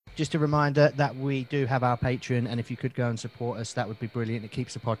just a reminder that we do have our Patreon, and if you could go and support us, that would be brilliant. It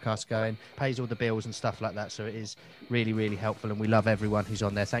keeps the podcast going, pays all the bills and stuff like that, so it is really, really helpful, and we love everyone who's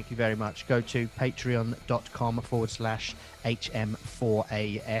on there. Thank you very much. Go to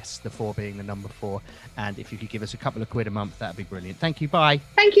patreon.com/HM4AS, the 4 being the number 4, and if you could give us a couple of quid a month, that'd be brilliant. Thank you. Bye.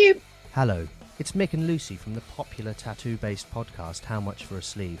 Thank you. Hello, it's Mick and Lucy from the popular tattoo-based podcast How Much for a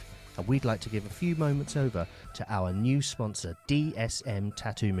Sleeve, and we'd like to give a few moments over to our new sponsor, DSM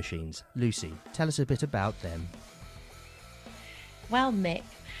Tattoo Machines. Lucy, tell us a bit about them. Well, Mick,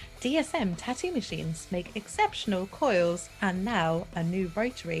 DSM Tattoo Machines make exceptional coils and now a new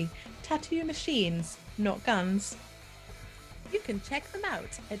rotary. Tattoo machines, not guns. You can check them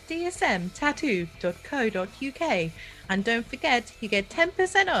out at dsmtattoo.co.uk, and don't forget you get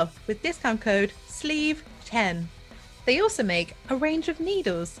 10% off with discount code SLEEVE10. They also make a range of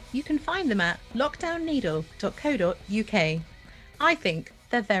needles. You can find them at lockdownneedle.co.uk. I think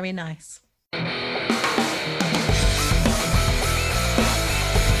they're very nice.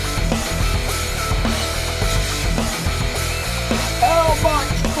 How much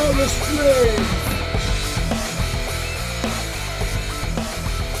for a sleeve?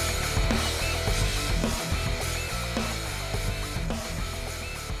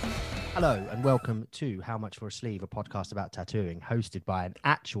 Hello and welcome to How Much for a Sleeve, a podcast about tattooing, hosted by an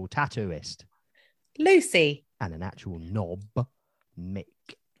actual tattooist, Lucy. and an actual knob, Mick.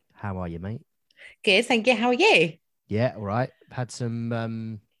 How are you, mate? Good, thank you. How are you? Yeah, all right. I've had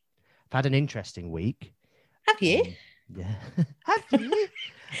an interesting week. Have you? Yeah. Have you?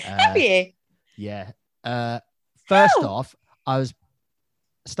 Have you? Yeah. First off,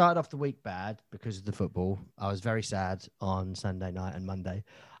 started off the week bad because of the football. I was very sad on Sunday night and Monday.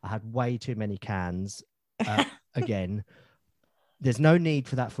 I had way too many cans. Again, there's no need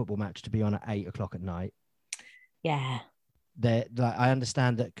for that football match to be on at 8:00 at night. Yeah. I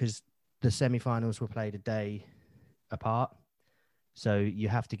understand that because the semi-finals were played a day apart. So you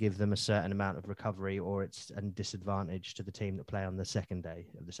have to give them a certain amount of recovery, or it's a disadvantage to the team that play on the second day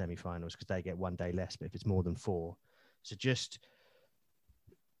of the semi-finals because they get 1 day less. But if it's more than 4, so just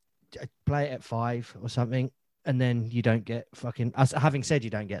play it at 5 or something, and then you don't get fucking. Having said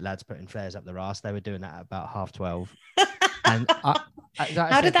you don't get lads putting flares up their ass, they were doing that at about 12:30. And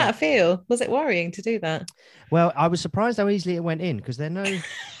how did that feel? Was it worrying to do that? Well, I was surprised how easily it went in because they're no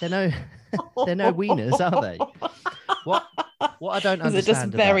wieners, are they? What I don't understand. Is it just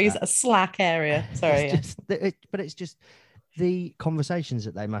very slack area? Sorry, it's just the conversations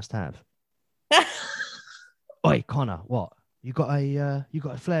that they must have. Oi, Connor, what? You got a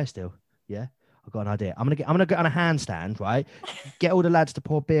flare still? Yeah, I've got an idea. I'm gonna get on a handstand, right? Get all the lads to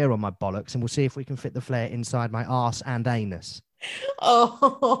pour beer on my bollocks, and we'll see if we can fit the flare inside my arse and anus.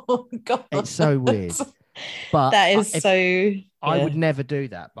 Oh God, it's so weird. But that is so. I would never do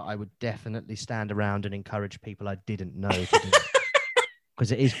that, but I would definitely stand around and encourage people I didn't know to do it.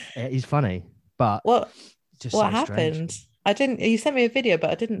 Because it is funny. But what Strange. happened? I didn't. You sent me a video, but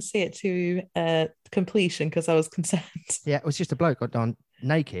I didn't see it to completion because I was concerned. Yeah, it was just a bloke on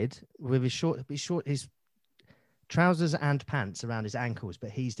naked with his his trousers and pants around his ankles,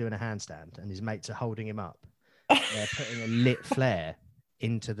 but he's doing a handstand and his mates are holding him up. They're putting a lit flare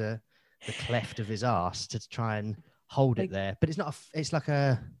into the cleft of his arse to try and hold it there. But it's not. It's like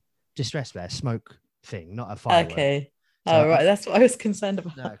a distress flare, smoke thing, not a firework. Okay. So right, that's what I was concerned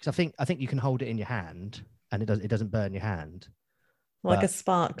about. No, because I think you can hold it in your hand and it doesn't burn your hand. Like a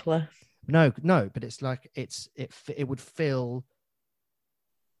sparkler. No, but it's like it would fill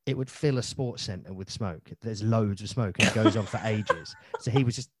a sports centre with smoke. There's loads of smoke and it goes on for ages. So he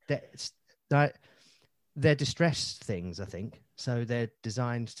was just they're distressed things, I think. So they're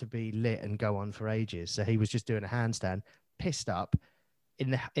designed to be lit and go on for ages. So he was just doing a handstand, pissed up in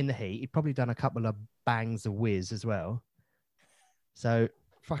the heat. He'd probably done a couple of bangs of whiz as well. So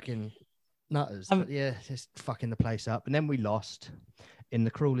fucking nutters. But yeah, just fucking the place up. And then we lost in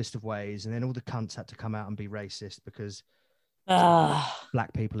the cruelest of ways. And then all the cunts had to come out and be racist because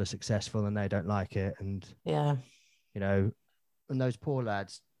black people are successful and they don't like it. And yeah, and those poor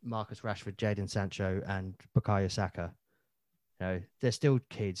lads, Marcus Rashford, Jadon Sancho, and Bukayo Saka, they're still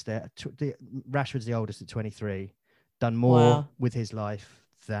kids. Rashford's the oldest at 23, done more with his life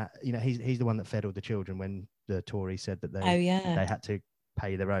that he's the one that fed all the children when the Tories said that they had to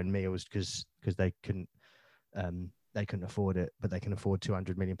pay their own meals because they couldn't afford it, but they can afford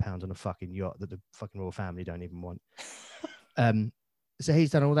 200 million pounds on a fucking yacht that the fucking royal family don't even want. So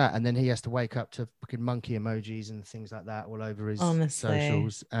he's done all that, and then he has to wake up to fucking monkey emojis and things like that all over his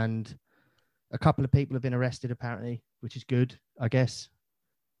socials. And a couple of people have been arrested apparently, which is good, I guess.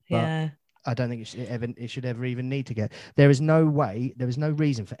 But I don't think it should ever even need to get. There is no way, there is no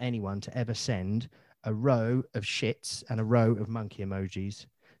reason for anyone to ever send a row of shits and a row of monkey emojis.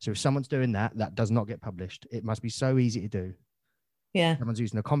 So if someone's doing that, that does not get published. It must be so easy to do. Yeah. Someone's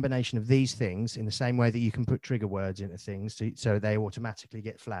using a combination of these things in the same way that you can put trigger words into things so they automatically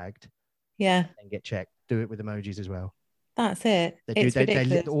get flagged Yeah. and get checked. Do it with emojis as well. That's it. It's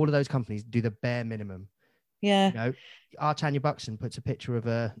ridiculous. All of those companies do the bare minimum. Yeah. You know, our Tanya Buxton puts a picture of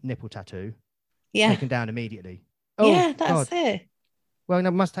a nipple tattoo. Yeah. Taken down immediately. Oh, yeah, that's God. it. Well,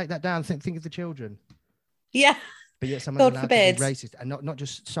 no, must take that down. Think of the children. Yeah. But yet someone's God allowed forbid. to be racist, and not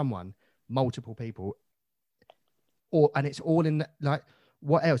just someone, multiple people. And it's all in like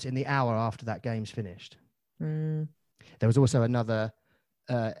what else in the hour after that game's finished. Mm. There was also another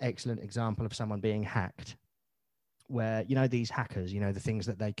excellent example of someone being hacked, where these hackers, the things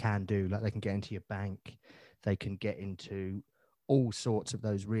that they can do, like they can get into your bank, they can get into all sorts of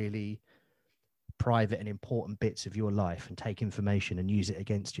those really private and important bits of your life and take information and use it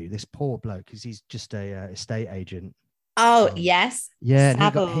against you. This poor bloke, because he's just a estate agent. Oh yes, yeah,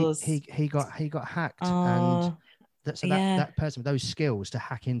 Savills. he got hacked, Oh, and that person with those skills to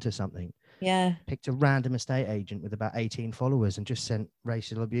hack into something, picked a random estate agent with about 18 followers and just sent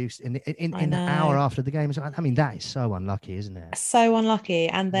racial abuse in the hour after the game. I mean, that is so unlucky, isn't it? So unlucky,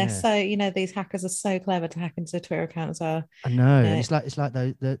 and they're so these hackers are so clever to hack into a Twitter account as well. I know, and it's like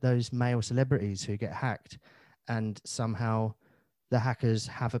those male celebrities who get hacked, and somehow the hackers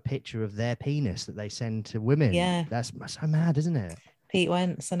have a picture of their penis that they send to women. Yeah, that's so mad, isn't it? Pete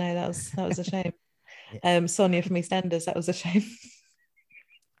Wentz, I know that was a shame. Sonia from EastEnders, that was a shame.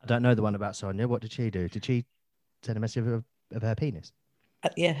 I don't know the one about Sonia. What did she do? Did she send a message of her penis?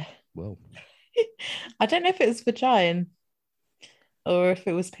 Yeah. Well, I don't know if it was vagina or if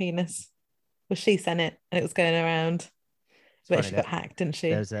it was penis. Well, she sent it and it was going around. But she got hacked, didn't she?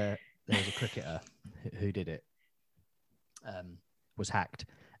 There was a cricketer who did it. Was hacked,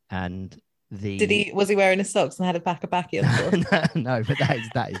 and was he wearing his socks and had a backy on? No, but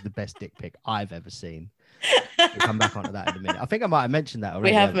that is the best dick pic I've ever seen. We'll come back onto that in a minute. I think I might have mentioned that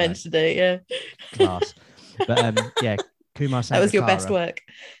already. We have mentioned it, yeah. Class. But yeah, Kumar Sangakkara. That was your best work.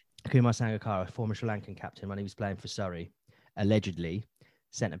 Kumar Sangakkara, former Sri Lankan captain, when he was playing for Surrey, allegedly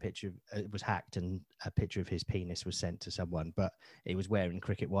sent a picture of it was hacked, and a picture of his penis was sent to someone, but he was wearing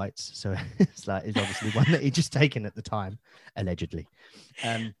cricket whites, so it's obviously one that he'd just taken at the time, allegedly.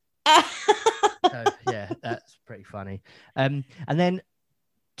 So yeah, that's pretty funny. And then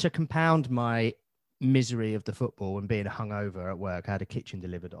to compound my misery of the football and being hungover at work, I had a kitchen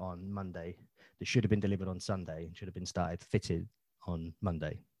delivered on Monday that should have been delivered on Sunday and should have been fitted on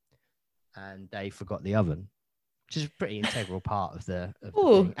Monday, and they forgot the oven, which is a pretty integral part of the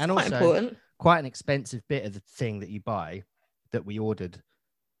thing. And also important. Quite an expensive bit of the thing that you buy that we ordered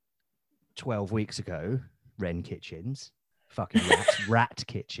 12 weeks ago. Wren Kitchens, fucking rat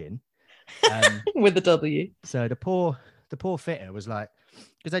kitchen. With the W. So the poor fitter was like,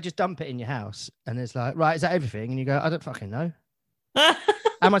 because they just dump it in your house and it's like, right, is that everything? And you go, I don't fucking know. How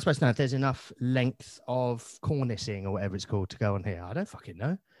am I supposed to know if there's enough length of cornicing or whatever it's called to go on here? I don't fucking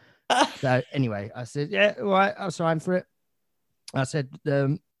know. So anyway, I said, yeah, all right, I'll sign for it. I said,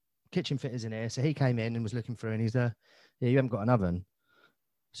 the kitchen fitter's in here. So he came in and was looking through, and he's yeah, you haven't got an oven.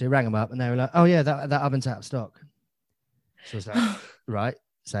 So he rang them up and they were like, oh yeah, that oven's out of stock. So I was like, right,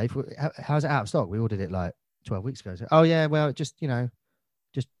 safe. How's it out of stock? We ordered it like 12 weeks ago. So, oh yeah, well, just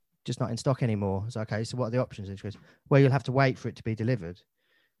not in stock anymore. It's okay. So what are the options? And she goes, well, you'll have to wait for it to be delivered.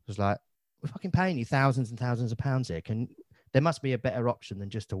 I was like, we're fucking paying you thousands and thousands of pounds here. There must be a better option than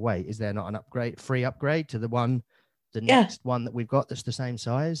just to wait. Is there not an free upgrade to the next one that we've got that's the same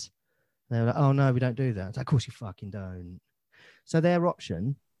size? And they were like, oh no, we don't do that. It's like, of course you fucking don't. So their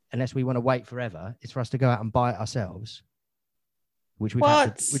option, unless we want to wait forever, is for us to go out and buy it ourselves, which we've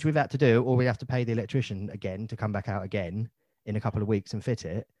had to do, or we have to pay the electrician again to come back out again in a couple of weeks and fit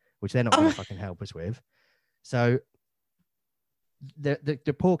it, which they're not going to fucking help us with. So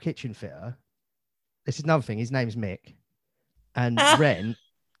the poor kitchen fitter, this is another thing, his name's Mick, and Wren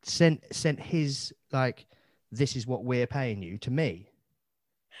sent his, like, this is what we're paying you, to me.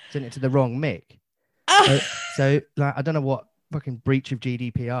 Sent it to the wrong Mick. So like, I don't know what fucking breach of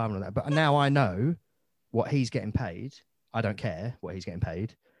GDPR and all that, but now I know what he's getting paid. I don't care what he's getting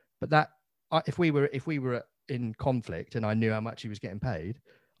paid, but if we were in conflict and I knew how much he was getting paid,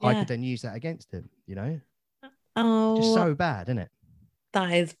 I could then use that against him, Oh, just so bad, isn't it?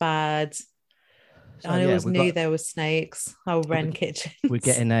 That is bad. So, I always knew there were snakes. Oh, Wren Kitchens. We're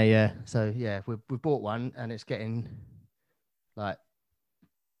getting we've bought one and it's getting like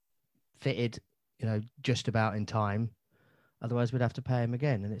fitted, just about in time. Otherwise, we'd have to pay him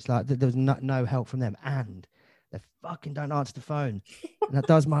again. And it's like there was no help from them, and they fucking don't answer the phone. And that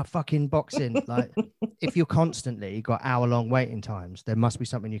does my fucking boxing. Like, if you're constantly got hour-long waiting times, there must be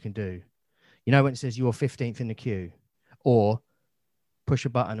something you can do. You know, when it says you're 15th in the queue, or push a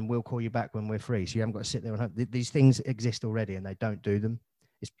button and we'll call you back when we're free. So you haven't got to sit there and hope. These things exist already, and they don't do them.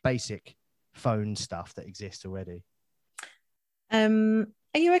 It's basic phone stuff that exists already. Are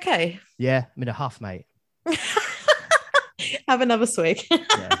you okay? Yeah, I'm in a huff, mate. Have another swig.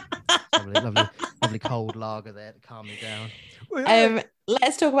 Yeah, lovely cold lager there to calm me down.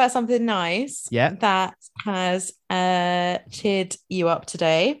 Let's talk about something nice. Yeah. That has cheered you up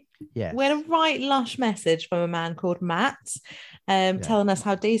today. Yeah. We had a right lush message from a man called Matt, telling us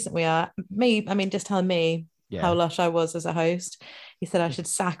how decent we are. Just telling me how lush I was as a host. He said I should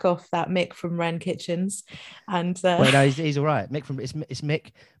sack off that Mick from Wren Kitchens, and wait, no, he's all right. Mick it's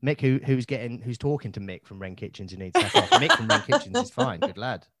Mick who's talking to Mick from Wren Kitchens. Who needs to sack off. Mick from Wren Kitchens is fine, good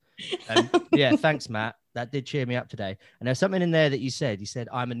lad. Yeah, thanks, Matt. That did cheer me up today. And there's something in there that you said. You said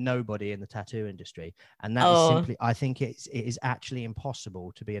I'm a nobody in the tattoo industry, and that is simply. I think it is actually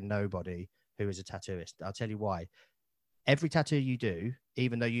impossible to be a nobody who is a tattooist. I'll tell you why. Every tattoo you do,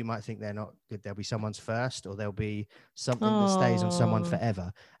 even though you might think they're not good, there'll be someone's first, or there'll be something that stays on someone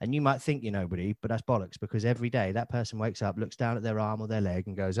forever. And you might think you're nobody, but that's bollocks, because every day that person wakes up, looks down at their arm or their leg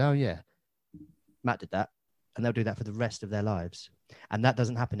and goes, oh yeah, Matt did that. And they'll do that for the rest of their lives. And that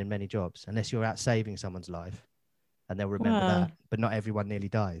doesn't happen in many jobs unless you're out saving someone's life, and they'll remember that. But not everyone nearly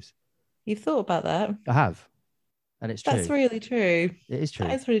dies. You've thought about that? I have. And it's true. That's really true. It is true.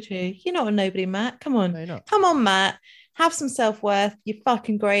 That is really true. You're not a nobody, Matt. Come on. No, you're not. Come on, Matt. Have some self-worth. You're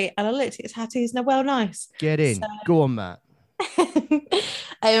fucking great. And I looked at your tattoos and they're well nice. Get in. So... Go on, Matt.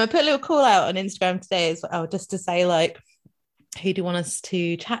 I put a little call out on Instagram today as well, just to say, like, who do you want us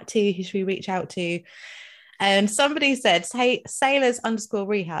to chat to? Who should we reach out to? And somebody said, hey,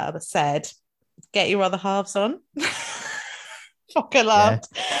 Sailors_rehab said, get your other halves on. Fucking laughed.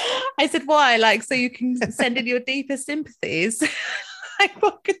 Yeah. I said, why? Like, so you can send in your deepest sympathies. Like,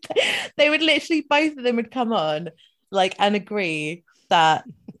 what could they would literally, both of them would come on, like, and agree that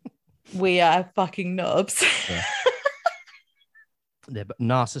we are fucking knobs. Yeah. They're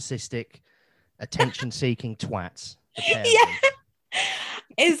narcissistic, attention-seeking twats. Yeah.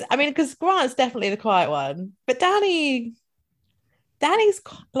 Because Grant's definitely the quiet one, but Danny's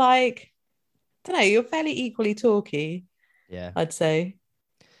like, I don't know, you're fairly equally talky. Yeah, I'd say.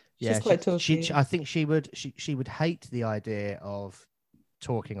 Yeah, she's quite talky. I think she would hate the idea of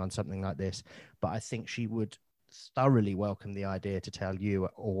talking on something like this, but I think she would thoroughly welcome the idea to tell you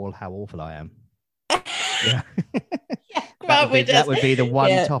all how awful I am. Yeah. That would be the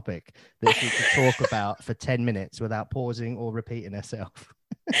one topic that she could talk about for 10 minutes without pausing or repeating herself.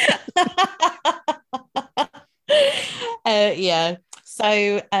 Yeah.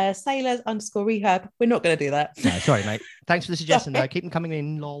 So Sailors_rehab, we're not going to do that. No, sorry, mate. Thanks for the suggestion, though. Keep them coming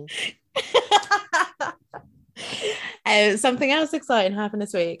in, lol. Something else exciting happened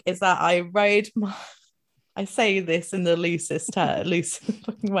this week is that I rode my... I say this in the loosest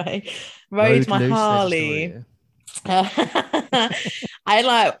fucking way. Rode my Harley. I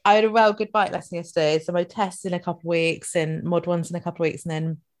had a well good bike lesson yesterday, so my test in a couple of weeks and mod 1's in a couple of weeks, and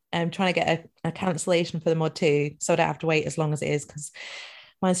then I'm trying to get a cancellation for the mod 2 so I don't have to wait as long as it is, because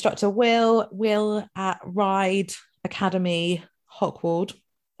my instructor Will at Ride Academy Hockwald,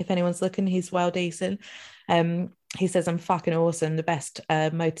 if anyone's looking, he's well decent. He says I'm fucking awesome, the best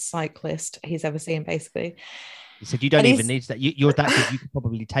motorcyclist he's ever seen, basically. He said you don't even need that. You're that good, you could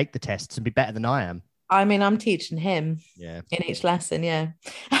probably take the tests and be better than I am. I mean, I'm teaching him in each lesson, yeah.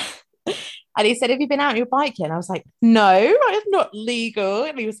 And he said, have you been out on your bike yet? And I was like, no, it's not legal.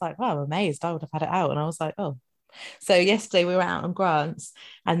 And he was like, well, I'm amazed. I would have had it out. And I was like, oh. So yesterday we were out on Grant's,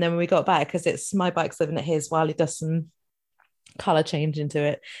 and then when we got back, because it's my bike's living at his while he does some colour change into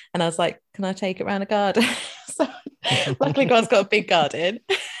it. And I was like, can I take it around a garden? So luckily Grant's got a big garden.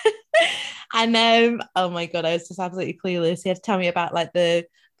 And oh my God, I was just absolutely clueless. He had to tell me about like the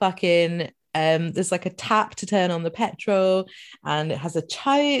fucking... there's like a tap to turn on the petrol, and it has a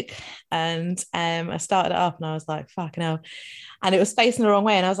choke, and I started it up and I was like, fucking hell, and it was facing the wrong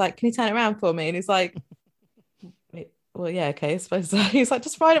way, and I was like, can you turn it around for me? And he's like, well, yeah, okay, I suppose so. He's like,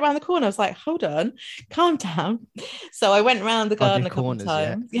 just ride it around the corner. I was like, hold on, calm down. So I went around the garden a couple of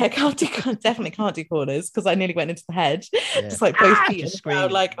times. Yeah, definitely can't do corners, because I nearly went into the hedge. Just like both feet in the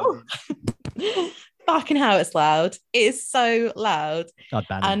ground, like, oh. Fucking how it's loud. It is so loud. God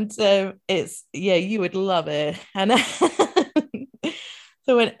ban and it's, yeah, you would love it. And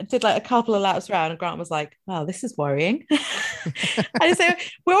so when I did like a couple of laps around, and Grant was like, wow, this is worrying. And so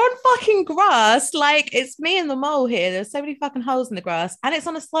we're on fucking grass. Like, it's me and the mole here. There's so many fucking holes in the grass and it's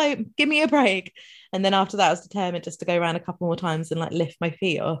on a slope. Give me a break. And then after that, I was determined just to go around a couple more times and like lift my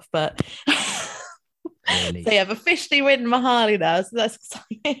feet off. But Really? so yeah, I've officially ridden my Harley now. So that's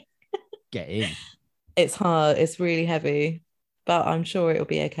exciting. Get in. It's hard. It's really heavy, but I'm sure it'll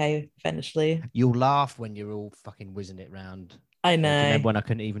be okay eventually. You'll laugh when you're all fucking whizzing it round. I Do you know. remember when I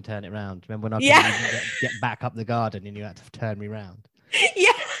couldn't even turn it round? Remember when I Yeah. couldn't even get back up the garden and you had to turn me round?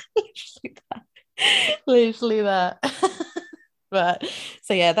 Yeah, literally that. But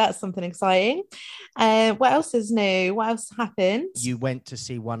so yeah, that's something exciting. What else is new? What else happened? You went to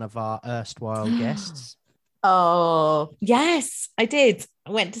see one of our erstwhile guests. Oh yes, I did.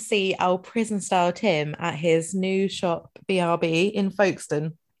 I went to see our prison style Tim at his new shop BRB in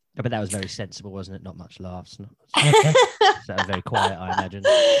Folkestone. But that was very sensible, wasn't it? Not much laughs. So very quiet, I imagine.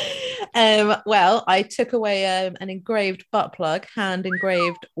 Well, I took away an engraved butt plug, hand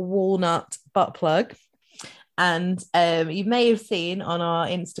engraved walnut butt plug. And you may have seen on our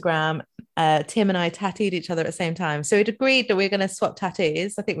Instagram, Tim and I tattooed each other at the same time. So we'd agreed that we were going to swap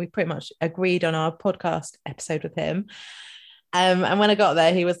tattoos. I think we pretty much agreed on our podcast episode with him. And when I got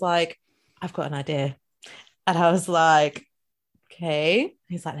there, he was like, I've got an idea. And I was like, okay.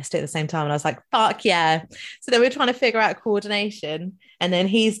 He's like, let's do it at the same time. And I was like, fuck yeah. So then we're trying to figure out coordination. And then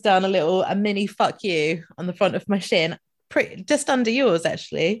he's done a mini fuck you on the front of my shin, just under yours,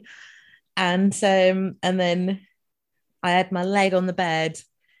 actually. And then I had my leg on the bed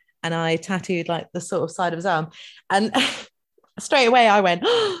and I tattooed like the sort of side of his arm. And straight away I went,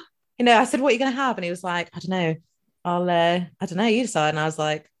 oh, I said, what are you going to have? And he was like, I don't know. I don't know. You decide. And I was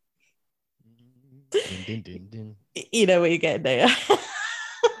like, Din, din, din. you know what you're getting there.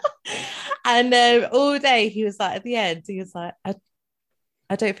 And all day he was like, at the end, he was like, I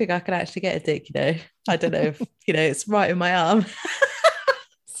don't think I can actually get a dick, I don't know if, it's right in my arm.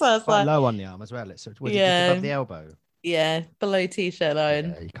 So I was Quite like, low on the arm as well. Was it just above the elbow? Yeah, below t-shirt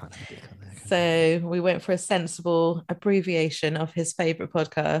line. Yeah, you can't have a dick on there. So we went for a sensible abbreviation of his favorite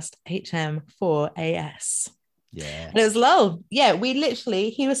podcast, HM4AS. Yeah. And it was low. Yeah,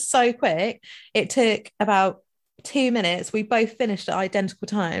 he was so quick. It took about 2 minutes. We both finished at identical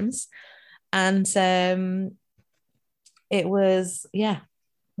times. And it was,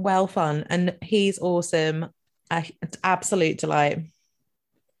 well fun. And he's awesome. Absolute delight.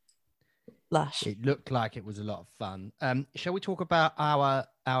 Lush. It looked like it was a lot of fun. Shall we talk about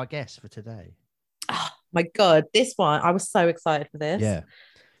our guest for today? Oh my God, this one, I was so excited for this. Yeah.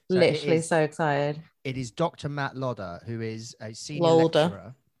 Literally so excited. It is Dr. Matt Lodder, who is a senior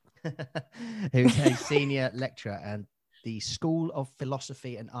Lolder. lecturer. Who's a senior lecturer at the School of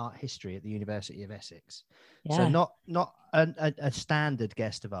Philosophy and Art History at the University of Essex. Yeah. So not a standard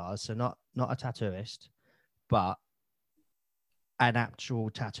guest of ours, so not a tattooist, but an actual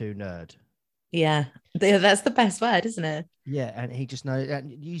tattoo nerd. Yeah, that's the best word, isn't it? Yeah, and he just knows.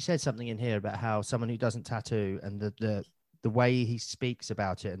 And you said something in here about how someone who doesn't tattoo and the way he speaks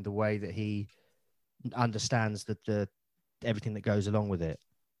about it and the way that he understands the everything that goes along with it.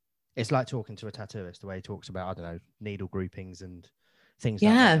 It's like talking to a tattooist. The way he talks about, I don't know, needle groupings and things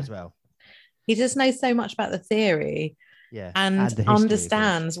like that as well. He just knows so much about the theory. Yeah, and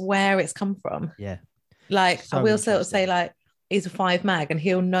understands where it's come from. Yeah, like so I will sort of say like. He's a 5mag and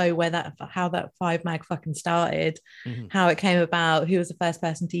he'll know how that 5mag fucking started, how it came about, who was the first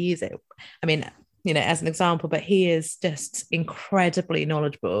person to use it. I mean, as an example, but he is just incredibly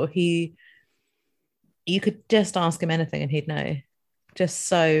knowledgeable. You could just ask him anything and he'd know. Just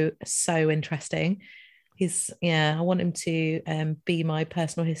so interesting. I want him to be my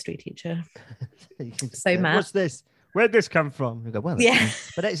personal history teacher. So Matt, what's this? Where'd this come from? We go, well, yeah,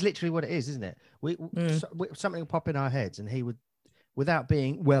 but that's literally what it is, isn't it? Something will pop in our heads, and he would, without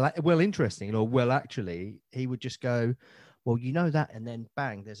being well interesting or actually, he would just go, well, that, and then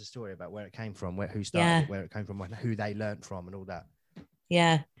bang, there's a story about where it came from, who started it, where it came from, who they learned from, and all that.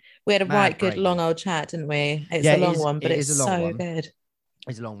 Yeah, we had a good long old chat, didn't we? It's a long one, but it's so good.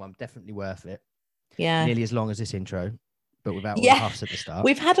 It's a long one, definitely worth it. Yeah, nearly as long as this intro. But without all the huffs at the start.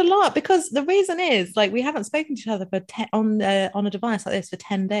 We've had a lot because the reason is like we haven't spoken to each other for on a device like this for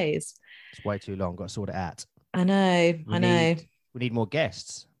 10 days. It's way too long. Got to sort it out. I know. We need more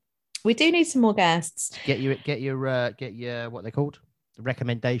guests. We do need some more guests. Get your what they called the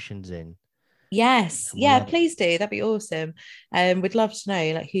recommendations in. Yes. Yeah, please do. That'd be awesome. We'd love to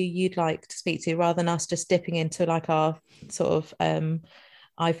know like who you'd like to speak to rather than us just dipping into like our sort of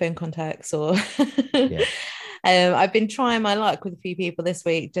iPhone contacts or I've been trying my luck with a few people this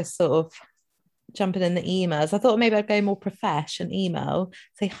week, just sort of jumping in the emails. I thought maybe I'd go more profesh and email,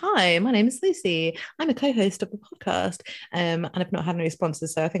 say, hi, my name is Lucy. I'm a co-host of the podcast. And I've not had any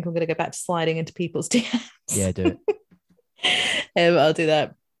responses. So I think I'm going to go back to sliding into people's DMs. Yeah, do it. I'll do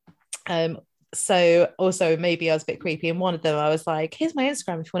that. So also maybe I was a bit creepy. And one of them, I was like, here's my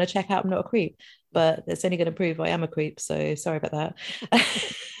Instagram if you want to check out I'm not a creep. But it's only going to prove I am a creep. So sorry about that.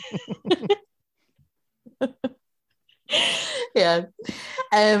 Yeah.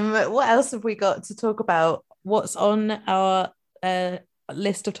 What else have we got to talk about? What's on our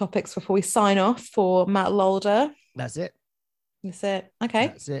list of topics before we sign off for Matt Lolder? That's it. That's it. Okay.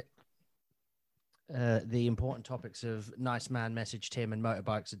 That's it. The important topics of Nice Man, Message Tim, and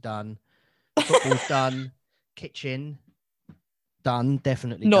motorbikes are done. Football's done. Kitchen done.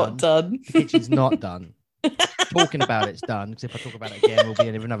 Definitely not done. The kitchen's not done. Talking about it's done, because if I talk about it again, we'll be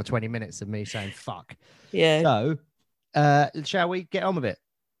in another 20 minutes of me saying fuck. Yeah. So, shall we get on with it?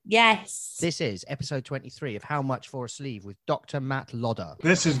 Yes. This is episode 23 of How Much for a Sleeve with Dr. Matt Lodder.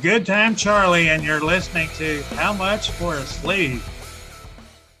 This is Good Time Charlie, and you're listening to How Much for a Sleeve.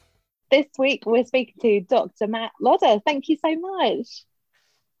 This week, we're speaking to Dr. Matt Lodder. Thank you so much.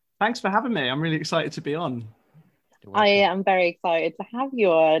 Thanks for having me. I'm really excited to be on. I am very excited to have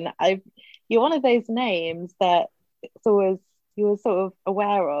you on. You're one of those names that you were sort of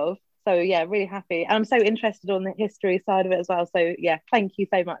aware of. So yeah, really happy. And I'm so interested on the history side of it as well. So yeah, thank you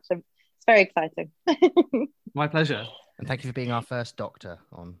so much. It's very exciting. My pleasure. And thank you for being our first doctor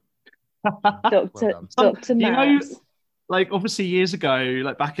on. Dr. Matt. You know, like obviously years ago,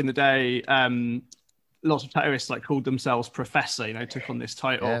 like back in the day, lots of tattooists like called themselves professor, you know, took on this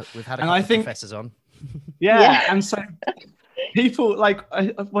title. Yeah, we've had a couple of professors on. Yeah. And so people like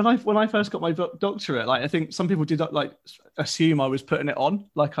when I first got my doctorate, like I think some people did like assume I was putting it on,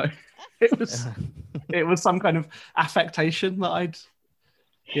 like it was some kind of affectation that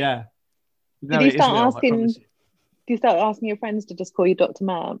yeah. No, Did you start asking your friends to just call you Dr.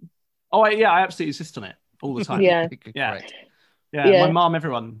 Matt? Oh I absolutely insist on it all the time. Yeah. Yeah. My mom,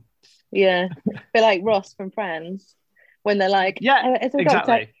 everyone. Yeah, but like Ross from Friends, when they're like, yeah, it's a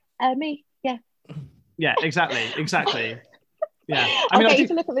exactly. Doctor, me, yeah. Yeah, exactly. Yeah. I'll get you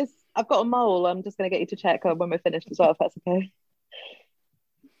to look at this. I've got a mole. I'm just going to get you to check when we're finished as well, if that's okay.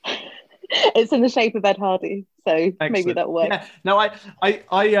 It's in the shape of Ed Hardy, so excellent. Maybe that works. Yeah. No, I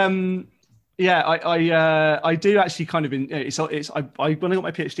do actually kind of. When I got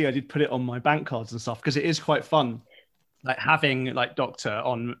my PhD, I did put it on my bank cards and stuff because it is quite fun, like having like doctor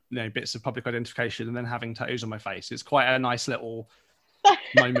on bits of public identification and then having tattoos on my face. It's quite a nice little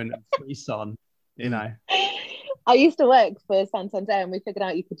moment of free sun, you know. I used to work for Santander and we figured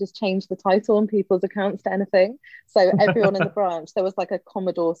out you could just change the title on people's accounts to anything. So everyone in the branch, there was like a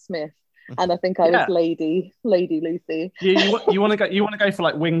Commodore Smith, and I think I was Lady Lucy. You want to go for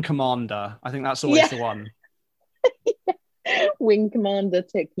like Wing Commander. I think that's always the one. Wing Commander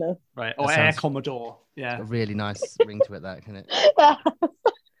Tickner. Right, or Air Commodore. Yeah. It's a really nice ring to it, that, isn't it?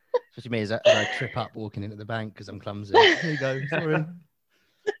 Especially me as I trip up walking into the bank because I'm clumsy. Here you go. Sorry.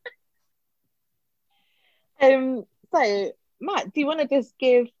 So, Matt, do you want to just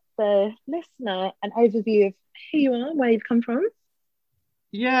give the listener an overview of who you are, where you've come from?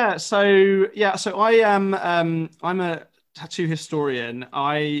 Yeah. So I am. I'm a tattoo historian.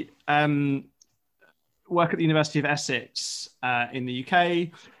 I work at the University of Essex in the UK,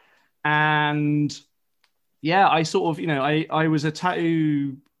 and yeah, I sort of, I was a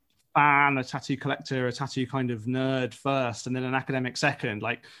tattoo fan, a tattoo collector, a tattoo kind of nerd first, and then an academic second.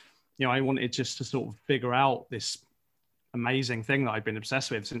 Like, I wanted just to sort of figure out this amazing thing that I'd been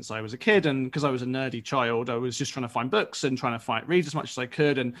obsessed with since I was a kid. And because I was a nerdy child, I was just trying to find books and trying to read as much as I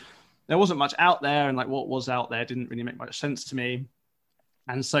could. And there wasn't much out there. And like what was out there didn't really make much sense to me.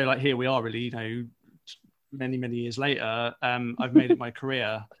 And so like, here we are really, many, many years later, I've made it my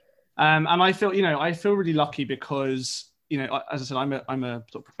career. And I feel really lucky because, as I said, I'm a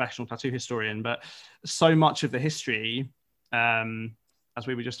sort of professional tattoo historian, but so much of the history, as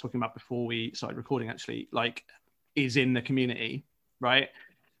we were just talking about before we started recording, actually, like, is in the community, right?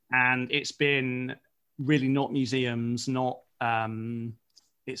 And it's been really not museums,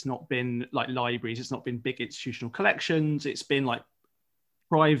 it's not been like libraries, it's not been big institutional collections, it's been like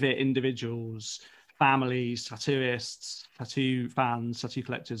private individuals, families, tattooists, tattoo fans, tattoo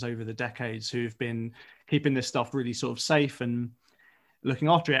collectors over the decades who've been keeping this stuff really sort of safe and looking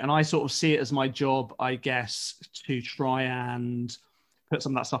after it. And I sort of see it as my job, I guess, to try and put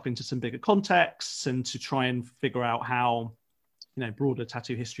some of that stuff into some bigger contexts and to try and figure out how, broader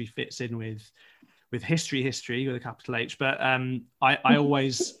tattoo history fits in with history with a capital H. But I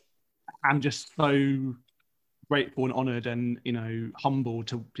always am just so grateful and honored and, humbled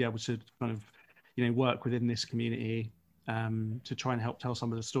to be able to kind of work within this community to try and help tell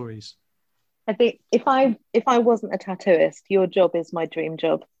some of the stories. I think if I wasn't a tattooist, your job is my dream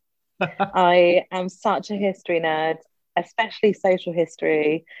job. I am such a history nerd, especially social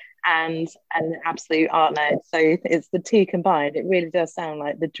history, and an absolute art nerd. So it's the two combined. It really does sound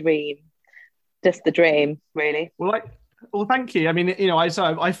like the dream, just the dream, really. Well, thank you. I mean,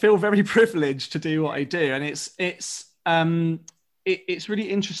 I feel very privileged to do what I do, and it's really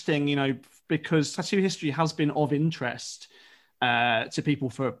interesting, because tattoo history has been of interest to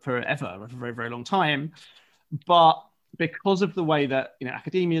people for a very, very long time, but because of the way that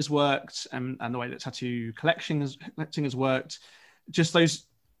academia has worked and the way that tattoo collecting has worked, just those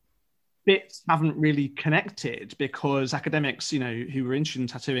bits haven't really connected, because academics, who were interested in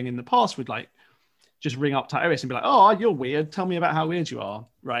tattooing in the past would just ring up tattooists and be like, "Oh, you're weird. Tell me about how weird you are,"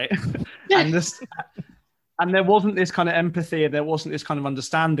 right? and there wasn't this kind of empathy, there wasn't this kind of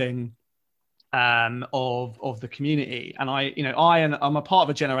understanding of the community. And I'm a part of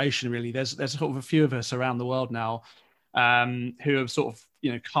a generation, really. There's sort of a few of us around the world now who have sort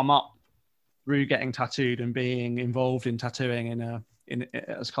of come up through getting tattooed and being involved in tattooing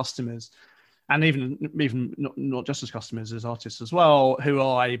as customers, and even not just as customers, as artists as well, who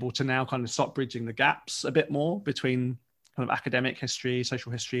are able to now kind of start bridging the gaps a bit more between kind of academic history,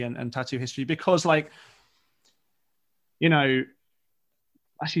 social history, and tattoo history. Because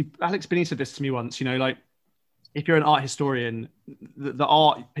actually Alex Binney said this to me once, if you're an art historian, the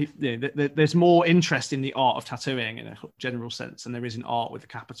art, there's more interest in the art of tattooing in a general sense than there is in art with a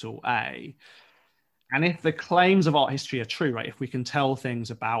capital A. And if the claims of art history are true, right, if we can tell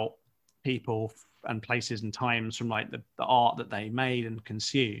things about people and places and times from the art that they made and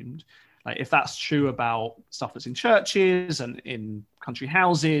consumed, if that's true about stuff that's in churches and in country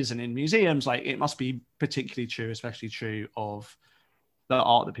houses and in museums, it must be particularly true, especially true of the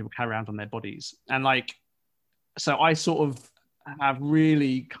art that people carry around on their bodies. And so I sort of have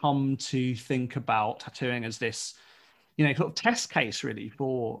really come to think about tattooing as this, sort of test case really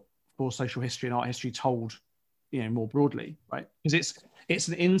for social history and art history told, more broadly, right? Because it's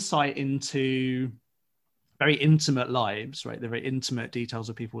an insight into very intimate lives, right? The very intimate details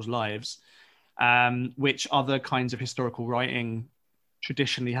of people's lives, which other kinds of historical writing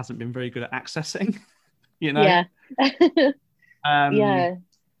traditionally hasn't been very good at accessing, Yeah.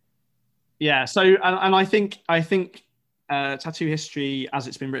 Yeah. So, and I think tattoo history, as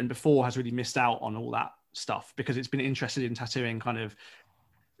it's been written before, has really missed out on all that stuff, because it's been interested in tattooing kind of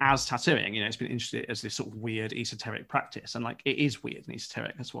as tattooing. It's been interested as this sort of weird esoteric practice, and it is weird and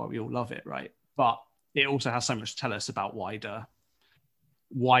esoteric. That's why we all love it, right? But it also has so much to tell us about wider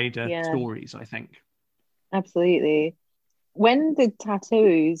stories, I think. Absolutely. When did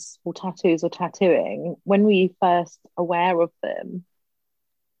tattoos or tattooing, when were you first aware of them?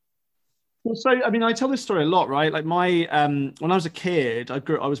 Well, so I mean, I tell this story a lot, right? My when I was a kid, I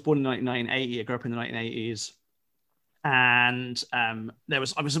was born in 1980. I grew up in the 1980s, and I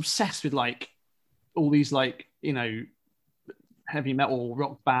was obsessed with all these heavy metal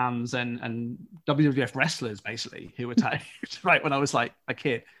rock bands and WWF wrestlers, basically, who were tattooed right when I was a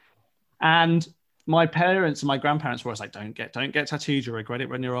kid. And my parents and my grandparents were always don't get tattooed, you'll regret it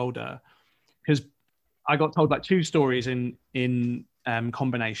when you're older. Because I got told two stories in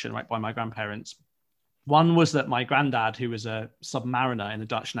combination, right, by my grandparents. One was that my granddad, who was a submariner in the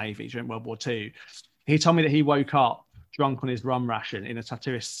Dutch Navy during World War II, he told me that he woke up drunk on his rum ration in a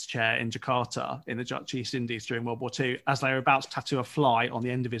tattooist's chair in Jakarta in the Dutch East Indies during World War II, as they were about to tattoo a fly on the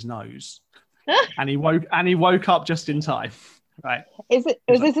end of his nose. and he woke up just in time. Right. Is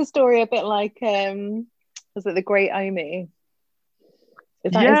this a story a bit like was it The Great Omi?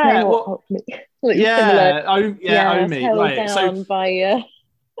 Is that his name? Omi. Right. So by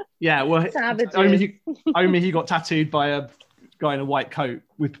savages. Omi, he got tattooed by a guy in a white coat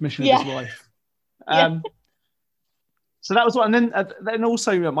with permission of his wife. So that was what, and then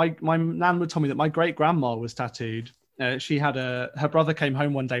also my nan would tell me that my great grandma was tattooed. She had her brother came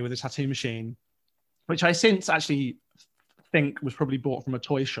home one day with a tattoo machine, which I since actually think was probably bought from a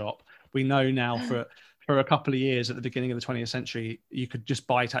toy shop. We know now for a couple of years at the beginning of the 20th century, you could just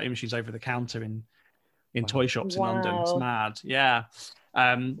buy tattoo machines over the counter in toy shops in London. It's mad. Yeah.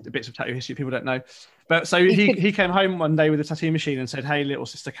 Bits of tattoo history people don't know. But so he came home one day with a tattoo machine and said, "Hey, little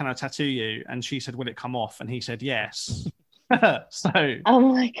sister, can I tattoo you?" And she said, "Will it come off?" And he said, "Yes." So oh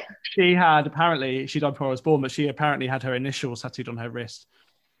my God. She died before I was born, but she apparently had her initials tattooed on her wrist.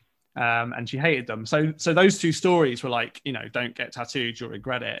 And she hated them. So those two stories were don't get tattooed, you'll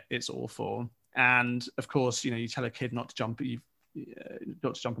regret it. It's awful. And of course, you tell a kid not to jump in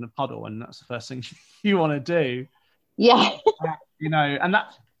a puddle, and that's the first thing you want to do. Yeah. And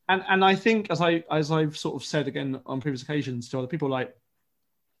And I think, as I've sort of said again on previous occasions to other people, like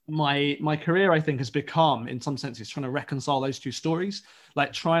my career, I think, has become, in some senses, trying to reconcile those two stories,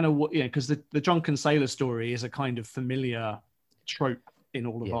 like trying to, because the drunken sailor story is a kind of familiar trope in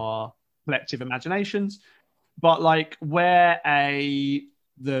all of our collective imaginations, but like where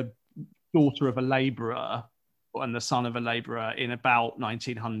the daughter of a labourer and the son of a labourer in about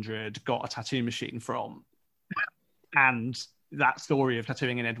 1900 got a tattoo machine from, and that story of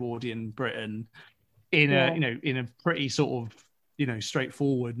tattooing in Edwardian Britain in a pretty sort of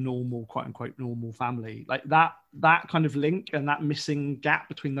straightforward, normal, quote unquote normal family, like that kind of link and that missing gap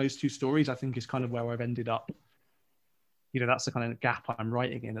between those two stories, I think is kind of where I've ended up. That's the kind of gap I'm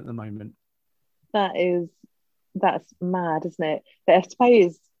writing in at the moment. That's mad, isn't it? But I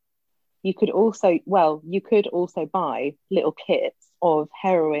suppose you could also buy little kits of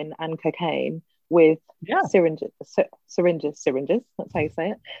heroin and cocaine with syringes, that's how you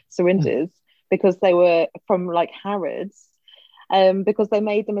say it, syringes, because they were from like Harrods, because they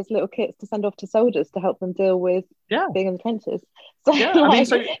made them as little kits to send off to soldiers to help them deal with being in the trenches. So,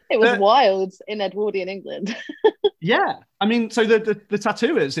 it was wild in Edwardian England. So the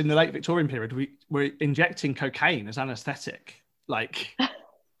tattooers in the late Victorian period were injecting cocaine as anaesthetic, like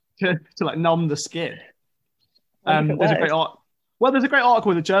to like numb the skin. There's a great article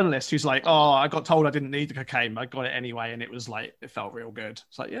with a journalist who's like, "Oh, I got told I didn't need the cocaine, but I got it anyway, and it was like it felt real good."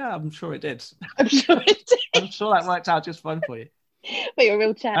 It's like, yeah, I'm sure it did. I'm sure that worked out just fine for you. But you're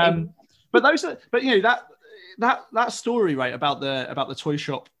real chatting. That story, right, about the toy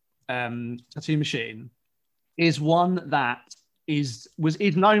shop tattoo machine is one that is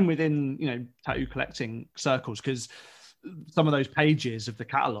known within tattoo collecting circles, because some of those pages of the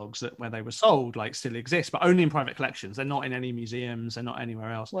catalogs where they were sold like still exist, but only in private collections. They're not in any museums, they're not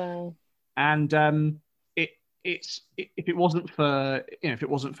anywhere else. Wow. And if it wasn't for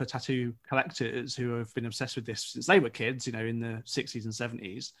tattoo collectors who have been obsessed with this since they were kids, in the 60s and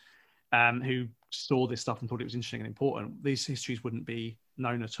 70s, who saw this stuff and thought it was interesting and important, these histories wouldn't be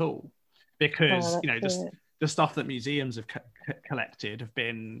known at all, because the stuff that museums have collected have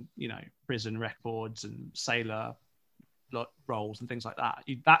been prison records and sailor rolls and things like that.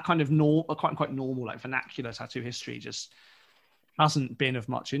 That kind of quite normal, like vernacular tattoo history just hasn't been of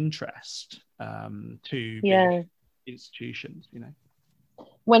much interest to big institutions.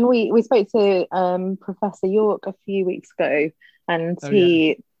 When we spoke to Professor York a few weeks ago, and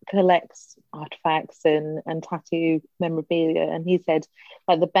he collects artifacts and tattoo memorabilia, and he said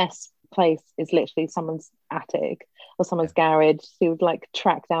like the best place is literally someone's attic or someone's garage. He would like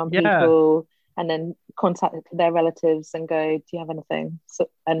track down people and then contact their relatives and go, do you have anything?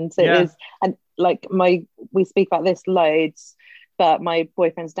 It is, and like we speak about this loads, but my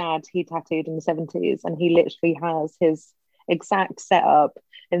boyfriend's dad, he tattooed in the 70s, and he literally has his exact setup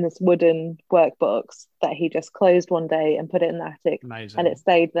in this wooden workbox that he just closed one day and put it in the attic. Amazing. And it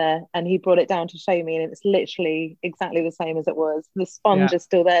stayed there, and he brought it down to show me, and it's literally exactly the same as it was. The sponge is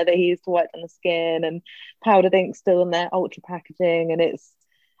still there that he used to wipe on the skin, and powdered ink still in their ultra packaging,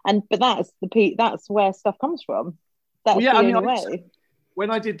 but that's where stuff comes from. That's the only way.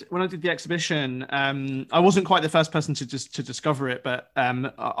 When I did the exhibition, I wasn't quite the first person to discover it, but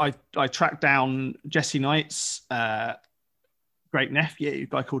I tracked down Jesse Knight's great nephew, a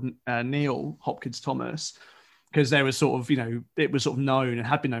guy called Neil Hopkins Thomas, because there was sort of it was sort of known and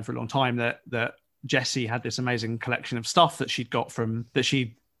had been known for a long time that Jesse had this amazing collection of stuff that she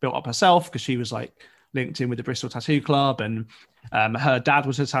built up herself, because she was like linked in with the Bristol Tattoo Club, and her dad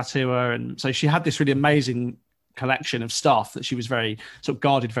was a tattooer, and so she had this really amazing collection of stuff that she was very sort of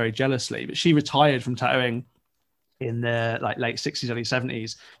guarded very jealously. But she retired from tattooing in the like late 60s, early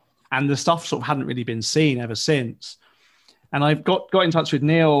 70s, and the stuff sort of hadn't really been seen ever since. And I got in touch with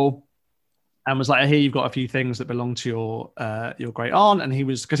Neil and was like, I hear you've got a few things that belong to your great aunt. And he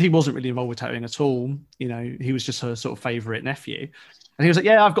wasn't really involved with tattooing at all. He was just her sort of favorite nephew. And he was like,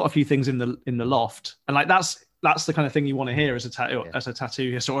 yeah, I've got a few things in the loft. And like, that's the kind of thing you want to hear as a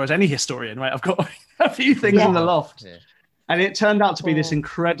tattoo historian, or as any historian, right? I've got a few things in the loft. Yeah. And it turned out to be this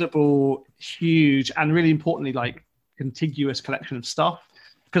incredible, huge, and really importantly, like contiguous collection of stuff.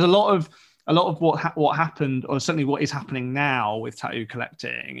 Because a lot of what happened, or certainly what is happening now with tattoo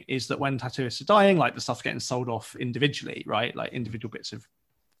collecting, is that when tattooists are dying, like the stuff's getting sold off individually, right? Like individual bits of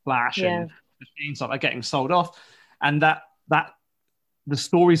flash and machine stuff are getting sold off, and that the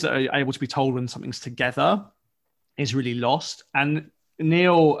stories that are able to be told when something's together is really lost. And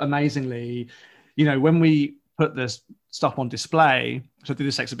Neil, amazingly, when we put this stuff on display, so I did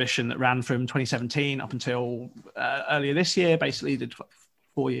this exhibition that ran from 2017 up until earlier this year, basically did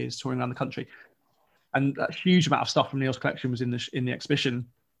 4 years touring around the country, and a huge amount of stuff from Neil's collection was in the exhibition.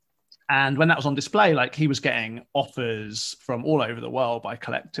 And when that was on display, like he was getting offers from all over the world by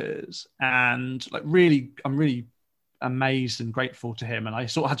collectors, and like really, I'm really amazed and grateful to him. And I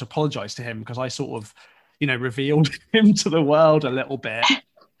sort of had to apologize to him because I sort of, revealed him to the world a little bit.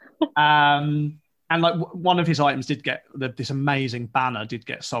 And like one of his items did get this amazing banner did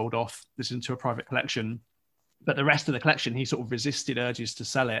get sold off this into a private collection, but the rest of the collection, he sort of resisted urges to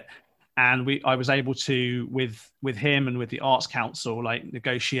sell it. And I was able to, with him and with the Arts Council, like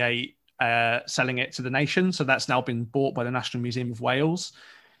negotiate selling it to the nation. So that's now been bought by the National Museum of Wales.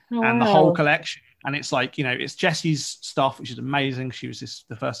 Oh, and wow. the whole collection. And it's like, it's Jessie's stuff, which is amazing. She was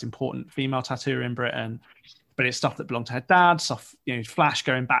the first important female tattooer in Britain, but it's stuff that belonged to her dad, stuff, Flash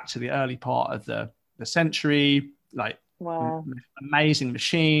going back to the early part of the century, like wow. Amazing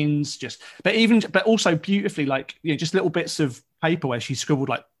machines, but also beautifully, like, just little bits of paper where she scribbled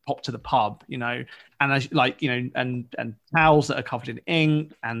like "pop to the pub," and like, and towels that are covered in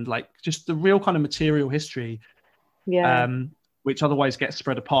ink, and like just the real kind of material history, which otherwise gets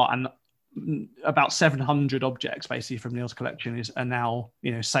spread apart. And about 700 objects basically from Neil's collection are now,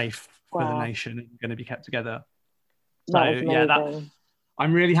 safe for the nation and going to be kept together. So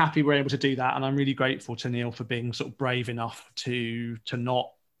I'm really happy we're able to do that, and I'm really grateful to Neil for being sort of brave enough to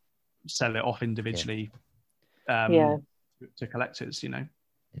not sell it off individually to collectors. So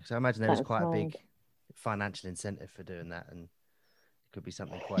I imagine there was quite a big financial incentive for doing that, and it could be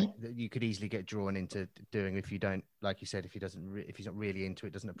something that you could easily get drawn into doing if you don't, like you said, if he's not really into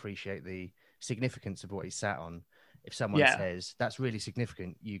it, doesn't appreciate the significance of what he sat on. If someone says that's really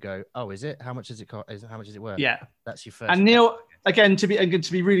significant, you go, "Oh, is it? How much does it cost? How much is it worth?" Yeah, that's your first. And Neil, again, to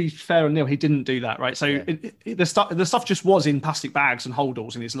be really fair on Neil, he didn't do that, right? So the stuff just was in plastic bags and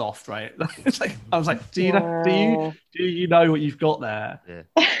holdalls in his loft, right? It's like, I was like, do you know what you've got there?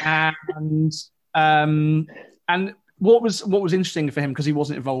 Yeah. And what was interesting for him, because he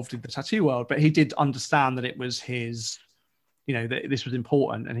wasn't involved in the tattoo world, but he did understand that it was his, that this was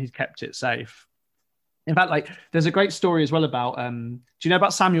important, and he'd kept it safe. In fact, like, there's a great story as well about, do you know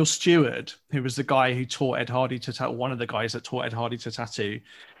about Samuel Stewart, who was the guy who taught Ed Hardy to tattoo, one of the guys that taught Ed Hardy to tattoo?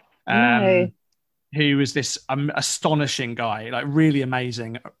 No. Who was this astonishing guy, like really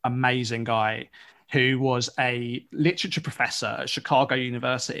amazing guy, who was a literature professor at Chicago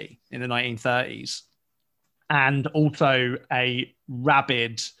University in the 1930s, and also a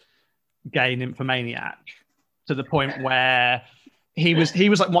rabid gay nymphomaniac, to the point where he was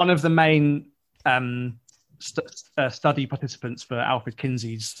like one of the main study participants for Alfred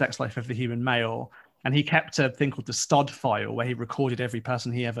Kinsey's Sex Life of the Human Male, and he kept a thing called the Stud File, where he recorded every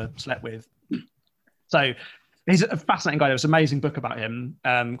person he ever slept with. So he's a fascinating guy. There was an amazing book about him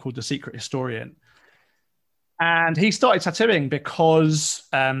called The Secret Historian, and he started tattooing because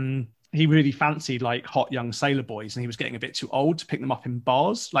he really fancied like hot young sailor boys, and he was getting a bit too old to pick them up in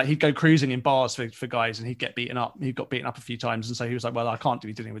bars. Like, he'd go cruising in bars for guys, and he'd get beaten up. He got beaten up a few times, and so he was like, well, I can't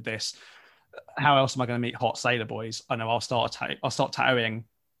be dealing with this. How else am I going to meet hot sailor boys? I know I'll start tattooing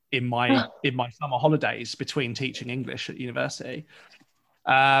in my summer holidays between teaching English at university.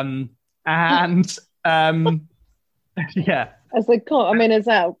 Yeah. As a I mean,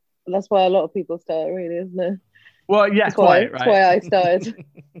 that's why a lot of people start, really, isn't it? Well, yeah, that's why I started.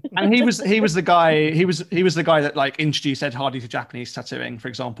 And he was the guy that like introduced Ed Hardy to Japanese tattooing, for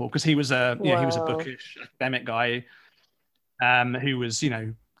example, because he was he was a bookish academic guy who was,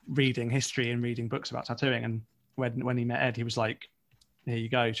 reading history and reading books about tattooing. And when he met Ed, he was like, here you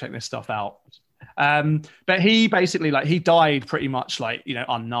go, check this stuff out. But he basically, like, he died pretty much like,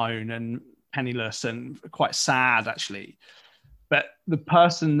 unknown and penniless and quite sad, actually. But the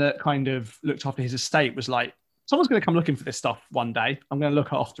person that kind of looked after his estate was like, someone's going to come looking for this stuff one day. I'm going to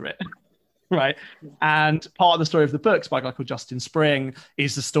look after it. Right. And part of the story of the books by a guy called Justin Spring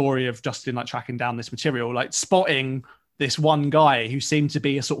is the story of Justin like tracking down this material, like spotting this one guy who seemed to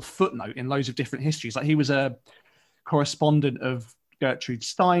be a sort of footnote in loads of different histories. Like, he was a correspondent of Gertrude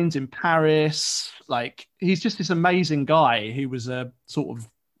Stein's in Paris. Like, he's just this amazing guy who was a sort of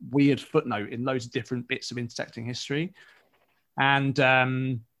weird footnote in loads of different bits of intersecting history. And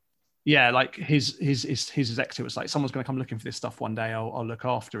like his executive was like, someone's going to come looking for this stuff one day. I'll look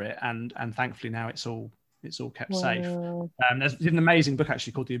after it. And thankfully now it's all kept safe. There's an amazing book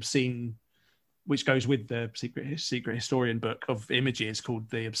actually called The Obscene, which goes with the secret historian book of images, called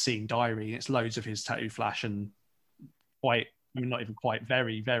The Obscene Diary. It's loads of his tattoo flash and very,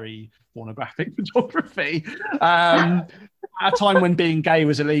 very pornographic photography. At a time when being gay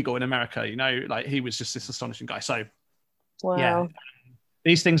was illegal in America, like, he was just this astonishing guy. So, yeah,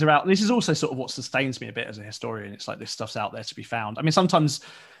 these things are out. This is also sort of what sustains me a bit as a historian. It's like, this stuff's out there to be found. I mean, sometimes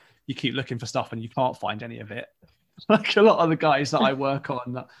you keep looking for stuff and you can't find any of it. Like, a lot of the guys that I work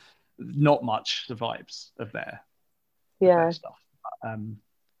on, not much survives of their stuff.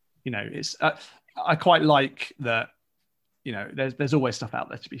 You know, it's I quite like that. You know, there's always stuff out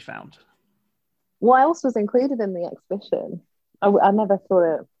there to be found. What else was included in the exhibition? I never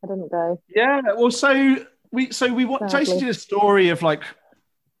saw it. I didn't go. Yeah, well, so we basically did a story of like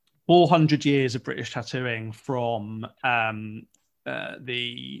 400 years of British tattooing from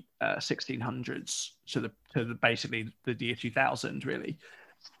the 1600s to the basically the year 2000, really.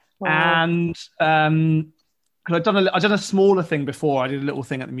 Wow. And because I'd done a smaller thing before. I did a little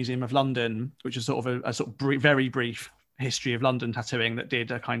thing at the Museum of London, which is sort of a very brief history of London tattooing that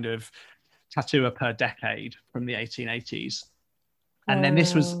did a kind of tattooer per decade from the 1880s. And then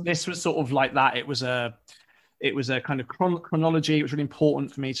this was sort of like that. It was a kind of chronology. It was really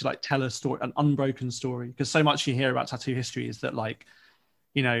important for me to like tell a story, an unbroken story, because so much you hear about tattoo history is that, like,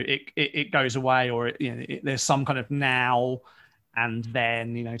 you know, it goes away, or there's some kind of now and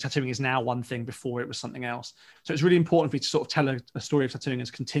then, you know, tattooing is now one thing, before it was something else. So it's really important for me to sort of tell a story of tattooing as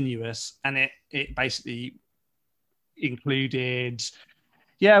continuous, and it basically included,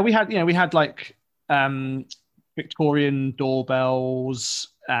 we had like Victorian doorbells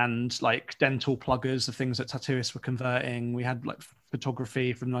and like dental pluggers of things that tattooists were converting. We had like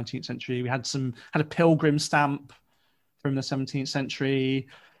photography from the 19th century. We had a pilgrim stamp from the 17th century.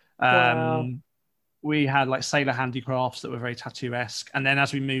 Wow. We had like sailor handicrafts that were very tattoo-esque. And then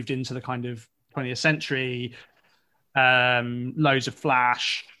as we moved into the kind of 20th century, loads of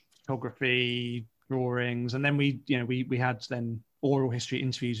flash photography, drawings, and then we had then oral history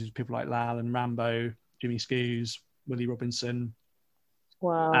interviews with people like Lal and Rambo, Jimmy Scoos, Willie Robinson.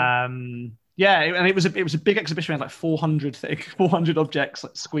 Wow. And it was a big exhibition. We had like 400 objects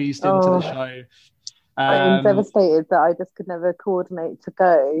like squeezed into the show. I'm devastated that I just could never coordinate to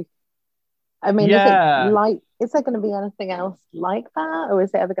go. I mean, is there going to be anything else like that, or is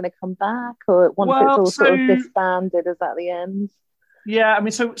it ever going to come back, or once it's all sort of disbanded, is that the end? Yeah, I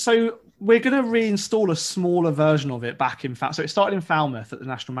mean, so we're going to reinstall a smaller version of it back in fact. So it started in Falmouth at the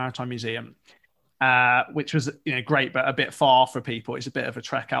National Maritime Museum, which was, you know, great, but a bit far for people. It's a bit of a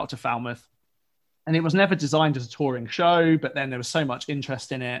trek out to Falmouth, and it was never designed as a touring show. But then there was so much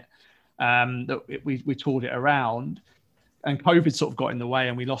interest in it that we toured it around. And COVID sort of got in the way,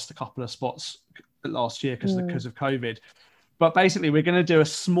 and we lost a couple of spots last year because of COVID. But basically, we're going to do a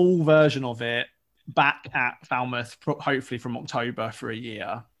small version of it back at Falmouth, hopefully from October, for a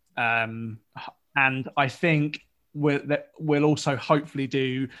year. And I think we'll also hopefully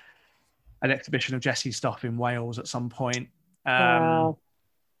do an exhibition of Jesse's stuff in Wales at some point. Wow.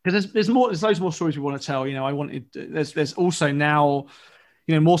 Because there's loads more stories we want to tell. You know, there's also now,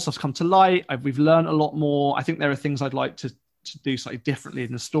 you know, more stuff's come to light. We've learned a lot more. I think there are things I'd like to do slightly differently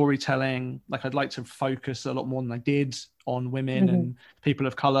in the storytelling. Like, I'd like to focus a lot more than I did on women and people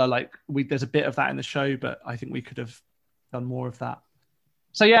of color. Like, there's a bit of that in the show, but I think we could have done more of that.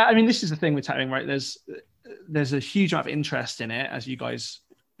 So yeah, I mean, this is the thing with tattooing, right? There's a huge amount of interest in it, as you guys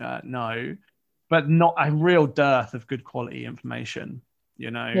know, but not a real dearth of good quality information. You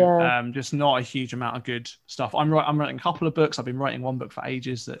know, just not a huge amount of good stuff. I'm writing a couple of books. I've been writing one book for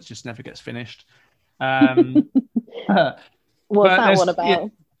ages that just never gets finished. What's that one about? Yeah,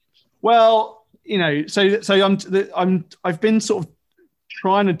 well, you know, so I've been sort of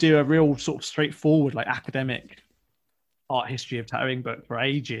trying to do a real sort of straightforward, like, academic art history of tattooing book for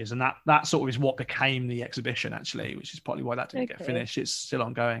ages, and that sort of is what became the exhibition, actually, which is partly why that didn't get finished. It's still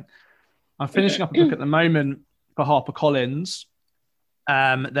ongoing. I'm finishing up a book at the moment for HarperCollins.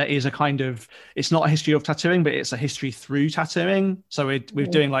 There is a kind of, it's not a history of tattooing, but it's a history through tattooing. So we're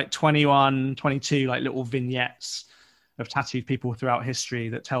doing like 21, 22 like little vignettes of tattooed people throughout history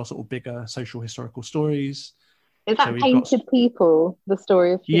that tell sort of bigger social historical stories. Is that Painted People, the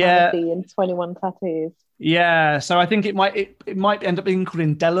story of humanity in 21 tattoos? Yeah, so I think it might end up being called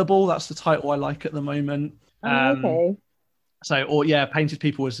Indelible. That's the title I like at the moment. Okay. So, Painted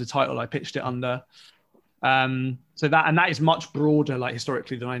People was the title I pitched it under. So that is much broader, like,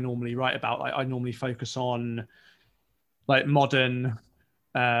 historically, than I normally write about. Like, I normally focus on like modern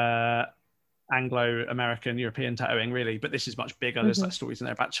Anglo-American, European tattooing, really, but this is much bigger. There's like stories in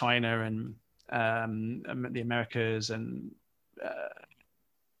there about China and the Americas and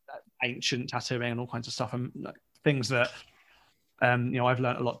ancient tattooing and all kinds of stuff, and like, things that you know, I've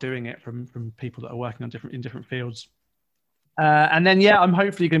learned a lot doing it from people that are working on in different fields. And then I'm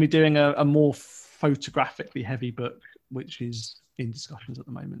hopefully going to be doing a more photographically heavy book, which is in discussions at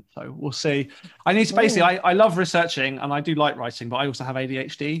the moment. So we'll see. I need to basically, I love researching and I do like writing, but I also have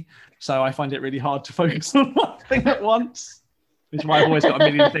ADHD. So I find it really hard to focus on one thing at once, which is why I've always got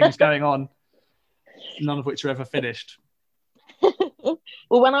a million things going on, none of which are ever finished.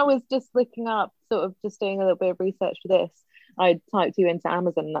 Well, when I was just looking up, sort of just doing a little bit of research for this, I typed you into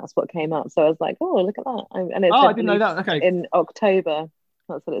Amazon and that's what came up. So I was like, oh, look at that. And it said I didn't know that. Okay. in October.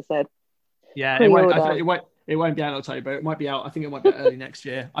 That's what it said. Yeah, Pre-order. it won't be out in October. It might be out. I think it might be early next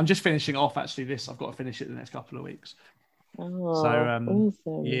year. I'm just finishing off actually this. I've got to finish it the next couple of weeks. Oh, So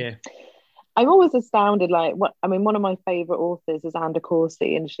awesome. yeah. I'm always astounded. Like, one of my favorite authors is Anna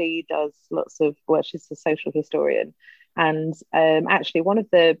Corsi, and she does lots of. Well, she's a social historian, and actually, one of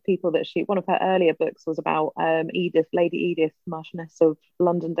her earlier books was about Lady Edith, Marchioness of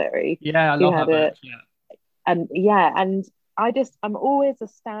Londonderry. Yeah, I love that book. Yeah. And I'm always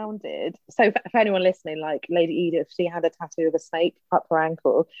astounded. So for anyone listening, like Lady Edith, she had a tattoo of a snake up her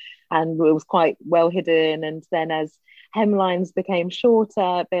ankle, and it was quite well hidden. And then as hemlines became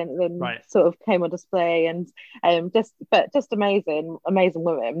shorter, then right. sort of came on display, and just amazing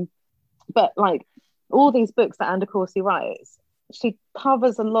women. But like all these books that Anna Corsi writes, she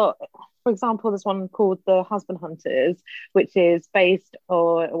covers a lot. For example, there's one called The Husband Hunters, which is based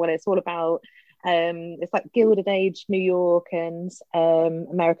on, well, it's all about it's like Gilded Age New York and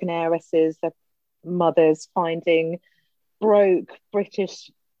American heiresses, their mothers finding broke British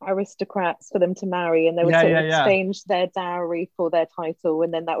aristocrats for them to marry, and they would exchange their dowry for their title,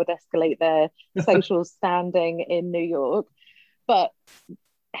 and then that would escalate their social standing in New York. But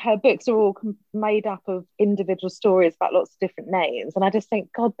her books are all made up of individual stories about lots of different names, and I just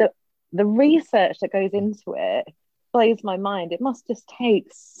think, God, the research that goes into it blows my mind. It must just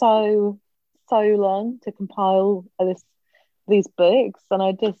take so long to compile these books,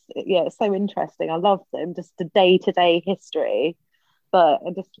 and it's so interesting. I love them, just the day-to-day history, but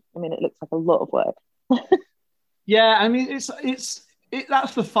it looks like a lot of work. Yeah, I mean, it's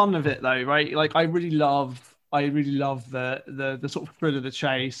that's the fun of it though, right? Like I really love the sort of thrill of the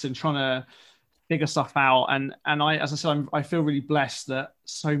chase and trying to figure stuff out, and I, as I said, I feel really blessed that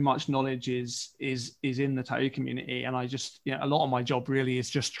so much knowledge is in the tattoo community, and I just, a lot of my job really is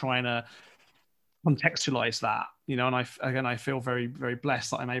just trying to contextualize that, and I feel very, very blessed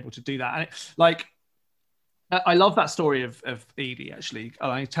that I'm able to do that. And I love that story of Edie, actually.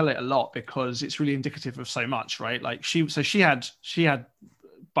 I tell it a lot because it's really indicative of so much, right? Like she had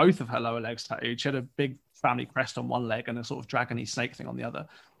both of her lower legs tattooed. She had a big family crest on one leg and a sort of dragony snake thing on the other.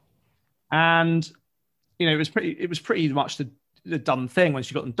 And it was pretty much the done thing when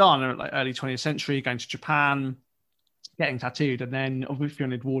she got them done, like early 20th century, going to Japan, getting tattooed, and then if you're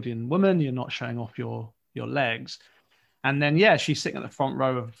an Edwardian woman, you're not showing off your legs. And then she's sitting at the front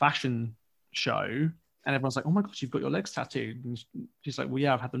row of a fashion show, and everyone's like, "Oh my gosh, you've got your legs tattooed!" And she's like, "Well,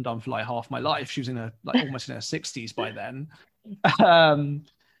 yeah, I've had them done for like half my life." She was almost in her 60s by then. And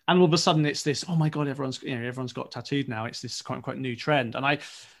all of a sudden, it's this, "Oh my god, everyone's got tattooed now." It's this quote unquote new trend, and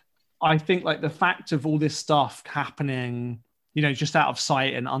I think like the fact of all this stuff happening, just out of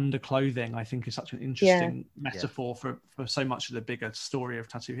sight and under clothing, I think is such an interesting metaphor for so much of the bigger story of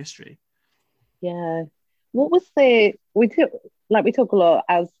tattoo history. Yeah. What was we talk a lot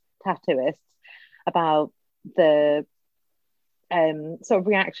as tattooists about the sort of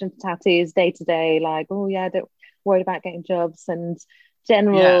reaction to tattoos day to day, like, oh yeah, don't worry about getting jobs, and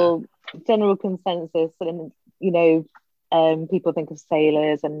general consensus, and people think of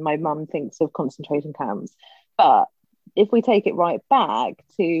sailors, and my mum thinks of concentration camps. But if we take it right back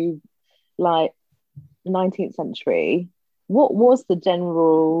to like 19th century, what was the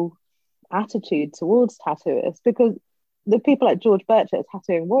general attitude towards tattooists? Because the people like George Birch are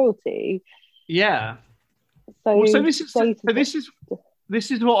tattooing royalty. Yeah. So this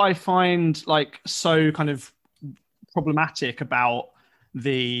is what I find like so kind of problematic about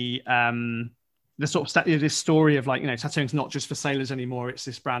the sort of this story of like, tattooing's not just for sailors anymore. It's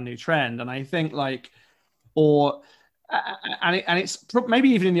this brand new trend, and I think like, it's maybe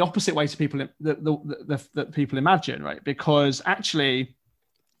even in the opposite way to people that people imagine, right? Because actually,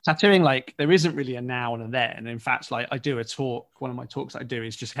 tattooing, like, there isn't really a now and a then. And in fact, like, I do a talk. One of my talks I do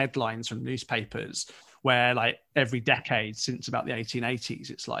is just headlines from newspapers, where like every decade since about the 1880s,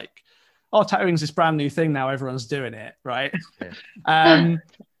 it's like, oh, tattooing's this brand new thing now. Everyone's doing it, right? Yeah.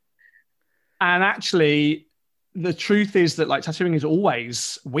 And actually, the truth is that like tattooing is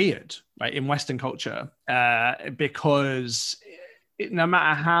always weird, right, in Western culture, because no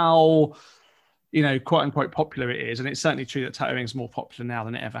matter how, quote unquote popular it is, and it's certainly true that tattooing is more popular now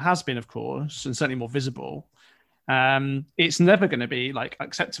than it ever has been, of course, and certainly more visible, it's never going to be like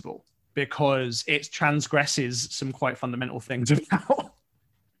acceptable because it transgresses some quite fundamental things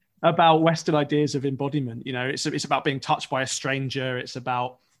about Western ideas of embodiment. It's about being touched by a stranger. It's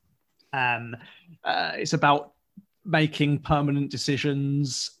about making permanent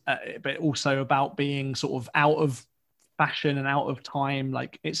decisions, but also about being sort of out of fashion and out of time.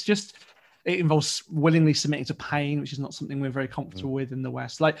 Like it involves willingly submitting to pain, which is not something we're very comfortable with in the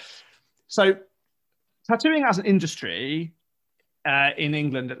West. Like, so tattooing as an industry in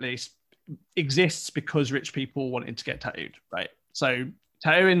England, at least, exists because rich people wanted to get tattooed, right? So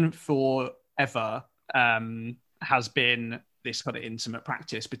tattooing forever has been this kind of intimate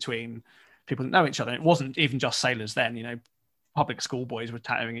practice between people that know each other. It wasn't even just sailors then, you know, public school boys were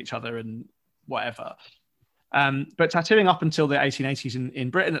tattooing each other and whatever. But tattooing up until the 1880s in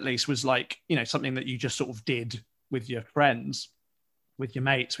Britain, at least, was like, you know, something that you just sort of did with your friends, with your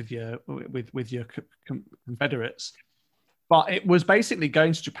mates, with your confederates. But it was basically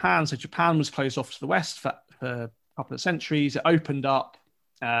going to Japan. So Japan was closed off to the West for a couple of centuries. It opened up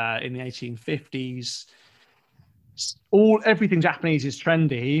in the 1850s. Everything Japanese is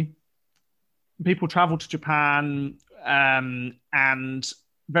trendy. People travel to Japan, and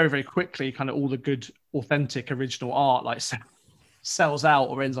very, very quickly, kind of all the good, authentic, original art like sells out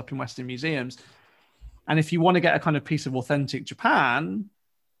or ends up in Western museums. And if you want to get a kind of piece of authentic Japan,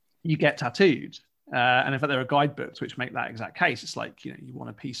 you get tattooed. And in fact, there are guidebooks which make that exact case. It's like, you know, you want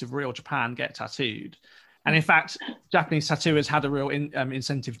a piece of real Japan, get tattooed. And in fact, Japanese tattooers had a real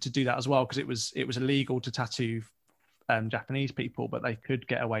incentive to do that as well, because it was illegal to tattoo Japanese people, but they could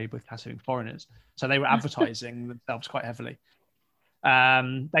get away with tattooing foreigners. So they were advertising themselves quite heavily.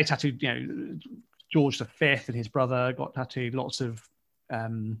 They tattooed, you know, George V and his brother got tattooed. Lots of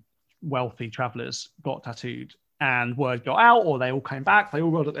wealthy travelers got tattooed, and word got out, or they all came back. They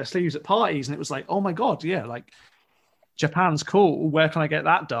all rolled up their sleeves at parties, and it was like, oh my God, yeah, like Japan's cool. Where can I get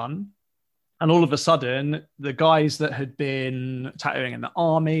that done? And all of a sudden, the guys that had been tattooing in the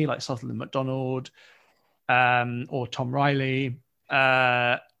army, like Sutherland MacDonald or Tom Riley,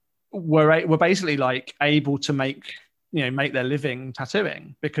 were basically like able to make their living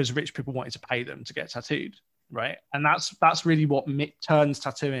tattooing, because rich people wanted to pay them to get tattooed, right? And that's really what turns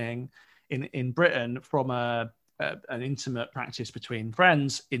tattooing in Britain from an intimate practice between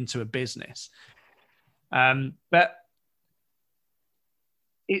friends into a business. But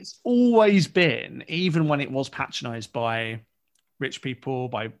it's always been, even when it was patronized by rich people,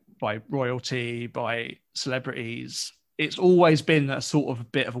 by royalty, by celebrities, it's always been a sort of a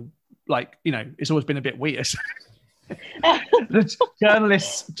bit of a, like, you know, it's always been a bit weird.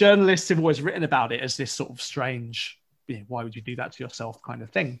 Journalists have always written about it as this sort of strange, you know, why would you do that to yourself kind of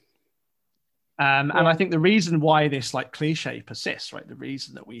thing. And I think the reason why this like cliche persists, right, the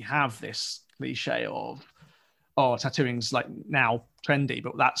reason that we have this cliche of, oh, tattooing's like now trendy,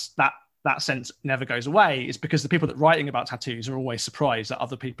 but that sense never goes away, is because the people that are writing about tattoos are always surprised that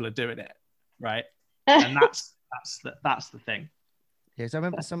other people are doing it, right? And that's the thing. Yeah, so I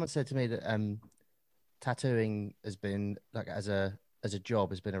remember someone said to me that tattooing has been like as a job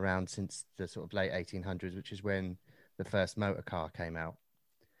has been around since the sort of late 1800s, which is when the first motor car came out.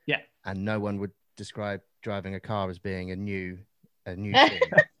 Yeah, and no one would describe driving a car as being a new thing,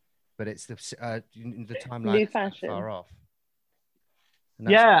 but it's the timeline far off.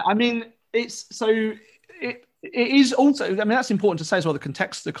 Yeah, I mean, it's so it is also, I mean, that's important to say as well, the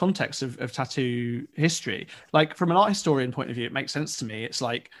context of tattoo history. Like from an art historian point of view, it makes sense to me. It's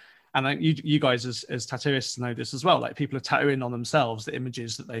like, and you guys as tattooists know this as well, like people are tattooing on themselves the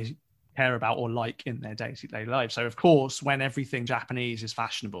images that they care about or like in their day-to-day life. So of course, when everything Japanese is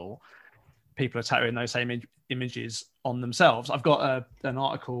fashionable, people are tattooing those same images on themselves. I've got an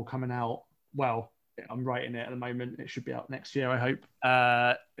article coming out, well, I'm writing it at the moment, it should be out next year, I hope,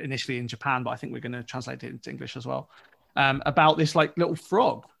 initially in Japan, but I think we're going to translate it into English as well, about this like little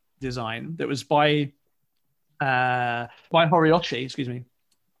frog design that was by Horiyoshi, excuse me.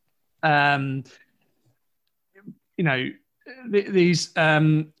 You know, these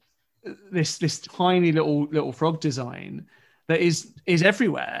this tiny little frog design that is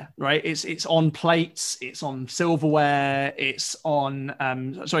everywhere, right? It's on plates, it's on silverware, it's on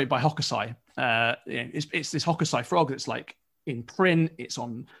by Hokusai. It's this Hokusai frog that's like in print, it's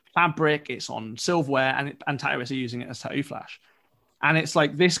on fabric, it's on silverware, and tattooists are using it as tattoo flash. And it's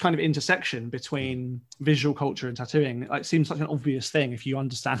like this kind of intersection between visual culture and tattooing. It seems such an obvious thing if you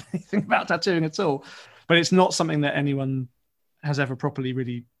understand anything about tattooing at all, but it's not something that anyone has ever properly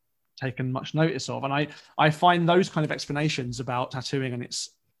really taken much notice of. And I find those kind of explanations about tattooing and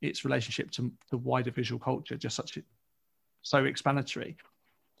its relationship to the wider visual culture just so explanatory.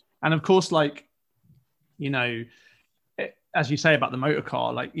 And of course, like, you know, as you say about the motor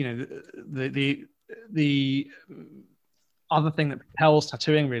car, like, you know, the other thing that propels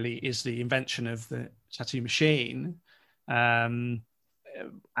tattooing really is the invention of the tattoo machine. And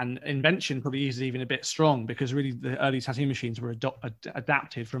invention probably is even a bit strong, because really the early tattoo machines were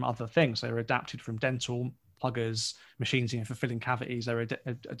adapted from other things. They were adapted from dental pluggers, machines, for filling cavities. They're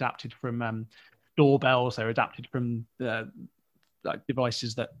adapted from doorbells. They're adapted from like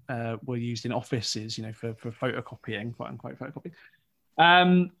devices that were used in offices, for photocopying, quote unquote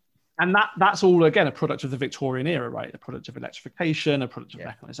photocopying. And that's all, again, a product of the Victorian era, right? A product of electrification, a product of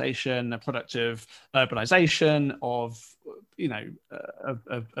mechanization, a product of urbanization, of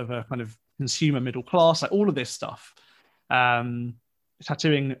a kind of consumer middle class, like all of this stuff.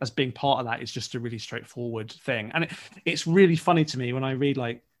 Tattooing as being part of that is just a really straightforward thing. And it's really funny to me when I read,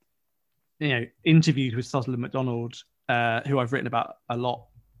 like, interviews with Sutherland MacDonald, who I've written about a lot,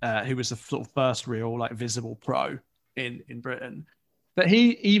 who was the sort of first real, like, visible pro in Britain. But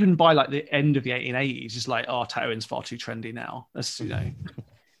he, even by like the end of the 1880s, is like, oh, tattooing's far too trendy now. That's,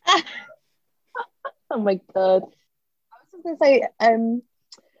 Oh my God. I was just going to say, I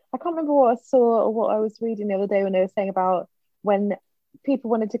can't remember what I saw or what I was reading the other day when they were saying about when people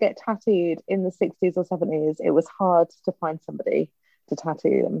wanted to get tattooed in the 60s or 70s, it was hard to find somebody to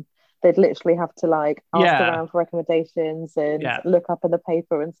tattoo them. They'd literally have to like ask around for recommendations and look up in the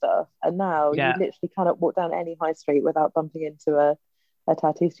paper and stuff. And now you literally cannot walk down any high street without bumping into a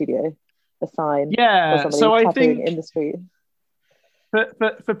tattoo studio, a sign. Yeah, so I think in the street.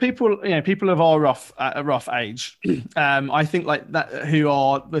 For people, people of our rough age, I think like that, who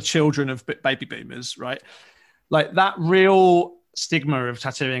are the children of baby boomers, right? Like that real stigma of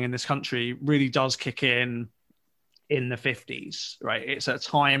tattooing in this country really does kick in the 50s, right? It's a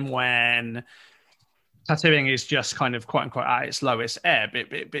time when tattooing is just kind of, quote unquote, at its lowest ebb.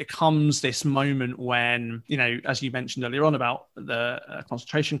 It becomes this moment when, as you mentioned earlier on about the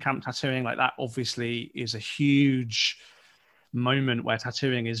concentration camp tattooing, like that obviously is a huge moment where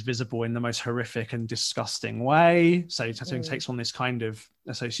tattooing is visible in the most horrific and disgusting way. So tattooing takes on this kind of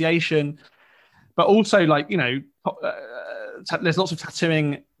association. But also, like, there's lots of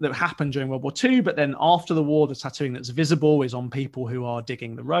tattooing that happened during World War II, but then after the war, the tattooing that's visible is on people who are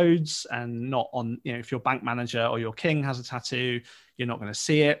digging the roads and not on, if your bank manager or your king has a tattoo, you're not going to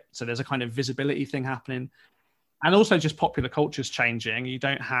see it. So there's a kind of visibility thing happening. And also just popular culture's changing. You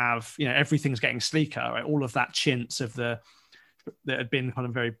don't have, everything's getting sleeker, right? All of that chintz of that had been kind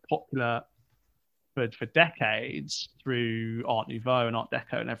of very popular for decades through Art Nouveau and Art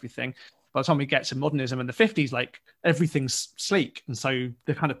Deco and everything. By the time we get to modernism in the 50s, like everything's sleek. And so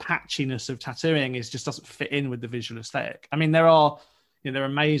the kind of patchiness of tattooing just doesn't fit in with the visual aesthetic. I mean, there are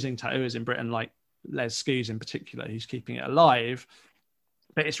amazing tattooers in Britain, like Les Scoos in particular, who's keeping it alive.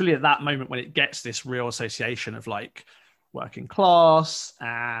 But it's really at that moment when it gets this real association of like working class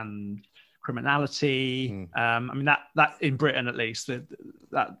and criminality. I mean, that in Britain, at least,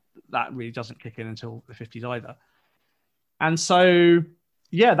 that really doesn't kick in until the 50s either. And so,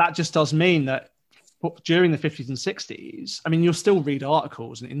 yeah, that just does mean that during the 50s and 60s, I mean, you'll still read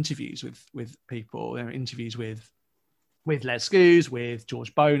articles and interviews with people, interviews with Les Scoos, with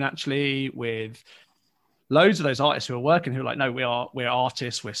George Bone, actually, with loads of those artists who are working, who are like, no, we're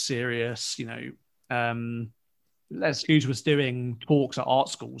artists, we're serious. Les Scoos was doing talks at art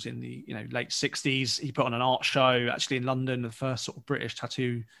schools in the late 60s. He put on an art show actually in London, the first sort of British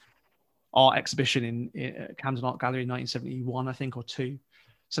tattoo art exhibition in Camden Art Gallery in 1971, I think, or two.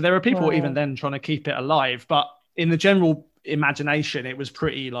 So there are people even then trying to keep it alive, but in the general imagination, it was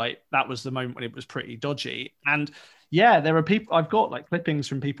pretty like, that was the moment when it was pretty dodgy. And yeah, there are people, I've got like clippings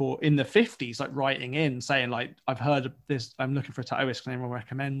from people in the 50s, like writing in saying like, I've heard of this, I'm looking for a tattooist, can anyone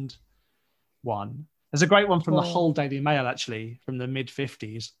recommend one? There's a great one from the Hull Daily Mail, actually, from the mid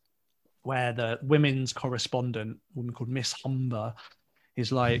 50s, where the women's correspondent, a woman called Miss Humber,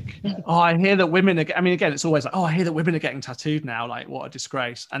 is like, oh, I hear that women are, I mean, again, it's always like, oh, I hear that women are getting tattooed now. Like, what a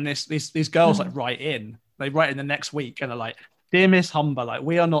disgrace. And these girls like write in the next week and are like, dear Miss Humber, like,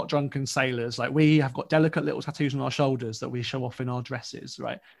 we are not drunken sailors. Like, we have got delicate little tattoos on our shoulders that we show off in our dresses,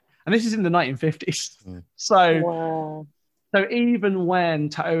 right? And this is in the 1950s. So even when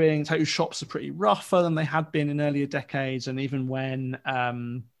tattoo shops are pretty rougher than they had been in earlier decades, and even when,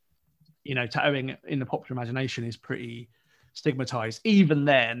 tattooing in the popular imagination is pretty stigmatized, even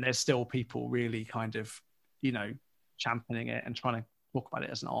then there's still people really kind of championing it and trying to talk about it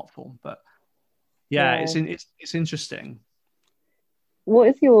as an art form. But it's interesting.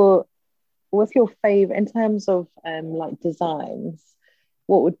 What's your favorite in terms of like designs?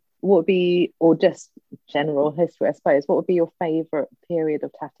 What would be, or just general history, I suppose, what would be your favorite period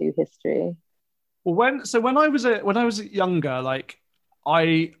of tattoo history? Well, when I was younger, like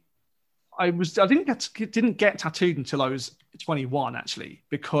I didn't get tattooed until I was 21, actually,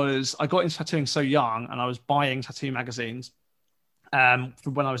 because I got into tattooing so young, and I was buying tattoo magazines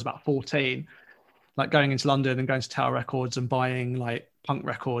from when I was about 14, like going into London and going to Tower Records and buying like punk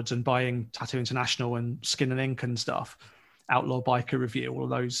records and buying Tattoo International and Skin and Ink and stuff, Outlaw Biker Review, all of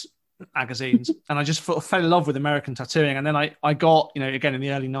those magazines. And I just fell in love with American tattooing. And then I got, again, in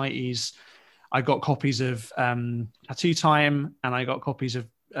the early 90s, I got copies of Tattoo Time, and I got copies of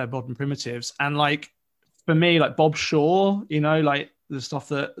Modern Primitives. And like, for me, like Bob Shaw, like the stuff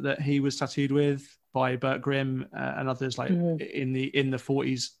that he was tattooed with by Burt Grimm and others, like in the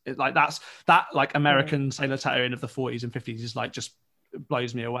 40s, like that like American sailor tattooing of the 40s and 50s is like just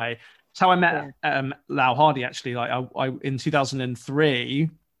blows me away. It's how I met Lau Hardy, actually. Like I in 2003,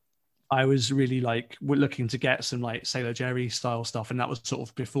 I was really like looking to get some like Sailor Jerry style stuff, and that was sort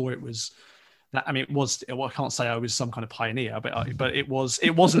of before it was that. I mean, I can't say I was some kind of pioneer, but it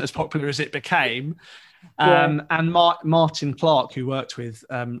wasn't as popular as it became. And Martin Clark, who worked with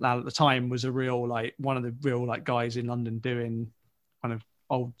Lau at the time, was a real like one of the real like guys in London doing kind of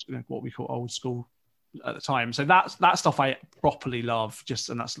old, what we call old school at the time. So that stuff I properly love,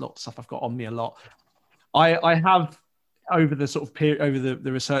 and that's a lot of stuff I've got on me a lot. I have, over the sort of period, over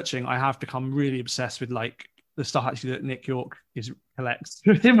the researching, I have become really obsessed with like the stuff actually that Nick York collects.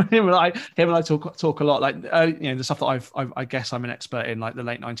 him and I talk a lot, like the stuff that I guess I'm an expert in, like the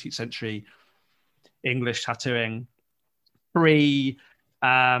late 19th century English tattooing, like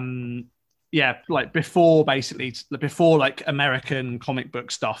before like American comic book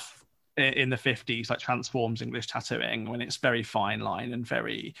stuff in the 50s, like transforms English tattooing, when it's very fine line and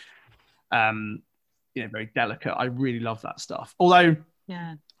very very delicate. I really love that stuff. Although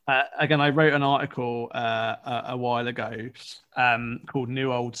again, I wrote an article a while ago called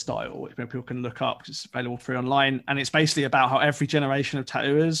New Old Style, which people can look up, it's available free online, and it's basically about how every generation of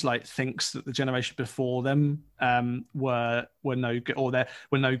tattooers like thinks that the generation before them were no good, or they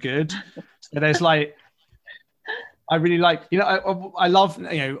were no good. So there's like, I really like, I love,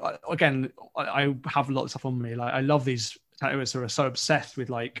 again, I have a lot of stuff on me. Like I love these tattooers who are so obsessed with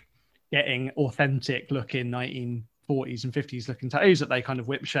like getting authentic looking 1940s and 50s looking tattoos that they kind of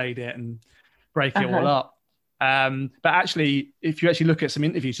whip shade it and break it all up. But actually, if you actually look at some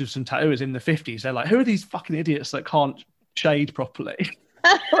interviews with some tattooers in the 50s, they're like, who are these fucking idiots that can't shade properly?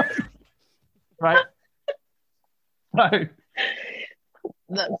 Right? So,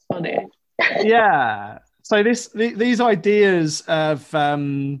 that's funny. Yeah. So these ideas of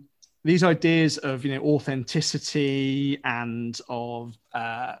authenticity and of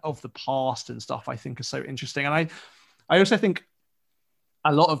the past and stuff, I think are so interesting. And I also think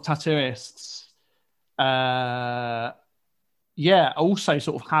a lot of tattooists also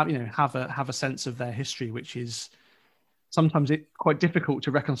sort of have a sense of their history, which is sometimes quite difficult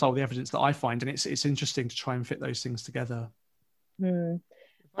to reconcile the evidence that I find, and it's interesting to try and fit those things together. I'm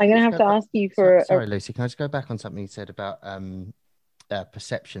going to have to ask you for... Sorry, Lucy, can I just go back on something you said about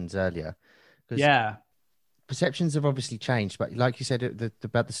perceptions earlier? Perceptions have obviously changed, but like you said,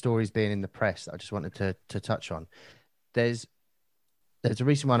 about the stories being in the press, I just wanted to touch on. There's a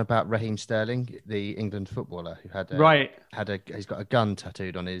recent one about Raheem Sterling, the England footballer, who he's got a gun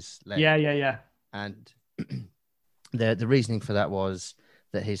tattooed on his leg. Yeah. And the reasoning for that was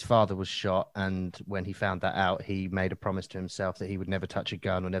that his father was shot, and when he found that out, he made a promise to himself that he would never touch a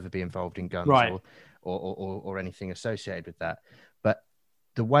gun or never be involved in guns or anything associated with that. But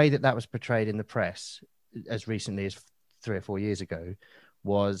the way that was portrayed in the press as recently as 3 or 4 years ago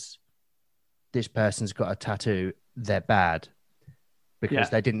was, this person's got a tattoo, they're bad, because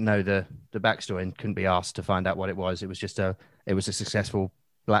they didn't know the backstory and couldn't be asked to find out what it was. It was just a successful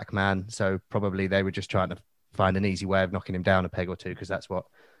black man, so probably they were just trying to find an easy way of knocking him down a peg or two, because that's what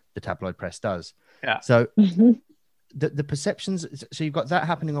the tabloid press does. Yeah. So the perceptions, so you've got that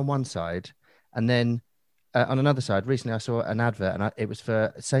happening on one side, and then on another side, recently I saw an advert, and it was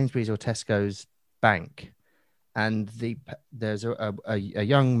for Sainsbury's or Tesco's bank, and there's a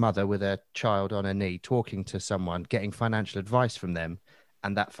young mother with a child on her knee talking to someone, getting financial advice from them,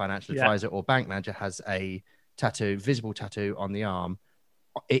 and that financial advisor or bank manager has a visible tattoo on the arm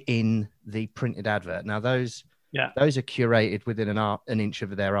in the printed advert. Now those are curated within an inch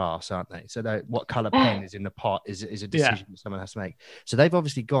of their arse, aren't they? So what color pen is in the pot is a decision that someone has to make. So they've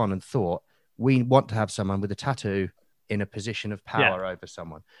obviously gone and thought, we want to have someone with a tattoo in a position of power over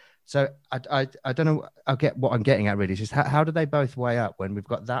someone. So I don't know. I'll get what I'm getting at really. Is just how do they both weigh up when we've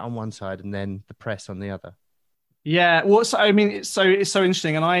got that on one side and then the press on the other? Yeah, well, so, I mean, it's so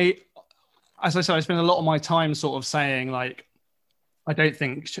interesting, and as I said, I spend a lot of my time sort of saying like, I don't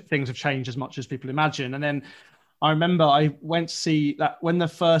think things have changed as much as people imagine. And then I remember I went to see that when the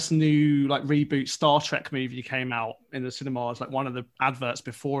first new like reboot Star Trek movie came out in the cinemas, like one of the adverts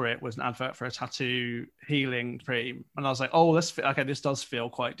before it was an advert for a tattoo healing cream. And I was like, oh, this does feel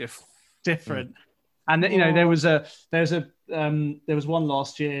quite different. And you know, there was one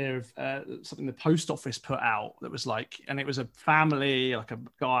last year of something the post office put out that was like, and it was a family, like a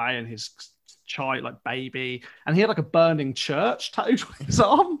guy and his child, like baby, and he had like a burning church tattooed on his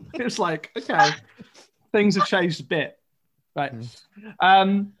arm. It was like, okay, things have changed a bit, right?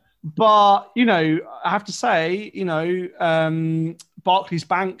 But you know, I have to say, you know, Barclays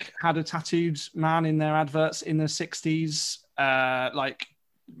Bank had a tattooed man in their adverts in the 60s. Like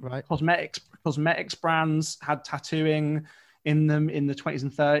Right. Cosmetics brands had tattooing in them in the 20s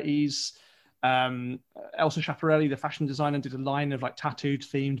and 30s. Elsa Schiaparelli, the fashion designer, did a line of like tattooed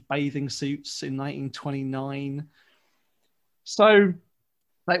themed bathing suits in 1929. So,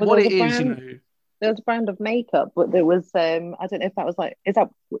 like, Well, what there it was a is, you brand- know. There was a brand of makeup, but there was I don't know if that was like, is that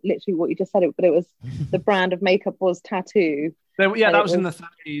literally what you just said? But it was the brand of makeup was tattoo. Yeah, that was in was- the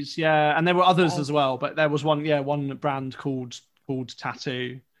 30s. Yeah, and there were others as well, but there was one brand called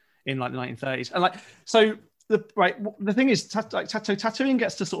Tattoo in like the 1930s, and like so the thing is, tattooing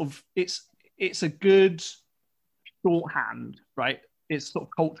gets to sort of it's a good shorthand, right? It's sort of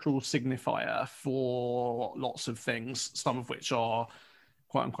cultural signifier for lots of things, some of which are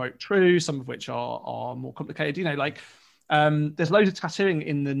quote unquote true, some of which are more complicated. You know, like there's loads of tattooing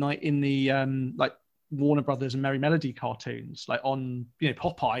in the like Warner Brothers and Merry Melody cartoons, like on, you know,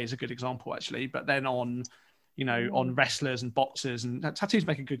 Popeye is a good example actually, but then on, you know, on wrestlers and boxers, and tattoos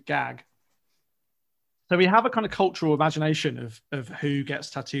make a good gag. So we have a kind of cultural imagination of who gets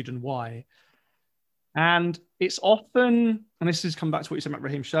tattooed and why. And it's often, and this has come back to what you said about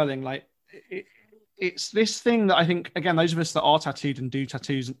Raheem Sterling, like it's this thing that I think, again, those of us that are tattooed and do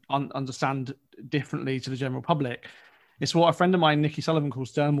tattoos understand differently to the general public. It's what a friend of mine, Nikki Sullivan,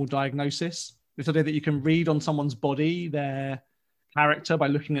 calls dermal diagnosis. This idea that you can read on someone's body their character by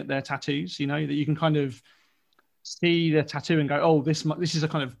looking at their tattoos, you know, that you can kind of see their tattoo and go, oh, this is a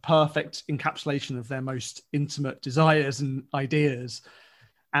kind of perfect encapsulation of their most intimate desires and ideas.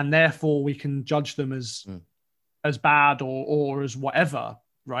 And therefore we can judge them as bad or as whatever,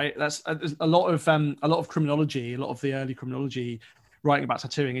 right? That's a lot of criminology, a lot of the early criminology writing about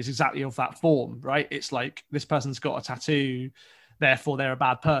tattooing is exactly of that form, right? It's like, this person's got a tattoo, therefore they're a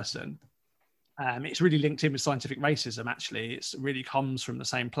bad person. It's really linked in with scientific racism, actually. It really comes from the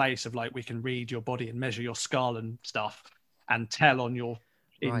same place of like, we can read your body and measure your skull and stuff and tell on your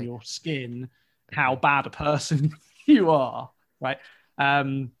skin how bad a person you are, right?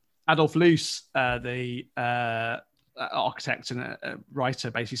 Adolf Loos, the architect and a writer,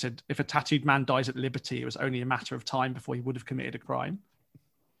 basically said, if a tattooed man dies at liberty, it was only a matter of time before he would have committed a crime.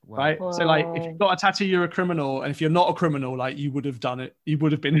 Wow. Right. Wow. So like, if you've got a tattoo, you're a criminal, and if you're not a criminal, like, you would have done it, you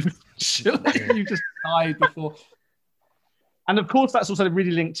would have been you just died before. And of course that's also really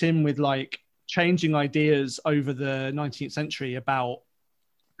linked in with like changing ideas over the 19th century about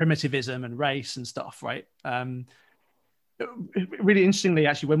primitivism and race and stuff, right? Really interestingly,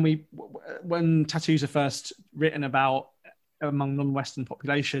 actually, when tattoos are first written about among non-Western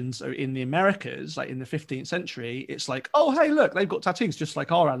populations, so in the Americas, like in the 15th century, it's like, oh, hey, look, they've got tattoos just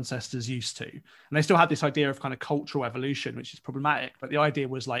like our ancestors used to. And they still had this idea of kind of cultural evolution, which is problematic. But the idea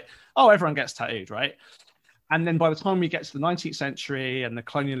was like, oh, everyone gets tattooed, right? And then by the time we get to the 19th century and the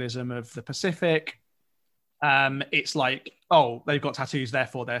colonialism of the Pacific, it's like, oh, they've got tattoos,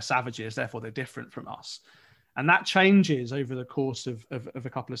 therefore they're savages, therefore they're different from us. And that changes over the course of a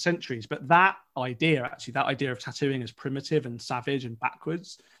couple of centuries. But that idea of tattooing as primitive and savage and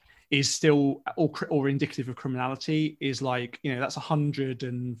backwards is still, or indicative of criminality, is like, you know, that's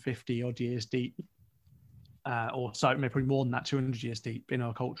 150 odd years deep, or so, maybe probably more than that, 200 years deep in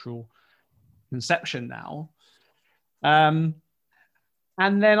our cultural conception now. And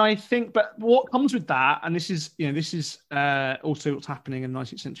then I think, but what comes with that, and this is also what's happening in the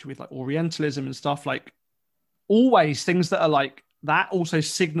 19th century with like Orientalism and stuff, like, always things that are like that also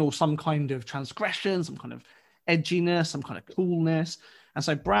signal some kind of transgression, some kind of edginess, some kind of coolness. And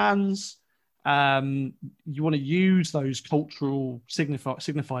so brands, you want to use those cultural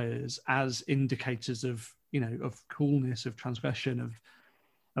signifiers as indicators of, you know, of coolness, of transgression,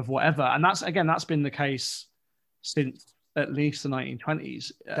 of whatever. And that's been the case since at least the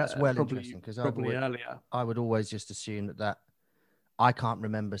 1920s. That's interesting, because probably earlier. I would always just assume that I can't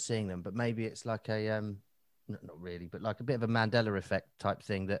remember seeing them, but maybe it's like a not really, but like a bit of a Mandela effect type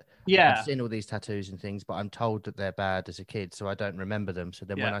thing, that I've seen all these tattoos and things, but I'm told that they're bad as a kid, so I don't remember them. So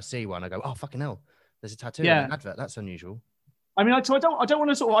then when I see one, I go, oh, fucking hell, there's a tattoo in an advert. That's unusual. I mean, so I don't want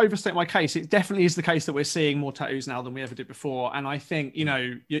to sort of overstate my case. It definitely is the case that we're seeing more tattoos now than we ever did before. And I think, you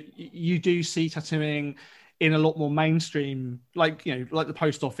know, you do see tattooing in a lot more mainstream, like, you know, like the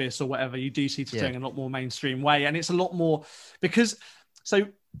post office or whatever. You do see tattooing in a lot more mainstream way. And it's a lot more because, so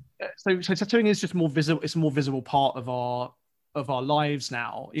so tattooing is just more visible. It's a more visible part of our lives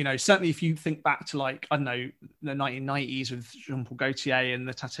now. You know, certainly if you think back to like, I don't know, the 1990s with Jean-Paul Gaultier and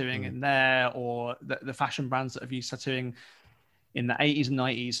the tattooing in there, or the fashion brands that have used tattooing in the 80s and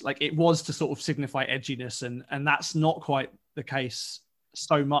 90s, like it was to sort of signify edginess, and that's not quite the case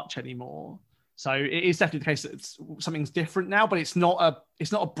so much anymore. So it is definitely the case that something's different now, but it's not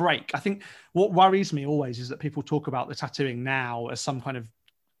a break. I think what worries me always is that people talk about the tattooing now as some kind of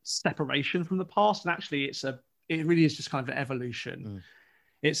separation from the past, and actually it really is just kind of an evolution,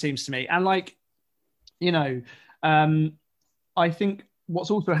 it seems to me. And like, you know, I think what's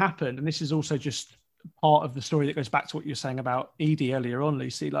also happened, and this is also just part of the story that goes back to what you were saying about Edie earlier on,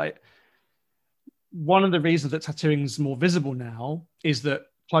 Lucy, like one of the reasons that tattooing is more visible now is that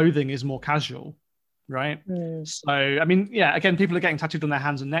clothing is more casual, right? So, I mean, yeah, again, people are getting tattooed on their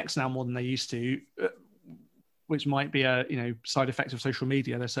hands and necks now more than they used to, which might be a, you know, side effect of social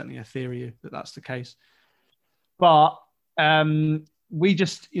media. There's certainly a theory that that's the case. But we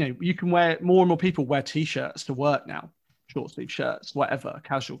just, you know, you can wear, more and more people wear t-shirts to work now, short sleeve shirts, whatever,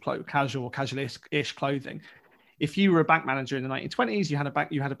 casual-ish clothing. If you were a bank manager in the 1920s, you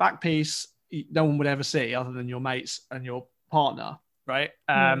had a back piece, no one would ever see other than your mates and your partner, right?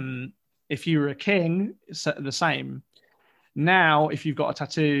 If you were a king, it's the same. Now, if you've got a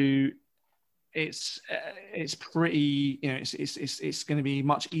tattoo, it's pretty, you know, it's going to be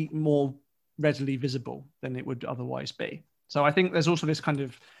much more readily visible than it would otherwise be. So I think there's also this kind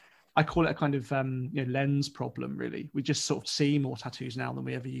of, I call it a kind of you know, lens problem, really. We just sort of see more tattoos now than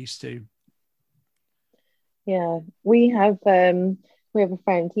we ever used to. Yeah, we have a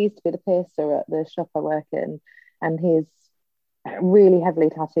friend, he used to be the piercer at the shop I work in, and he's really heavily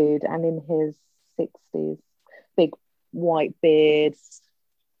tattooed and in his 60s, big white beard,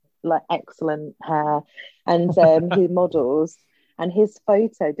 like excellent hair, and he models, and his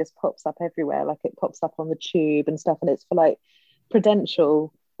photo just pops up everywhere, like it pops up on the tube and stuff, and it's for like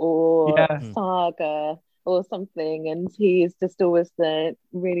Prudential or Saga or something, and he is just always the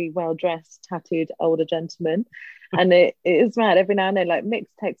really well-dressed tattooed older gentleman. And it is mad. Every now and then, like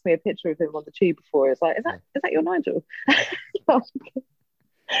Mick's texts me a picture of him on the tube before. It's like, is that your Nigel? But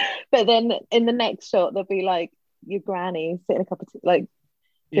then in the next shot, there'll be like your granny sitting a cup of tea, like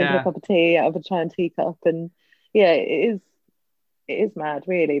drinking a cup of tea out of a china teacup, and yeah, it is mad,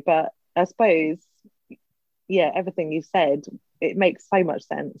 really. But I suppose, yeah, everything you said, it makes so much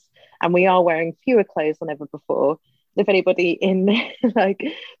sense. And we are wearing fewer clothes than ever before. If anybody in like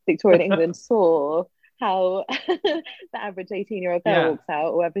Victorian England saw how the average 18-year-old girl walks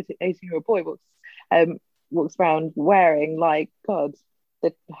out, or average 18-year-old boy walks around wearing, like, God,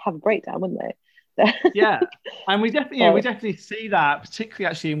 they'd have a breakdown, wouldn't they? Yeah, and we definitely see that, particularly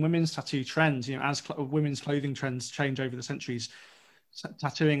actually in women's tattoo trends. You know, as women's clothing trends change over the centuries,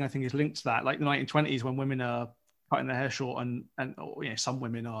 tattooing, I think, is linked to that. Like the 1920s, when women are cutting their hair short, and you know, some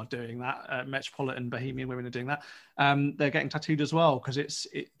women are doing that. Metropolitan bohemian women are doing that. They're getting tattooed as well, because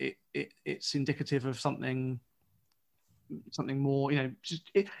it's indicative of something more. You know,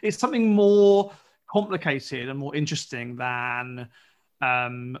 it's something more complicated and more interesting than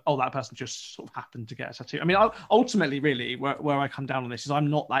that person just sort of happened to get a tattoo. I mean, ultimately, really, where I come down on this is I'm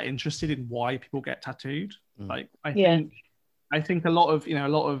not that interested in why people get tattooed. Like, I think a lot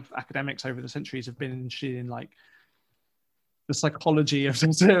of academics over the centuries have been interested in like the psychology of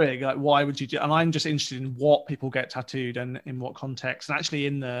tattooing. Like, why would you do? And I'm just interested in what people get tattooed and in what context, and actually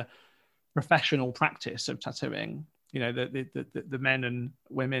in the professional practice of tattooing. You know, the men and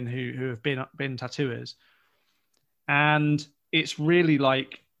women who have been tattooers, and it's really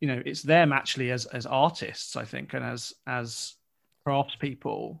like, you know, it's them actually as artists, I think, and as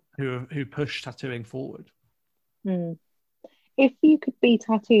craftspeople who push tattooing forward. If you could be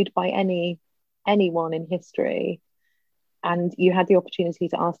tattooed by anyone in history, and you had the opportunity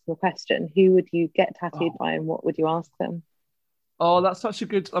to ask them a question, who would you get tattooed by, and what would you ask them? Oh, that's such a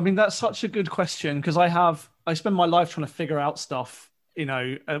good question, because I spend my life trying to figure out stuff, you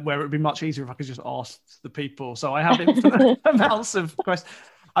know, where it would be much easier if I could just ask the people. So I have infinite amounts of questions.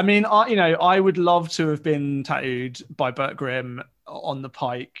 I mean, I would love to have been tattooed by Bert Grimm on the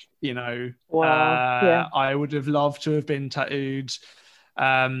Pike, you know. Wow. I would have loved to have been tattooed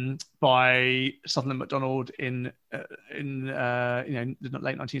by Sutherland MacDonald in you know, the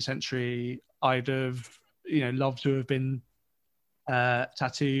late 19th century. I'd have, you know, loved to have been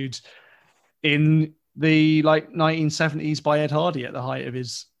tattooed in the like 1970s by Ed Hardy at the height of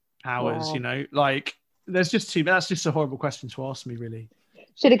his powers. Wow. You know, like that's just a horrible question to ask me, really.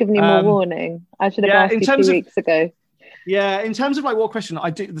 Should have given you more warning. I should have asked you 2 weeks ago. Yeah, in terms of like what question I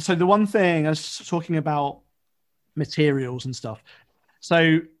do, so the one thing I was talking about materials and stuff.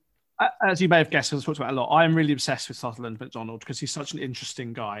 So as you may have guessed, I've talked about it a lot. I'm really obsessed with Sutherland MacDonald because he's such an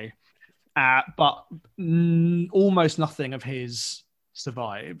interesting guy. But almost nothing of his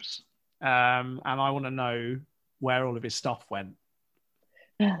survives. And I want to know where all of his stuff went.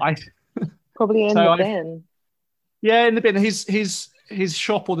 Probably in the bin. Yeah, in the bin. His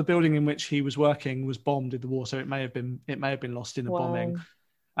shop or the building in which he was working was bombed in the war, so it may have been lost in a bombing.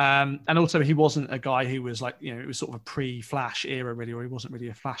 And also he wasn't a guy who was like, it was sort of a pre-Flash era really, or he wasn't really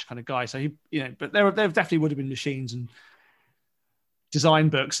a Flash kind of guy. So but there definitely would have been machines and design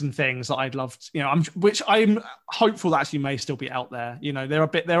books and things that I'd love to, which I'm hopeful that actually may still be out there.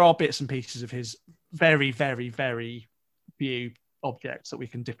 There are bits and pieces of his very, very, very few objects that we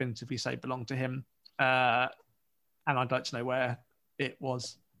can definitively say belong to him. And I'd like to know where it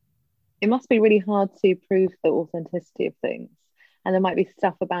was. It must be really hard to prove the authenticity of things. And there might be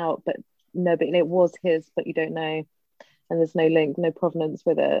stuff about, but it was his, but you don't know. And there's no link, no provenance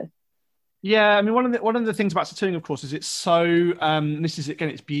with it. Yeah, I mean, one of the things about tattooing, of course, is it's so. This is again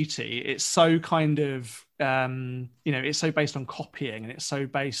its beauty. It's so kind of, it's so based on copying, and it's so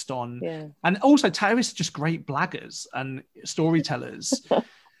based on, and also tattooists are just great blaggers and storytellers,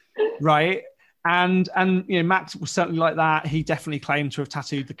 right? And Max was certainly like that. He definitely claimed to have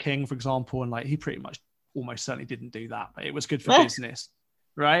tattooed the king, for example, and like he pretty much almost certainly didn't do that, but it was good for business,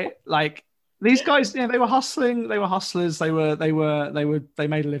 right? Like. These guys, they were hustling. They were hustlers. They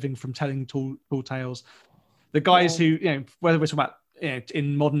made a living from telling tall tales. The guys who, whether we're talking about,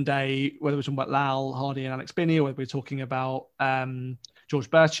 in modern day, whether we're talking about Lal Hardy and Alex Binney, or whether we're talking about George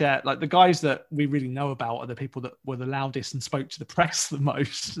Burchett, like the guys that we really know about are the people that were the loudest and spoke to the press the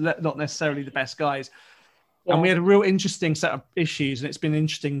most, not necessarily the best guys. Yeah. And we had a real interesting set of issues, and it's been an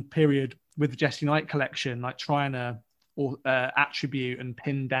interesting period with the Jesse Knight collection, like trying to attribute and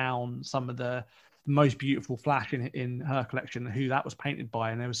pin down some of the most beautiful Flash in her collection, who that was painted by,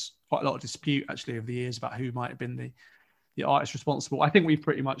 and there was quite a lot of dispute actually over the years about who might have been the artist responsible. I think we've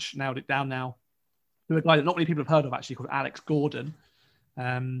pretty much nailed it down now to a guy that not many people have heard of, actually, called Alex Gordon.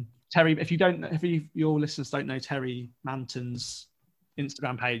 Terry, if your listeners don't know Terry Manton's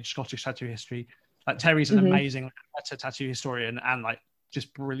Instagram page, Scottish Tattoo History, like Terry's an amazing tattoo historian and like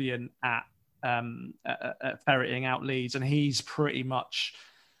just brilliant at ferreting out leads, and he's pretty much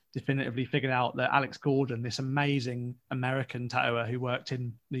definitively figured out that Alex Gordon, this amazing American tattooer who worked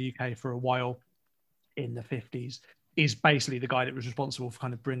in the UK for a while in the 50s, is basically the guy that was responsible for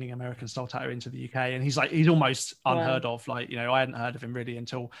kind of bringing American style tattoo into the UK. And he's almost unheard of. Like, I hadn't heard of him really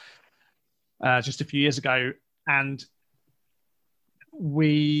until just a few years ago. And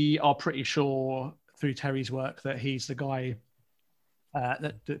we are pretty sure through Terry's work that he's the guy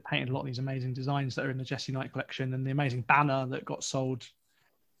that painted a lot of these amazing designs that are in the Jesse Knight collection and the amazing banner that got sold.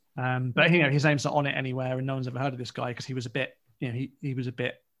 But his name's not on it anywhere, and no one's ever heard of this guy because he was a bit, he was a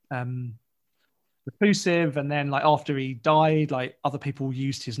bit reclusive. And then, like, after he died, like, other people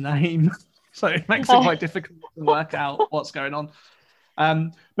used his name, so it makes it quite difficult to work out what's going on.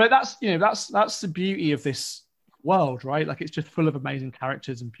 But that's the beauty of this world, right? Like, it's just full of amazing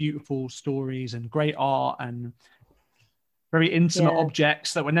characters and beautiful stories and great art and very intimate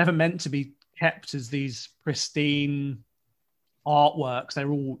objects that were never meant to be kept as these pristine artworks. They're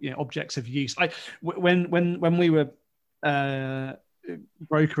all objects of use. Like when we were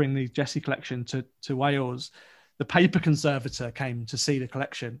brokering the Jesse collection to Wales, the paper conservator came to see the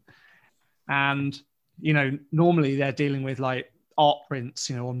collection, and normally they're dealing with like art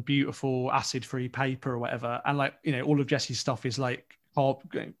prints on beautiful acid-free paper or whatever, and like all of Jesse's stuff is like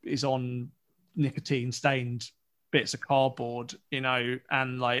is on nicotine stained bits of cardboard,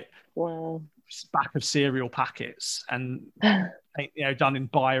 and like back of cereal packets, and done in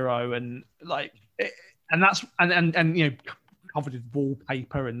biro, and like and that's and covered with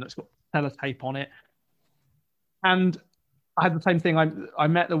wallpaper, and it's got sellotape on it. And I had the same thing. I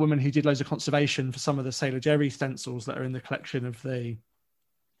met the woman who did loads of conservation for some of the Sailor Jerry stencils that are in the collection of the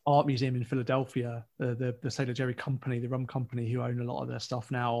Art Museum in Philadelphia, the Sailor Jerry company, the rum company, who own a lot of their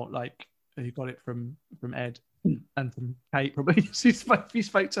stuff now, like who got it from Ed and from Kate, probably. He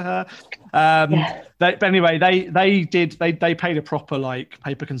spoke to her. But anyway, they paid a proper like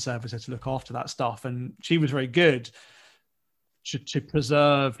paper conservator to look after that stuff, and she was very good to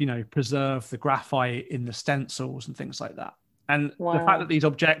preserve the graphite in the stencils and things like that. And the fact that these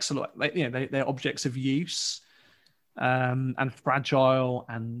objects are like they're objects of use, and fragile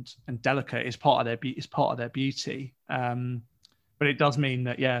and delicate is part of their beauty. But it does mean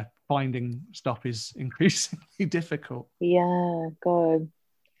that finding stuff is increasingly difficult. Yeah, God.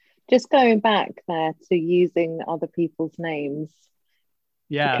 Just going back there to using other people's names.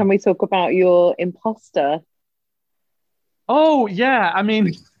 Yeah. Can we talk about your imposter? Oh, yeah. I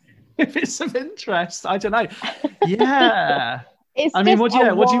mean, if it's of interest. I don't know. Yeah. It's I mean,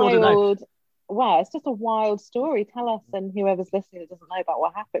 just what do you want to know? Wow, it's just a wild story. Tell us, and whoever's listening that doesn't know about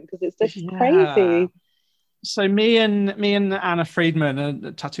what happened, because it's just crazy. So me and Anna Friedman,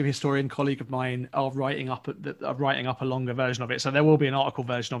 a tattoo historian colleague of mine, are writing up a longer version of it. So there will be an article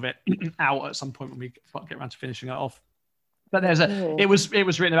version of it out at some point when we get around to finishing it off. But it was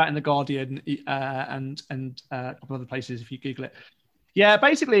written about in the Guardian and a couple of other places if you Google it. Yeah,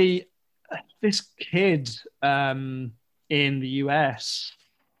 basically this kid in the US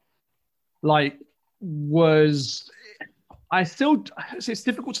it's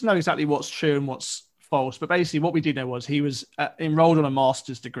difficult to know exactly what's true and what's false, but basically what we do know was he was enrolled on a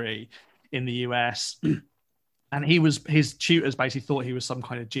master's degree in the US, and his tutors basically thought he was some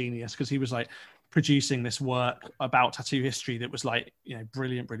kind of genius because he was like producing this work about tattoo history that was like, you know,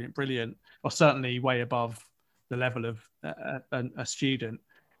 brilliant, or certainly way above the level of a student.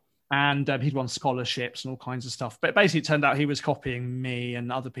 And he'd won scholarships and all kinds of stuff. But basically it turned out he was copying me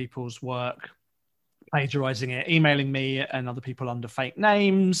and other people's work, plagiarizing it, emailing me and other people under fake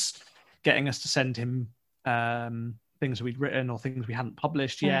names, getting us to send him things we'd written or things we hadn't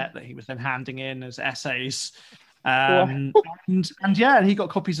published yet that he was then handing in as essays. And he got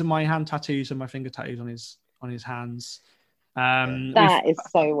copies of my hand tattoos and my finger tattoos on his hands. That is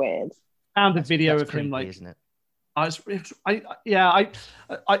so weird. Found a video of creepy, him, like, isn't it? I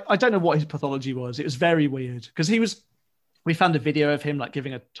don't know what his pathology was. It was very weird because we found a video of him like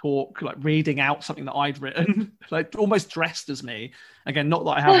giving a talk, like reading out something that I'd written, like almost dressed as me. Again, not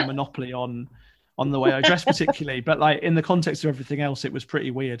that I have a monopoly on the way I dress particularly, but like in the context of everything else, it was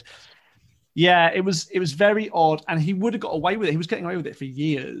pretty weird. Yeah, it was very odd, and he would have got away with it. He was getting away with it for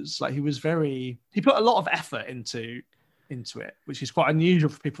years. Like he put a lot of effort into it, which is quite unusual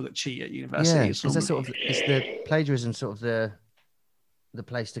for people that cheat at university. Yeah, is the plagiarism sort of the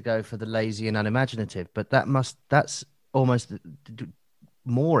place to go for the lazy and unimaginative? But that's almost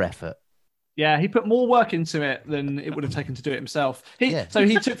more effort. Yeah, he put more work into it than it would have taken to do it himself. So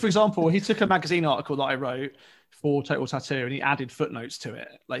he took, for example, a magazine article that I wrote for Total Tattoo, and he added footnotes to it.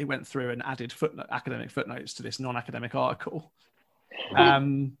 Like he went through and added academic footnotes to this non-academic article.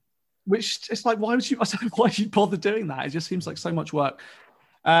 Which it's like, why would you bother doing that? It just seems like so much work.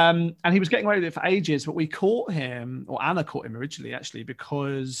 And he was getting away with it for ages, but we caught him, or Anna caught him originally, actually,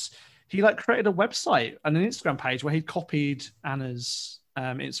 because he like created a website and an Instagram page where he'd copied Anna's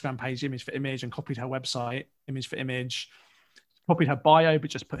Instagram page, image for image, and copied her website, image for image, copied her bio, but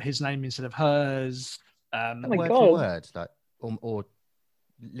just put his name instead of hers. Word for word, like, or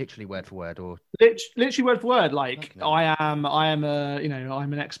literally word for word, or literally word for word, like, okay. I am I'm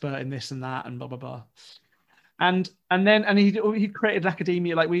an expert in this and that and blah blah blah. And he created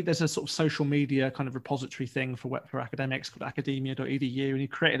academia, like there's a sort of social media kind of repository thing for academics called academia.edu, and he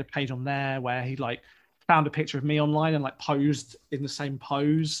created a page on there where he like found a picture of me online and like posed in the same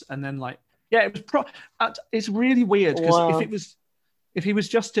pose, and then like, yeah, it was it's really weird because if he was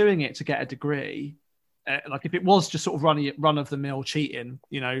just doing it to get a degree, like if it was just sort of run of the mill cheating,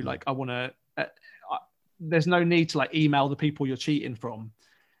 you know, like I want to, there's no need to like email the people you're cheating from,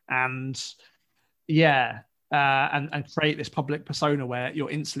 and and create this public persona where you're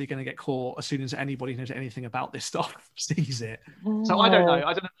instantly going to get caught as soon as anybody knows anything about this stuff sees it. So I don't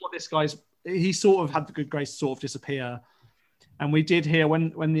know what this guy's. He sort of had the good grace to sort of disappear, and we did hear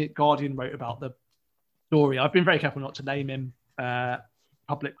when the Guardian wrote about the story. I've been very careful not to name him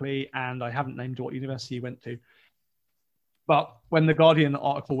publicly, and I haven't named what university he went to. But when the Guardian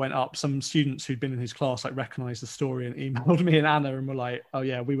article went up, some students who'd been in his class like recognized the story and emailed me and Anna and were like, "Oh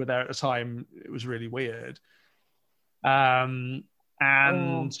yeah, we were there at the time. It was really weird." He's a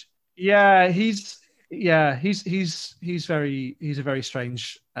very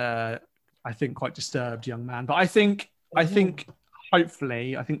strange, I think quite disturbed young man. But I think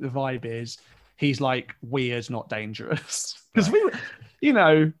hopefully the vibe is he's like weird, not dangerous. Because he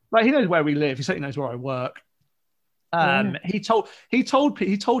knows where we live. He certainly knows where I work. He told his,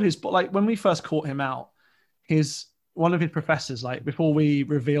 like when we first caught him out, one of his professors, like before we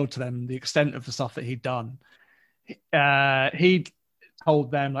revealed to them the extent of the stuff that he'd done, he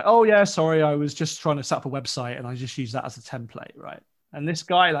told them like, "Oh yeah, sorry, I was just trying to set up a website and I just used that as a template," right? And this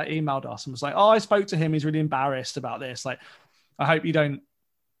guy like emailed us and was like, "Oh, I spoke to him. He's really embarrassed about this. Like, I hope you don't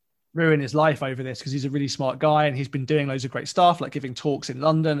ruin his life over this because he's a really smart guy and he's been doing loads of great stuff, like giving talks in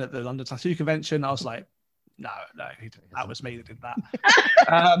London at the London Tattoo Convention." I was like, no, that was me that did that.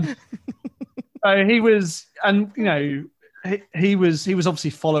 So he was, and you know, he was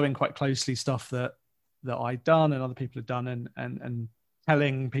obviously following quite closely stuff that I'd done and other people had done, and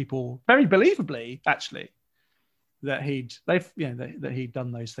telling people very believably, actually, that he'd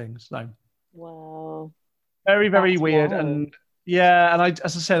done those things. So Wow. very, very That's weird. wild. And yeah, and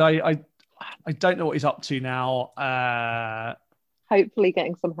as I said, I don't know what he's up to now. Hopefully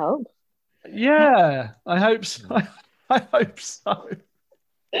getting some help. Yeah, I hope so. I hope so.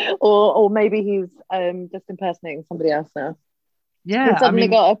 Or maybe he's just impersonating somebody else now. Yeah, He's suddenly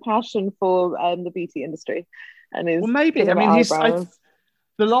got a passion for the beauty industry, and is well, maybe. sort I of mean, eyebrows.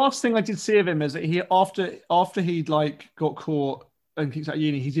 the last thing I did see of him is that he after he'd like got caught and kicked out of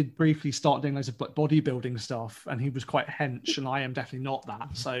uni, he did briefly start doing loads of like bodybuilding stuff, and he was quite hench, and I am definitely not that.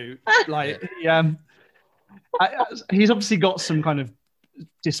 So like, he's obviously got some kind of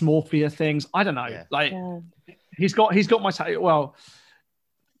dysmorphia things. I don't know. Yeah. Like Yeah. he's got my tattoo. Well,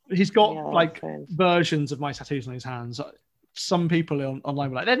 he's got Yeah, like strange. versions of my tattoos on his hands. Some people online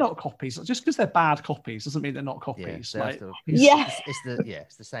were like, they're not copies. Just because they're bad copies doesn't mean they're not copies. Yeah, Like, Yeah.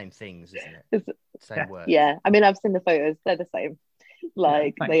 it's the same things, isn't it? Same work. Yeah, I mean, I've seen the photos; they're the same.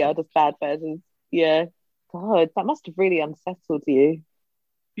 Like thank they you. are just bad versions. Yeah. God, that must have really unsettled you.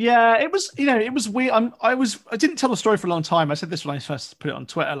 Yeah, it was. It was weird. I didn't tell the story for a long time. I said this when I first put it on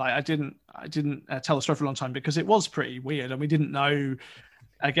Twitter. Like, I didn't tell the story for a long time because it was pretty weird, and we didn't know,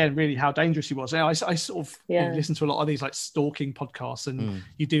 again, really how dangerous he was. I sort of listen to a lot of these like stalking podcasts, and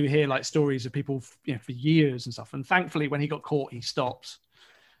you do hear like stories of people, for years and stuff. And thankfully, when he got caught, he stopped.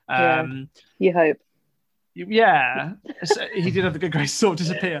 You hope. Yeah, so he did have the good grace to sort of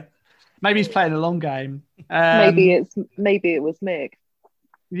disappear. Maybe he's playing a long game. Maybe it was Mick.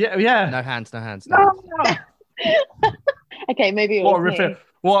 Yeah. No hands. Okay, maybe it What was a reveal! me.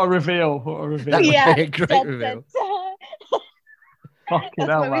 What a reveal! That would Yeah, be a great dun, reveal. dun, dun. Fucking That's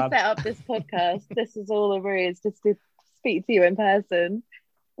hell, why we man. set up this podcast. This is all a ruse, just to speak to you in person.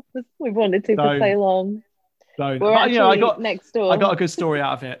 We've wanted to for so long. Don't. We're But, actually I got next door. I got a good story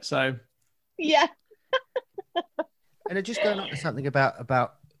out of it. So Yeah. And just going on to something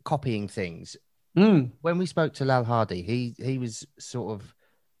about copying things. Mm. When we spoke to Lal Hardy, he was sort of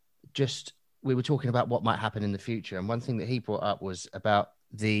we were talking about what might happen in the future, and one thing that he brought up was about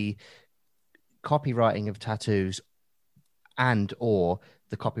the copywriting of tattoos and or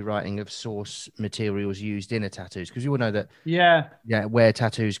the copywriting of source materials used in a tattoos, because you all know that where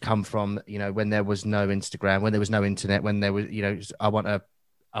tattoos come from, when there was no Instagram, when there was no internet, when there was I want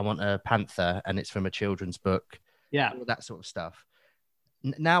a panther and it's from a children's book, all that sort of stuff.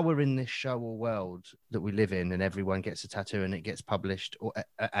 Now we're in this show or world that we live in, and everyone gets a tattoo and it gets published,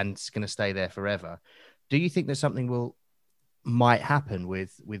 and it's going to stay there forever. Do you think that something might happen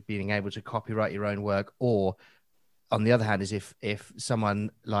with being able to copyright your own work? Or on the other hand, is if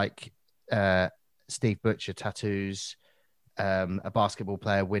someone like Steve Butcher tattoos a basketball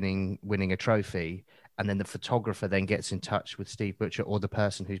player winning a trophy, and then the photographer then gets in touch with Steve Butcher or the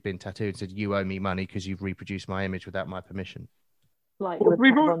person who's been tattooed and said, you owe me money because you've reproduced my image without my permission? Like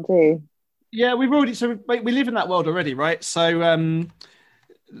we've already, so we live in that world already, right? So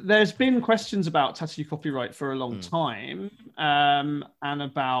there's been questions about tattoo copyright for a long time, and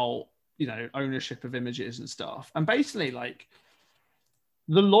about ownership of images and stuff. And basically, like,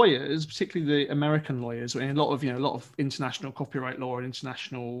 the lawyers, particularly the American lawyers, in a lot of international copyright law and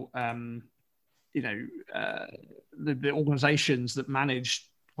international the organizations that manage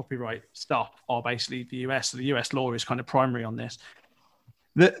copyright stuff are basically the US. So the US law is kind of primary on this.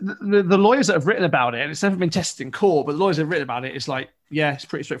 The lawyers that have written about it, and it's never been tested in court, but the lawyers that have written about it, it's like, yeah, it's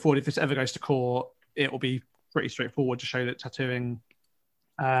pretty straightforward. If this ever goes to court, it will be pretty straightforward to show that tattooing,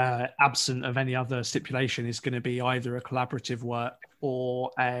 absent of any other stipulation, is going to be either a collaborative work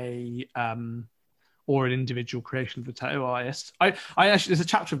or an individual creation of the tattoo artist. I actually, there's a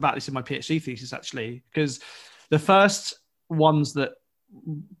chapter about this in my PhD thesis, actually, because the first ones that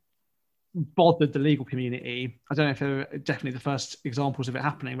bothered the legal community, I don't know if they were definitely the first examples of it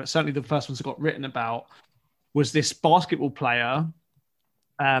happening, but certainly the first ones that got written about was this basketball player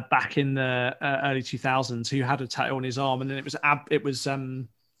back in the early 2000s who had a tattoo on his arm, and then it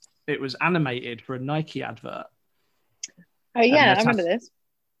was animated for a Nike advert. Oh yeah, I remember this.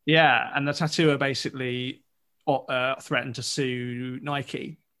 Yeah, and the tattooer basically threatened to sue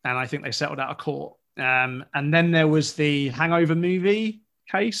Nike, and I think they settled out of court. And then there was the Hangover movie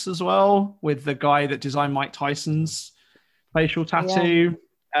case as well, with the guy that designed Mike Tyson's facial tattoo.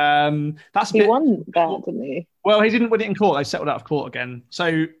 He won that, didn't he? Well, he didn't win it in court. They settled out of court again.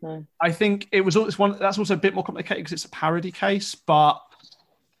 So I think it was that's also a bit more complicated because it's a parody case. But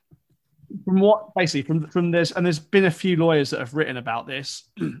from this, and there's been a few lawyers that have written about this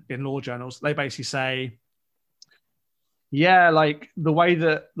in law journals. They basically say, yeah, like the way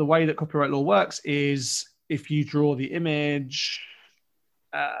that copyright law works is if you draw the image,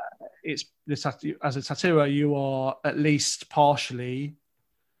 as a tattooer, you are at least partially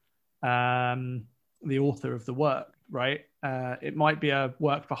the author of the work, right? It might be a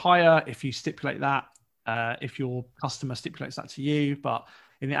work for hire if you stipulate that, if your customer stipulates that to you, but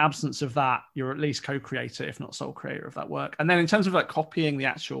in the absence of that, you're at least co-creator, if not sole creator of that work. And then in terms of like copying the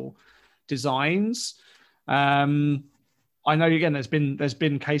actual designs, I know again there's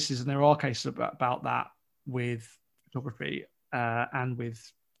been cases, and there are cases about that with photography and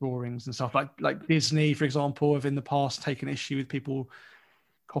with drawings and stuff. Like Disney, for example, have in the past taken issue with people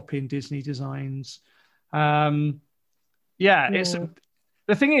copying Disney designs. The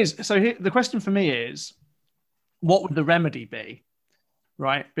thing is, so the question for me is, what would the remedy be,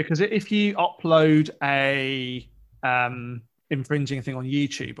 right? Because if you upload a infringing thing on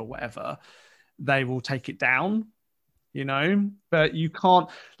YouTube or whatever, they will take it down, you know. But you can't,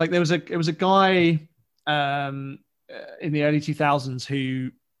 like, there was a guy in the early 2000s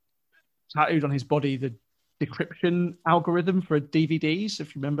who tattooed on his body the decryption algorithm for DVDs,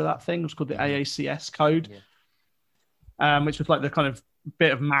 if you remember that thing. It was called the AACS code, which was like the kind of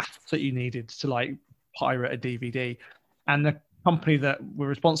bit of math that you needed to like pirate a DVD. And the company that were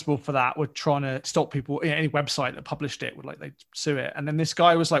responsible for that were trying to stop people, any website that published it would like, they'd sue it. And then this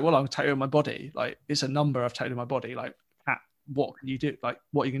guy was like, well, I'm tattooing my body, like it's a number I've tattooed on my body, like what can you do, like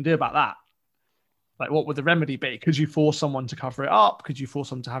what you can do about that? Like what would the remedy be? Could you force someone to cover it up? Could you force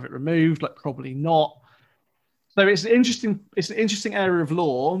someone to have it removed? Like probably not. So it's an interesting area of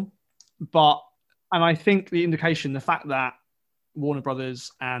law, and I think the fact that Warner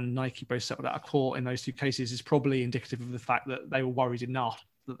Brothers and Nike both settled out of court in those two cases is probably indicative of the fact that they were worried enough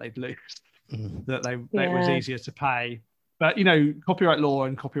that they'd lose, that it was easier to pay. But, you know, copyright law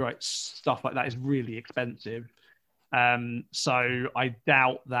and copyright stuff like that is really expensive. So I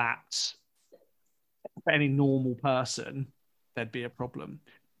doubt that for any normal person, there'd be a problem.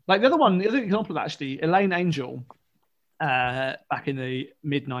 Like the other example of that, actually, Elaine Angel, back in the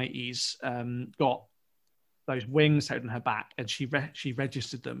mid-90s, got those wings tattooed on her back, and she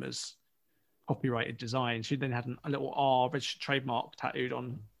registered them as copyrighted design. She then had a little R registered trademark tattooed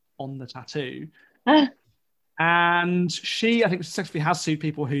on the tattoo. And she, I think, successfully has sued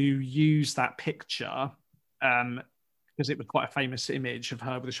people who use that picture because it was quite a famous image of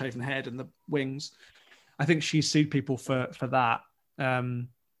her with a shaven head and the wings. I think she sued people for that.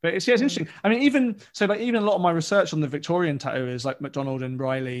 But it's interesting. I mean, even a lot of my research on the Victorian tattooers like McDonald and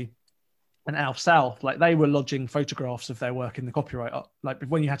Riley and Alf South, like they were lodging photographs of their work in the copyright. Like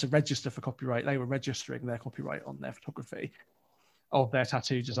when you had to register for copyright, they were registering their copyright on their photography of their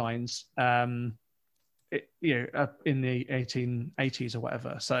tattoo designs. In the 1880s or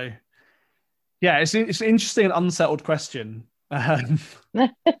whatever. So, yeah, it's an interesting and unsettled question. Yeah.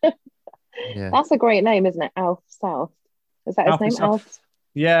 That's a great name, isn't it? Alf South. Is that his name? Alf.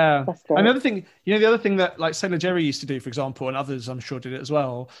 Yeah. And the other thing that like Sailor Jerry used to do, for example, and others I'm sure did it as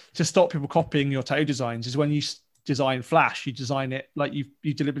well, to stop people copying your tattoo designs, is when you design Flash, you design it like you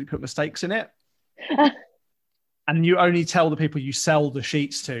deliberately put mistakes in it. And you only tell the people you sell the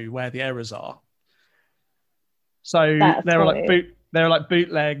sheets to where the errors are. So there are like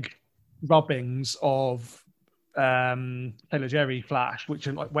bootleg rubbings of Taylor Jerry Flash, which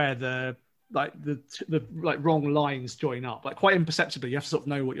are like where the wrong lines join up, like quite imperceptibly. You have to sort of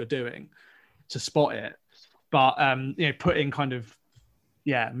know what you're doing to spot it, but putting kind of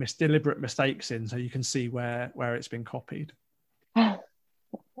deliberate mistakes in so you can see where it's been copied. That's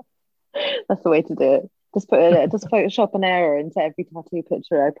the way to do it. Just Photoshop an error into every tattoo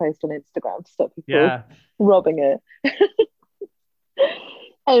picture I post on Instagram to stop people robbing it. The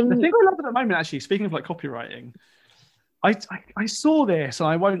thing I love at the moment, actually, speaking of like copywriting, I saw this, and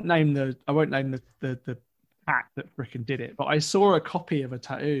I won't name the hack that frickin' did it, but I saw a copy of a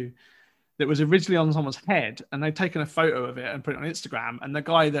tattoo that was originally on someone's head, and they'd taken a photo of it and put it on Instagram, and the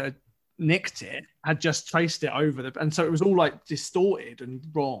guy that nicked it had just traced it over and so it was all like distorted and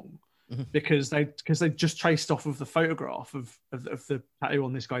wrong. Because they just traced off of the photograph of the tattoo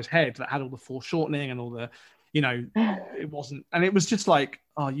on this guy's head that had all the foreshortening and all the, it wasn't, and it was just like,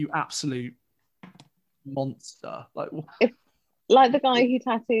 oh, you absolute monster! Like the guy who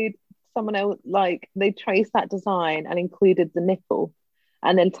tattooed someone else, like they traced that design and included the nipple,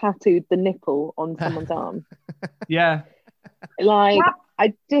 and then tattooed the nipple on someone's arm. Yeah, like.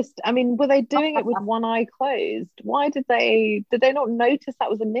 Were they doing it with one eye closed? Why did they not notice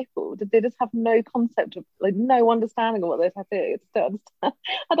that was a nipple? Did they just have no concept of, like, no understanding of what they're tattooing? I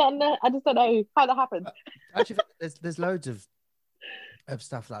don't know. I just don't know how that happened. Actually, there's loads of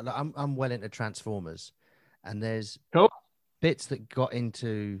stuff like that. I'm well into Transformers, and there's bits that got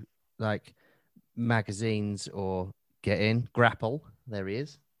into like magazines or get in Grapple. There he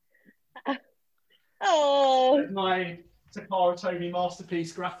is. Oh, My Takara Tomy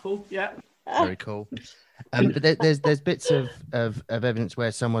masterpiece grapple. Yeah. Very cool. But there's bits of evidence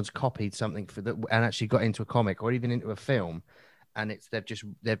where someone's copied something and actually got into a comic or even into a film, and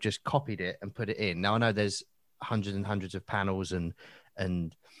they've just copied it and put it in. Now I know there's hundreds and hundreds of panels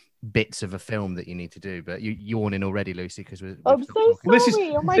and bits of a film that you need to do, but you yawning already, Lucy, because I'm so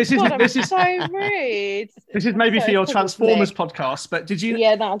sorry. Oh my God, I'm so rude. This is maybe for your Transformers podcast, but did you?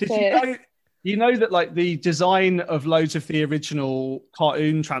 Yeah, that's it. You know that like the design of loads of the original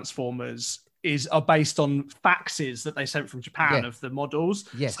cartoon Transformers are based on faxes that they sent from Japan of the models.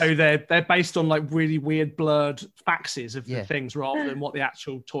 Yes. So they're based on like really weird blurred faxes of the things rather than what the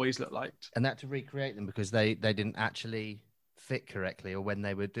actual toys look like. And that to recreate them because they didn't actually fit correctly or when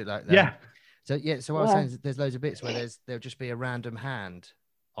they would do like that. Yeah. So so what I was saying is there's loads of bits where there'll just be a random hand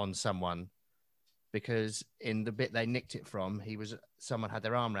on someone because in the bit they nicked it from, someone had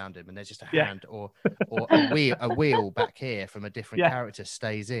their arm around him and there's just a hand or a wheel back here from a different character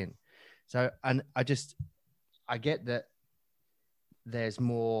stays in. So, and I get that there's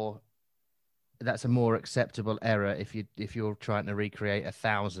more, that's a more acceptable error if you're trying to recreate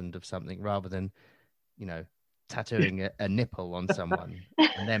 1,000 of something rather than, tattooing a nipple on someone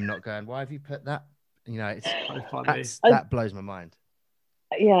and them not going, why have you put that? It's that blows my mind.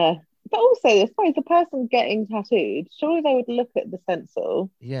 Yeah. But also, I suppose the person getting tattooed, surely they would look at the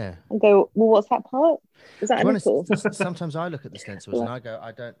stencil, and go, "Well, what's that part? Is that a nipple?" Sometimes I look at the stencils and I go,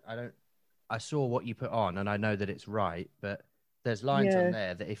 "I don't. I saw what you put on, and I know that it's right, but there's lines on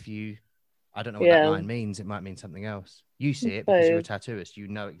there that I don't know what that line means. It might mean something else. You see it because you're a tattooist. You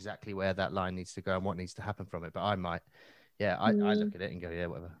know exactly where that line needs to go and what needs to happen from it. But I might, I look at it and go, yeah,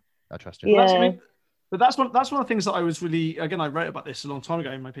 whatever. I trust it. Yeah. But that's one of the things that I was really, again, I wrote about this a long time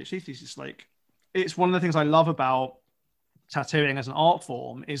ago in my PhD thesis. Like, it's one of the things I love about tattooing as an art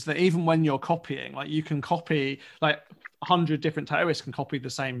form is that even when you're copying, like you can copy, like 100 different tattooists can copy the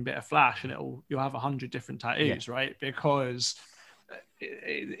same bit of flash and you'll have 100 different tattoos, right? Because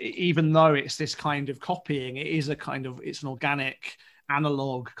even though it's this kind of copying, it's an organic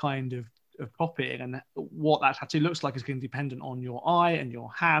analog kind of copying, and what that tattoo looks like is going to be dependent on your eye and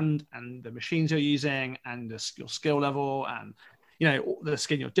your hand and the machines you're using and your skill level and the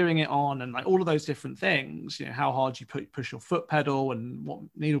skin you're doing it on and like all of those different things, how hard you push your foot pedal and what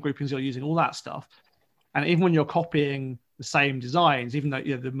needle groupings you're using, all that stuff. And even when you're copying the same designs, even though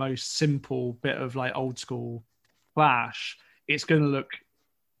the most simple bit of like old school flash, it's going to look,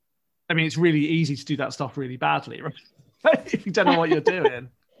 I mean, it's really easy to do that stuff really badly, right? If you don't know what you're doing.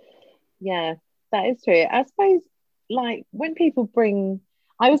 Yeah, that is true. I suppose, like, when people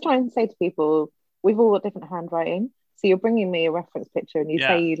I was trying to say to people, we've all got different handwriting. So you're bringing me a reference picture and you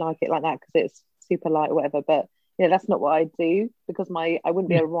say you like it like that because it's super light or whatever. But, that's not what I do because I wouldn't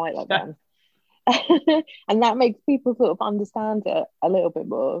be able to write like that. And that makes people sort of understand it a little bit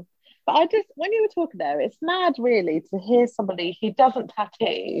more. But when you were talking there, it's mad really to hear somebody who doesn't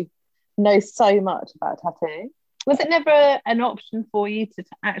tattoo know so much about tattoo. Was it never an option for you to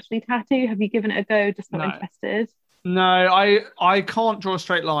actually tattoo? Have you given it a go, just not interested? No, I can't draw a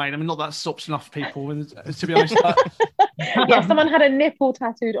straight line. I mean, not that stops enough people, to be honest. Yeah, someone had a nipple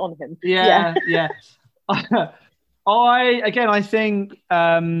tattooed on him. Yeah. I think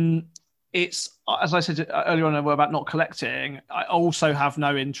it's, as I said earlier on about not collecting, I also have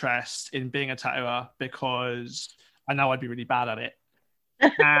no interest in being a tattooer because I know I'd be really bad at it.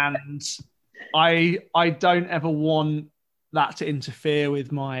 And I don't ever want that to interfere with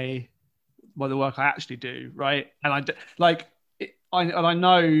the work I actually do, right? And I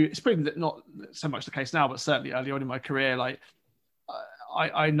know it's probably not so much the case now, but certainly early on in my career, like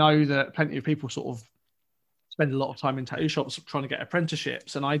I know that plenty of people sort of spend a lot of time in tattoo shops trying to get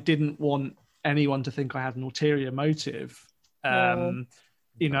apprenticeships, and I didn't want anyone to think I had an ulterior motive, to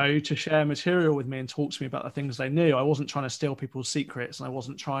share material with me and talk to me about the things they knew. I wasn't trying to steal people's secrets, and I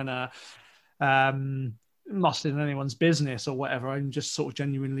wasn't trying to must in anyone's business or whatever. I'm just sort of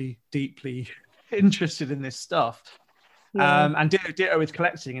genuinely deeply interested in this stuff. And ditto with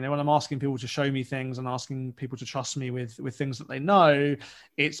collecting. When I'm asking people to show me things and asking people to trust me with things that they know,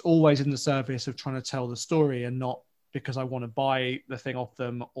 it's always in the service of trying to tell the story and not because I want to buy the thing off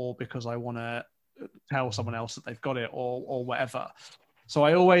them or because I want to tell someone else that they've got it or whatever. So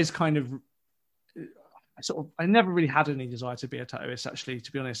I always kind of I never really had any desire to be a tattooist, actually,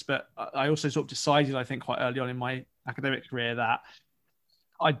 to be honest. But I also sort of decided, I think, quite early on in my academic career that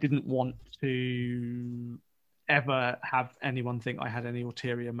I didn't want to ever have anyone think I had any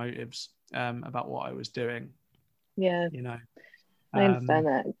ulterior motives about what I was doing. Yeah. I understand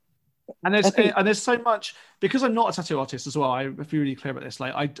that. And there's so much, because I'm not a tattoo artist as well. I have to be really clear about this.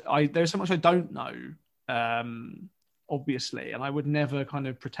 Like there's so much I don't know, obviously, and I would never kind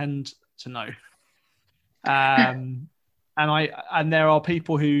of pretend to know. And there are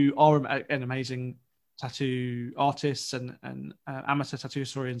people who are an amazing tattoo artists and amateur tattoo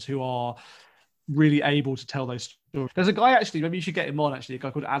historians who are really able to tell those stories. There's a guy, actually, maybe you should get him on, actually, a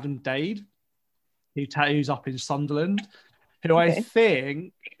guy called Adam Dade, who tattoos up in Sunderland, who I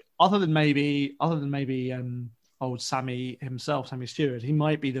think, other than maybe old Sammy himself, Sammy Stewart, he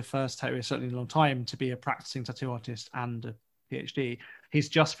might be the first tattooist, certainly in a long time, to be a practicing tattoo artist and a PhD. He's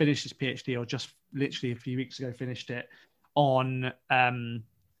just finished his PhD, or just literally a few weeks ago finished it, on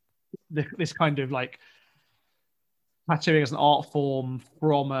this kind of like tattooing as an art form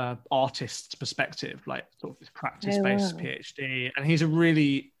from a artist's perspective, like sort of this practice-based PhD. And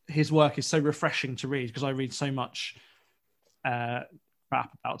his work is so refreshing to read, because I read so much crap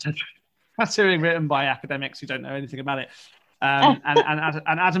about tattooing written by academics who don't know anything about it. And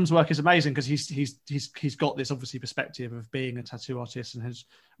Adam's work is amazing, because he's got this obviously perspective of being a tattoo artist, and has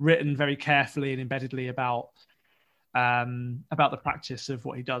written very carefully and embeddedly about the practice of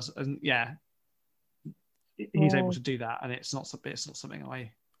what he does. And he's able to do that, and it's not something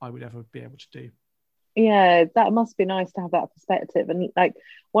I would ever be able to do. Yeah, that must be nice to have that perspective. And like,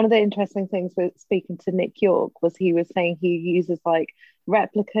 one of the interesting things with speaking to Nick York was he was saying he uses like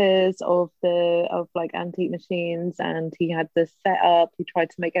replicas of like antique machines, and he had this set up. He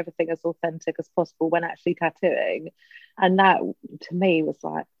tried to make everything as authentic as possible when actually tattooing, and that to me was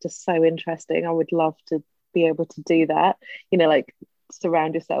like just so interesting. I would love to be able to do that, like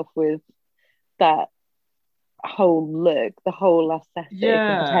surround yourself with that whole look, the whole aesthetic,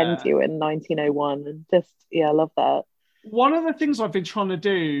 and pretend you in 1901, and just I love that. One of the things I've been trying to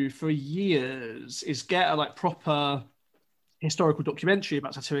do for years is get a like proper historical documentary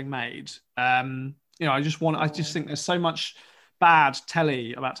about tattooing made. I just think there's so much bad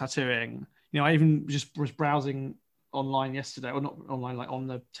telly about tattooing. I even just was browsing online yesterday, or not online, like on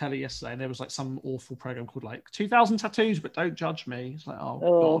the telly yesterday, and there was like some awful program called like 2000 tattoos but don't judge me. It's like, oh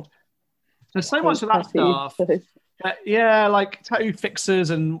god, there's so much of that stuff. Like Tattoo Fixers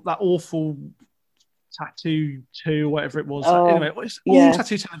and that awful Tattoo 2, whatever it was. Anyway, all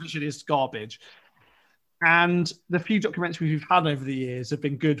tattoo television is garbage. And the few documentaries we've had over the years have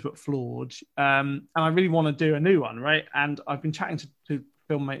been good but flawed. And I really want to do a new one, right? And I've been chatting to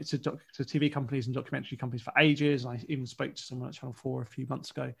filmmakers, to TV companies and documentary companies for ages. I even spoke to someone at Channel 4 a few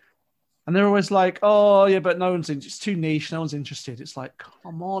months ago. And they're always like, oh, yeah, but it's too niche. No one's interested. It's like,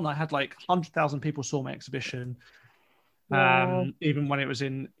 come on. I had like 100,000 people saw my exhibition, even when it was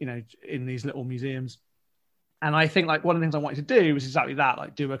in these little museums. And I think like one of the things I wanted to do was exactly that,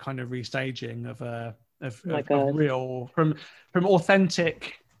 like do a kind of restaging of real, from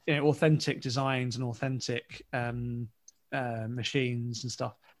authentic, authentic designs and authentic machines and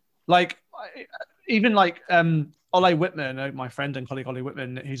stuff. Like even like Ole Whitman, my friend and colleague Ole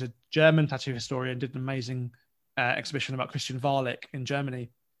Whitman, who's a German tattoo historian, did an amazing exhibition about Christian Wahrlich in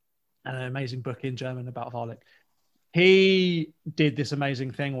Germany, and an amazing book in German about Wahrlich. He did this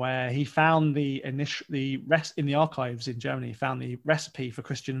amazing thing where he found in the archives in Germany, found the recipe for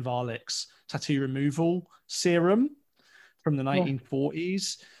Christian Wahrlich's tattoo removal serum from the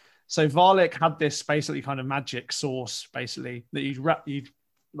 1940s. So Wahrlich had this basically kind of magic sauce, basically, that you'd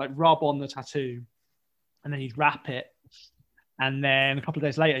rub on the tattoo, and then you'd wrap it, and then a couple of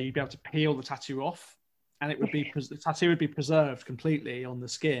days later you'd be able to peel the tattoo off, and the tattoo would be preserved completely on the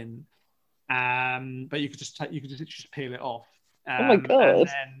skin. But you could just peel it off. Oh my god!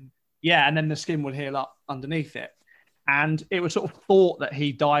 And then the skin would heal up underneath it, and it was sort of thought that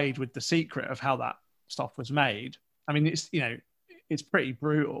he died with the secret of how that stuff was made. I mean, it's pretty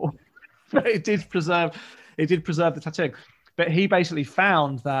brutal, but it did preserve the tattooing. But he basically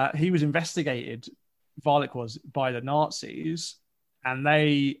found that he was investigated, Wahrlich was, by the Nazis, and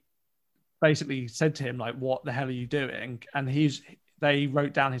they basically said to him, like, what the hell are you doing? And they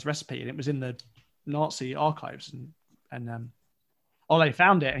wrote down his recipe, and it was in the Nazi archives, and Ole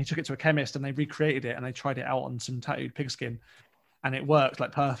found it, and he took it to a chemist, and they recreated it, and they tried it out on some tattooed pigskin, and it worked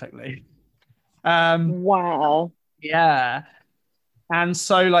like perfectly. Wow. Yeah. And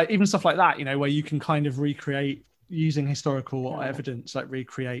so like even stuff like that, where you can kind of recreate using historical evidence, like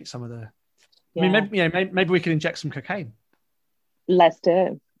recreate some of the I mean, maybe we can inject some cocaine. Let's do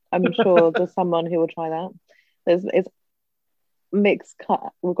it. I'm sure there's someone who will try that. It's Mick's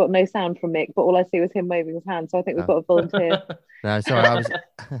cut. We've got no sound from Mick, but all I see was him waving his hand. So I think we've got a volunteer. No, sorry,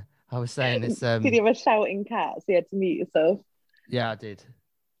 I was saying it's. Did you have a shouting cat? So you had to mute yourself. Yeah, I did.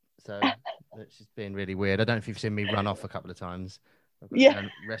 So it's just being really weird. I don't know if you've seen me run off a couple of times. Yeah.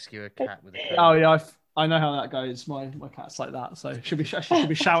 Rescue a cat with a cone. Oh yeah, I know how that goes. My cat's like that, so she'll be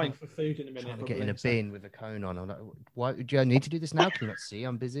shouting for food in a minute. Trying to probably, get in a so. bin with a cone on. I'm like, why do I need to do this now? Can you not see?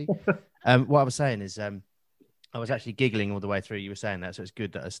 I'm busy. What I was saying is, I was actually giggling all the way through. You were saying that, so it's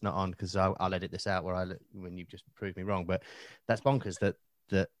good that it's not on because I'll edit this out when you just proved me wrong. But that's bonkers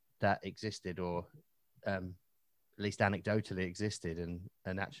that existed, or at least anecdotally existed,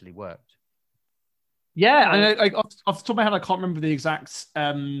 and actually worked. Yeah, and off the top of my head, I can't remember the exact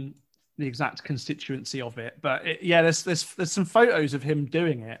constituency of it, but there's some photos of him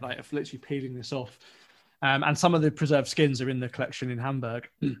doing it, like of literally peeling this off, and some of the preserved skins are in the collection in Hamburg.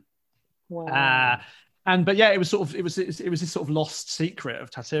 Wow. But yeah, it was this sort of lost secret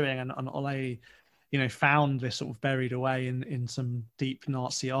of tattooing, and Ole, found this sort of buried away in some deep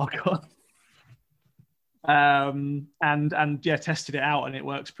Nazi archive, and tested it out, and it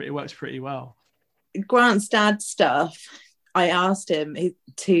works pretty well. Grant's dad stuff, I asked him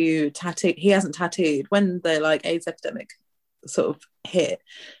to tattoo. He hasn't tattooed. When the AIDS epidemic sort of hit,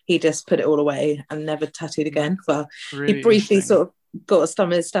 he just put it all away and never tattooed again. Well, Really he briefly sort of got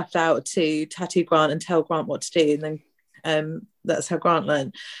some of his stuff out to tattoo Grant and tell Grant what to do, and then that's how Grant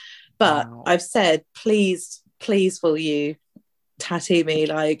learned. But Wow. I've said, please will you tattoo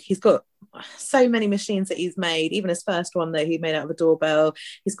me? He's got so many machines that he's made, even his first one that he made out of a doorbell.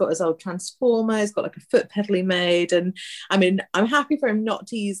 He's got his old transformer, he's got a foot pedal he made, and I mean, I'm happy for him not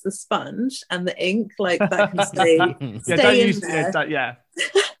to use the sponge and the ink, that can stay in there.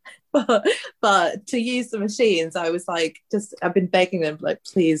 But to use the machines, I was I've been begging them,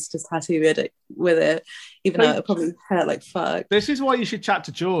 please just tattoo it with it, even though it probably hurt like fuck. This is why you should chat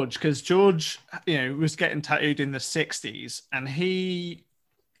to George, because George, was getting tattooed in the 60s, and he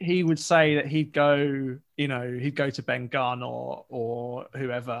would say that he'd go to Ben Gunn or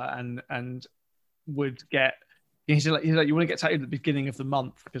whoever and would get. He's like, you want to get tattooed at the beginning of the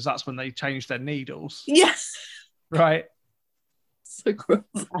month because that's when they change their needles. Yes. Right. So gross.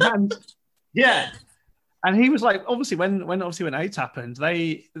 And he was like, obviously when AIDS happened,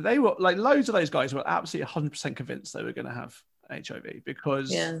 they were like, loads of those guys were absolutely 100% convinced they were going to have HIV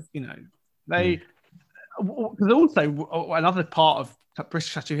because they. Because also another part of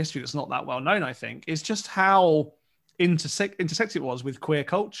British tattoo history that's not that well known, I think, is just how intersected it was with queer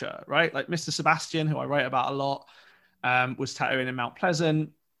culture, right? Like Mr. Sebastian, who I write about a lot, was tattooing in Mount Pleasant.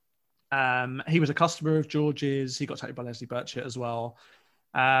 He was a customer of George's. He got tattooed by Leslie Burchett as well.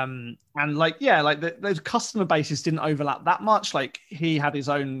 And those customer bases didn't overlap that much. Like he had his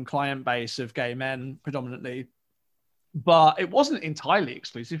own client base of gay men predominantly, but it wasn't entirely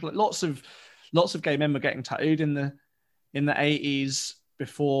exclusive. Like lots of gay men were getting tattooed in the 80s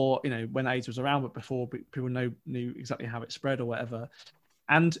before, when AIDS was around, but before people knew exactly how it spread or whatever.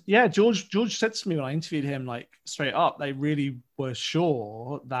 And yeah, George said to me when I interviewed him, straight up, they really were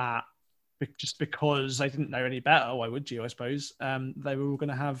sure that just because they didn't know any better, why would you, I suppose, they were all going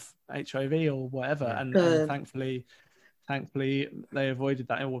to have HIV or whatever. And thankfully they avoided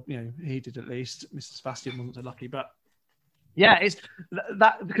that. Or, he did at least. Mr. Sebastian wasn't so lucky, but yeah, it's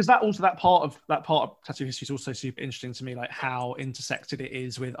that because that part of tattoo history is also super interesting to me, like how intersected it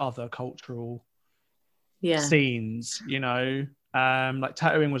is with other cultural scenes. Like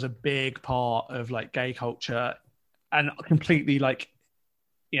tattooing was a big part of gay culture, and completely talking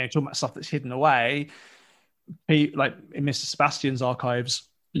about stuff that's hidden away. Like in Mr. Sebastian's archives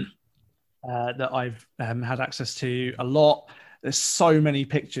that I've had access to a lot. There's so many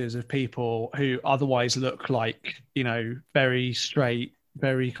pictures of people who otherwise look like, very straight,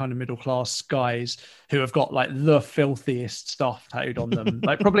 very kind of middle-class guys who have got the filthiest stuff tattooed on them.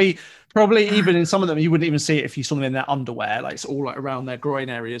 Probably even in some of them, you wouldn't even see it if you saw them in their underwear. It's all around their groin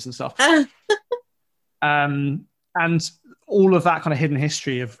areas and stuff. And all of that kind of hidden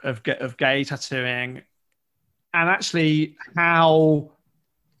history of gay tattooing, and actually how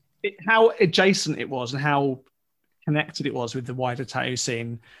adjacent it was and how connected it was with the wider tattoo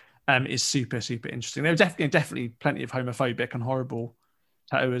scene is super, super interesting. There were definitely plenty of homophobic and horrible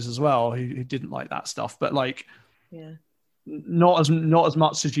tattooers as well who didn't like that stuff, but not as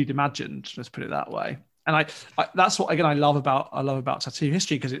much as you'd imagined. Let's put it that way. And I that's what again I love about tattoo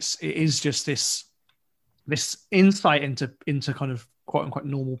history, because it is just this insight into kind of quote unquote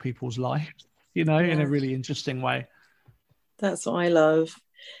normal people's lives, in a really interesting way. That's what I love.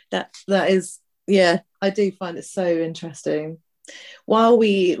 That is. Yeah, I do find it so interesting. While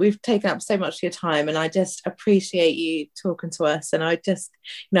we've taken up so much of your time, and I just appreciate you talking to us, and I just,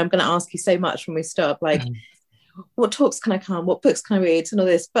 I'm going to ask you so much when we start, what talks can I come, what books can I read, and all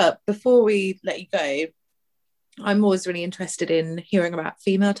this. But before we let you go, I'm always really interested in hearing about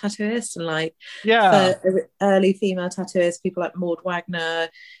female tattooists and like early female tattooists, people like Maud Wagner.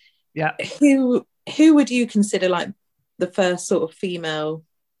 Yeah. Who would you consider like the first sort of female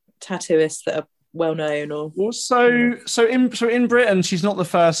tattooists that are well known? Or well, so in Britain, she's not the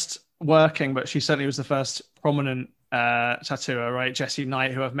first working, but she certainly was the first prominent tattooer, right? Jessie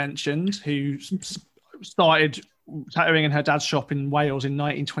Knight, who I've mentioned, who started tattooing in her dad's shop in Wales in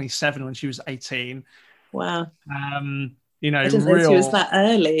 1927 when she was 18. Wow. You know, I didn't know she was that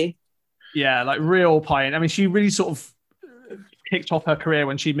early. Yeah, like real pioneer. I mean, she really sort of kicked off her career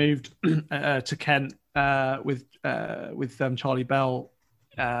when she moved to Kent with Charlie Bell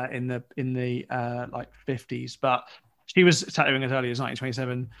in the like 50s, but she was tattooing as early as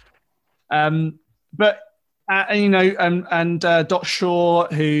 1927. But you know, and Dot Shaw,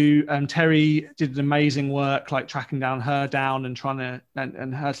 who Terry did an amazing work, like tracking down and trying to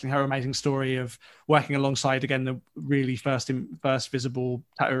and telling her amazing story of working alongside again the really first visible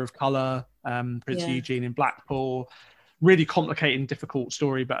tattooer of color, Prince Eugene in Blackpool. Really complicated and difficult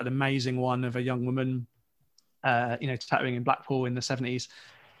story, but an amazing one of a young woman, you know, tattooing in Blackpool in the 70s.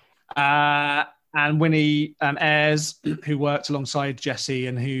 And Winnie Ayres, who worked alongside Jessie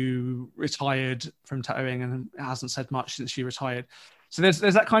and who retired from tattooing and hasn't said much since she retired. So there's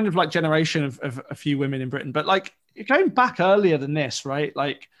that kind of like generation of a few women in Britain. But like going back earlier than this, right?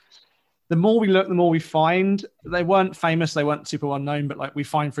 Like the more we look, the more we find. They weren't famous, they weren't super well known, but like we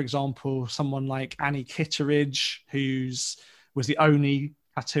find, for example, someone like Annie Kitteridge, was the only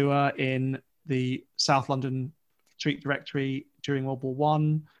tattooer in the South London Street Directory during World War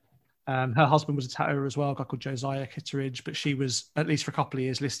One. Her husband was a tattooer as well, a guy called Josiah Kitteridge, but she was, at least for a couple of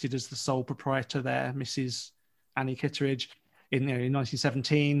years, listed as the sole proprietor there, Mrs. Annie Kitteridge, in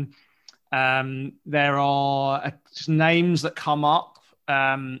 1917. There are just names that come up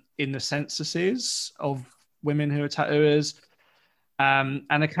in the censuses of women who are tattooers, and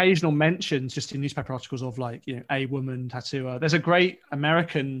occasional mentions just in newspaper articles of like, you know, a woman tattooer. There's a great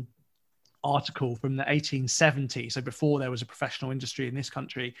American article from the 1870s, so before there was a professional industry in this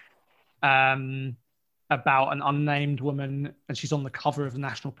country, about an unnamed woman, and she's on the cover of the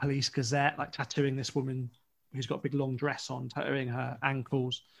National Police Gazette, like tattooing this woman who's got a big long dress on, tattooing her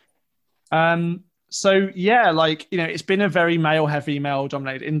ankles. So yeah, like, you know, it's been a very male-heavy,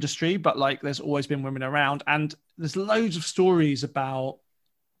 male-dominated industry, but like there's always been women around, and there's loads of stories about,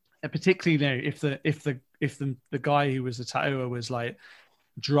 particularly, you know, if the guy who was the tattooer was like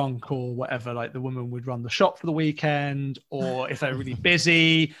drunk or whatever, like the woman would run the shop for the weekend, or if they're really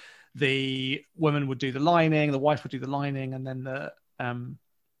busy, the woman would do the lining, the wife would do the lining, and then the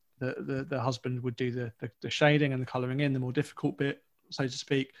husband would do the shading and the colouring in, the more difficult bit, so to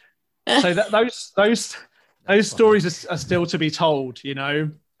speak. So that those stories are still to be told, you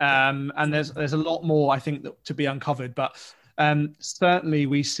know, and there's a lot more, I think, to be uncovered. But certainly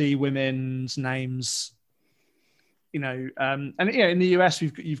we see women's names, you know, and yeah, in the US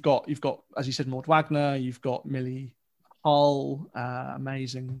you've got, as you said, Maud Wagner, you've got Millie Hull,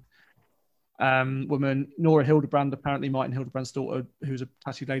 amazing woman. Nora Hildebrand, apparently Martin Hildebrand's daughter, who's a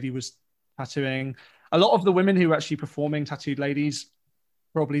tattooed lady, was tattooing. A lot of the women who were actually performing tattooed ladies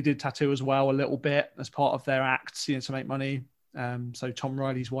probably did tattoo as well, a little bit as part of their acts, you know, to make money. So Tom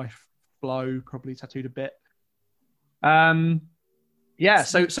Riley's wife, Flo, probably tattooed a bit. Yeah,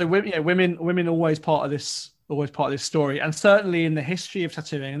 so women, you know, women always part of this story, and certainly in the history of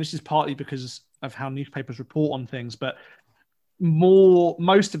tattooing. And this is partly because of how newspapers report on things, but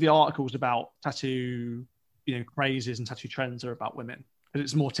most of the articles about tattoo, you know, crazes and tattoo trends are about women, because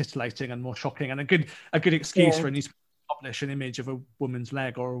it's more titillating and more shocking, and a good excuse for a newspaper to publish an image of a woman's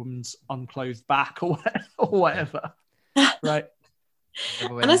leg or a woman's unclothed back or whatever. Right.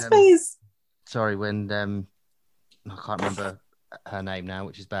 And I suppose, sorry, when I can't remember her name now,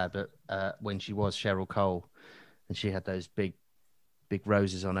 which is bad, but when she was Cheryl Cole, and she had those big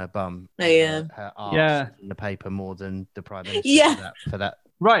roses on her bum. Oh yeah, her arse in the paper more than the Prime Minister. Yeah, for that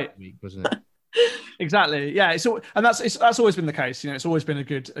right week, wasn't it? Exactly. Yeah. And that's always been the case. You know, it's always been a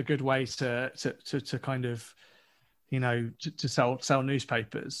good way to kind of, you know, to sell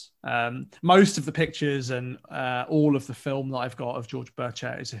newspapers. Most of the pictures and all of the film that I've got of George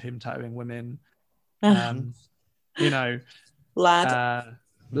Burchett is of him tattooing women. You know, lad.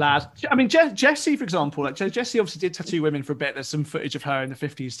 I mean, Jessie, for example, like Jessie obviously did tattoo women for a bit. There's some footage of her in the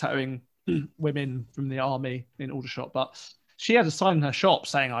 50s tattooing women from the army in Aldershot, but she had a sign in her shop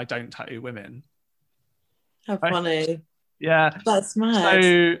saying, "I don't tattoo women." How funny. Yeah. That's mad.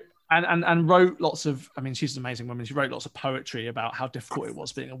 So, and wrote lots of, I mean, she's an amazing woman. She wrote lots of poetry about how difficult it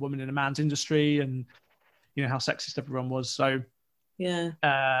was being a woman in a man's industry, and, you know, how sexist everyone was. So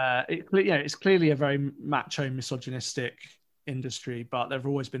Yeah. It's clearly a very macho, misogynistic industry, but there have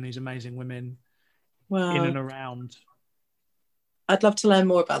always been these amazing women in and around. I'd love to learn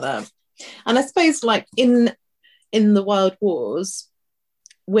more about that. And I suppose, like in the Wild Wars,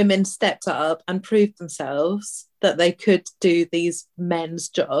 women stepped up and proved themselves that they could do these men's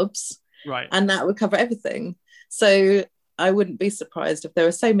jobs, right? And that would cover everything. So I wouldn't be surprised if there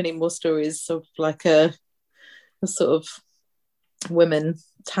were so many more stories of like a sort of women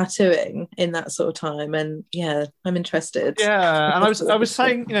tattooing in that sort of time. And yeah, I'm interested. Yeah, and I was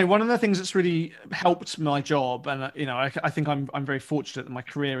saying, one of the things that's really helped my job, and I think I'm very fortunate that my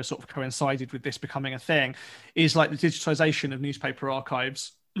career has sort of coincided with this becoming a thing, is like the digitization of newspaper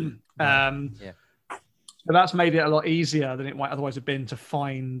archives. Yeah. So that's made it a lot easier than it might otherwise have been to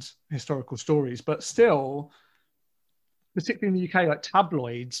find historical stories. But still, particularly in the UK, like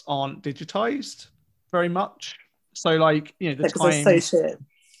tabloids aren't digitized very much. So like, the Times.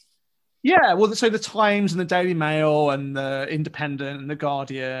 Yeah, well, so the Times and the Daily Mail and the Independent and the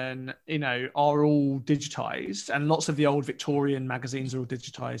Guardian, are all digitized, and lots of the old Victorian magazines are all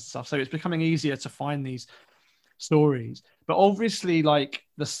digitized stuff. So it's becoming easier to find these stories. But obviously, like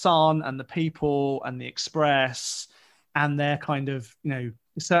the Sun and the People and the Express, and they're kind of,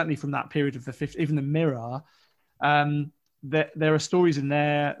 certainly from that period of the 50s, even the Mirror, there are stories in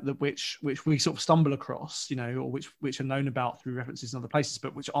there that which we sort of stumble across, or which are known about through references in other places,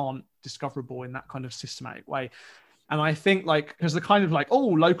 but which aren't discoverable in that kind of systematic way. And I think because the kind of like, oh,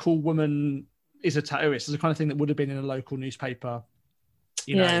 local woman is a tattooist is the kind of thing that would have been in a local newspaper,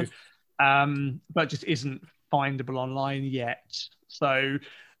 but just isn't findable online yet. So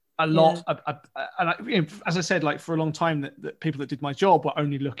a lot as I said, like for a long time that people that did my job were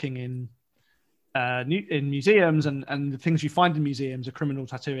only looking in museums, and the things you find in museums are criminal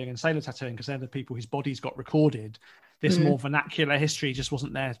tattooing and sailor tattooing, because they're the people whose bodies got recorded. This more vernacular history just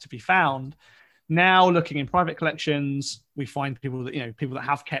wasn't there to be found. Now, looking in private collections, we find people that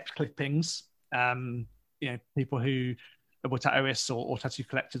have kept clippings, people who were tattooists or tattoo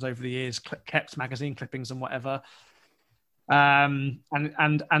collectors over the years, kept magazine clippings and whatever. And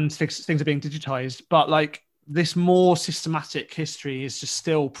things are being digitized, but like this more systematic history is just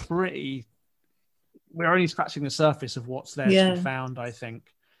still we're only scratching the surface of what's there to be found, I think.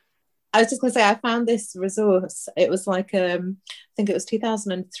 I was just going to say, I found this resource. It was like, I think it was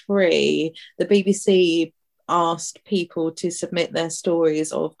 2003. The BBC asked people to submit their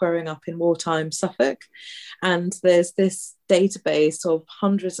stories of growing up in wartime Suffolk. And there's this database of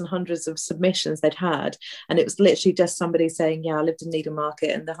hundreds and hundreds of submissions they'd had. And it was literally just somebody saying, yeah, I lived in Needham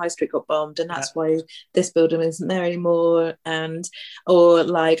Market and the high street got bombed, and that's why this building isn't there anymore. Or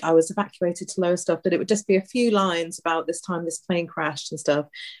like, I was evacuated to Lowestoft, and it would just be a few lines about this time this plane crashed and stuff.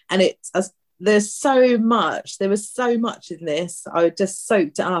 And there was so much in this. I just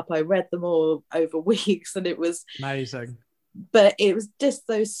soaked it up. I read them all over weeks, and it was amazing. But it was just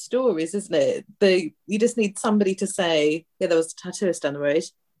those stories, isn't it? You just need somebody to say, yeah, there was a tattooist down the road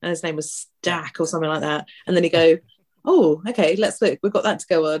and his name was Stack or something like that. And then you go, oh, okay, let's look. We've got that to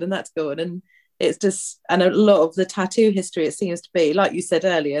go on and that to go on. And it's just, and a lot of the tattoo history, it seems to be, like you said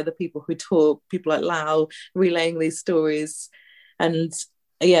earlier, the people who talk, people like Lau, relaying these stories. And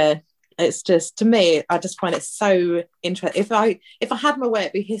yeah, it's just, to me, I just find it so interesting. If I had my way,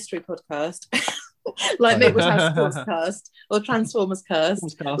 it'd be a history podcast. Like Mick would have Sportscast or Transformers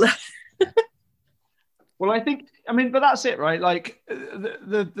Cast. Well, I think, but that's it, right? Like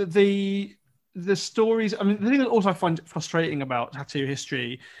the stories. The thing that also I find frustrating about tattoo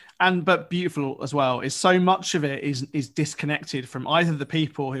history, but beautiful as well, is so much of it is disconnected from either the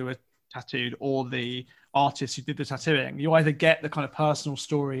people who were tattooed or the artists who did the tattooing. You either get the kind of personal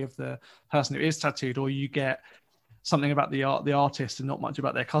story of the person who is tattooed, or you get something about the artist and not much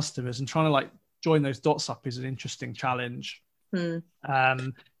about their customers. And trying to like join those dots up is an interesting challenge. And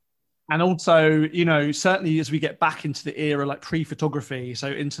also, certainly as we get back into the era like pre-photography, so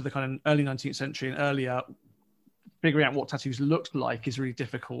into the kind of early 19th century and earlier, figuring out what tattoos looked like is really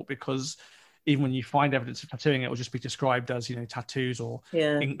difficult, because even when you find evidence of tattooing, it will just be described as, tattoos or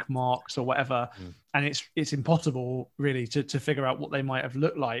ink marks or whatever. And it's impossible really to figure out what they might have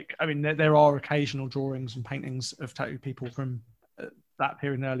looked like. There are occasional drawings and paintings of tattooed people from that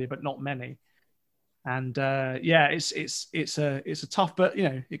period and earlier, but not many. And it's a tough, but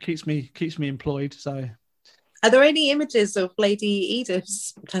it keeps me employed. So, are there any images of Lady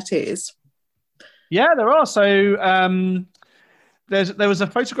Edith's tattoos? Yeah, there are. So there was a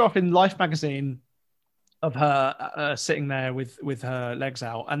photograph in Life magazine of her sitting there with her legs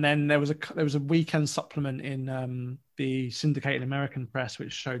out, and then there was a weekend supplement in the syndicated American press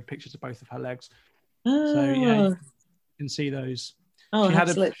which showed pictures of both of her legs. So yeah, you can see those. Oh,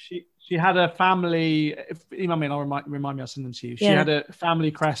 she had a family. Email me and I'll remind me. I'll send them to you. She had a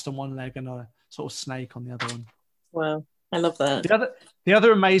family crest on one leg and a sort of snake on the other one. Wow, I love that. The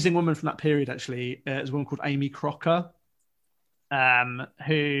other amazing woman from that period actually is a woman called Amy Crocker,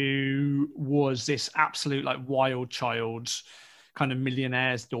 who was this absolute like wild child, kind of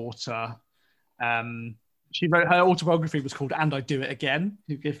millionaire's daughter. She wrote, her autobiography was called "And I Do It Again."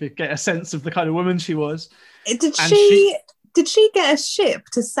 If you get a sense of the kind of woman she was. Did she get a ship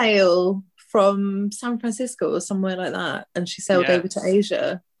to sail from San Francisco or somewhere like that, and she sailed over to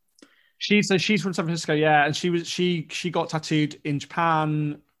Asia? She's from San Francisco, yeah, and she got tattooed in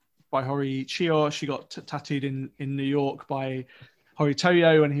Japan by Hori Chio. She got tattooed in New York by Hori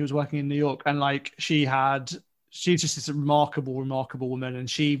Toyo when he was working in New York, and like she's just this remarkable woman, and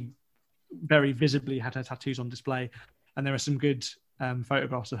she very visibly had her tattoos on display, and there are some good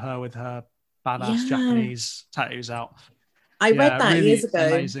photographs of her with her badass Japanese tattoos out. I read that really years ago.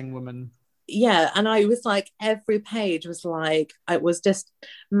 Amazing woman. Yeah, and I was like, every page was like, it was just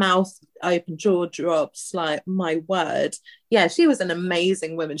mouth open, jaw drops, like, my word. Yeah, she was an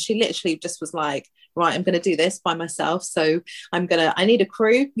amazing woman. She literally just was like, right, I'm going to do this by myself. So I need a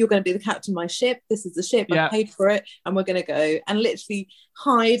crew. You're going to be the captain of my ship. This is the ship. I paid for it. And we're going to go. And literally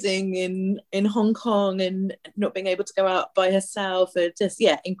hiding in Hong Kong and not being able to go out by herself. And just,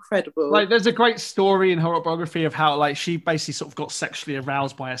 incredible. Like, there's a great story in her autobiography of how, like, she basically sort of got sexually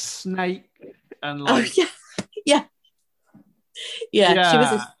aroused by a snake. And like, she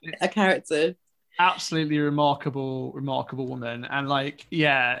was a character. Absolutely remarkable woman. And like, so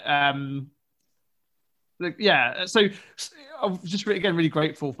I'm just really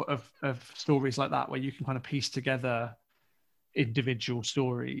grateful of stories like that where you can kind of piece together individual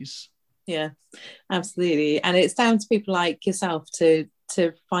stories. Yeah, absolutely. And it's down to people like yourself to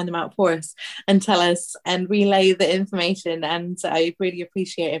find them out for us and tell us and relay the information. And I really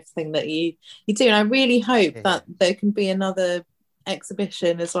appreciate everything that you do. And I really hope that there can be another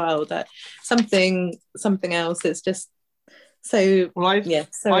exhibition as well, that something else. It's just so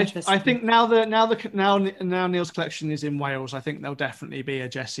interesting. I think now Neil's collection is in Wales, I think there'll definitely be a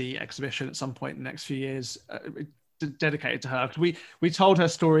Jessie exhibition at some point in the next few years dedicated to her. Because we told her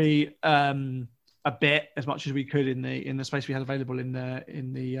story a bit, as much as we could in the space we had available in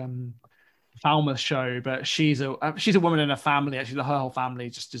the Falmouth show, but she's a woman in a family. Actually, her whole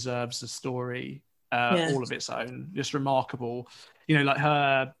family just deserves a story all of its own. Just remarkable. You know, like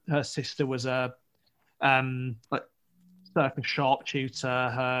her sister was a like circus sharpshooter.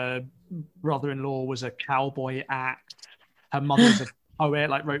 Her brother-in-law was a cowboy act. Her mother was a poet,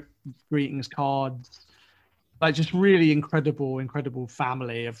 like wrote greetings cards. Like, just really incredible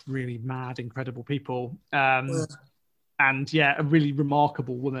family of really mad, incredible people. And a really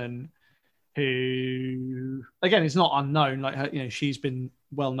remarkable woman who, again, is not unknown. Like, her, you know, she's been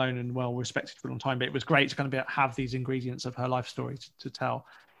well known and well respected for a long time, but it was great to kind of have these ingredients of her life story to tell.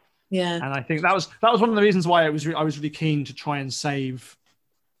 Yeah. And I think that was one of the reasons why I was really keen to try and save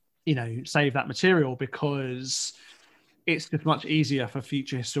that material, because it's just much easier for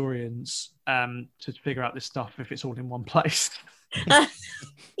future historians to figure out this stuff if it's all in one place.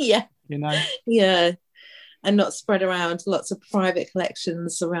 Yeah. You know? Yeah. And not spread around lots of private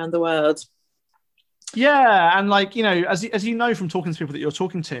collections around the world. Yeah. And like, you know, as you know from talking to people that you're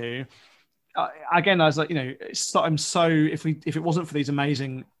talking to, again, I was like, you know, if it wasn't for these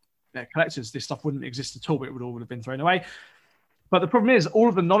amazing collectors, this stuff wouldn't exist at all, but it would all have been thrown away. But the problem is, all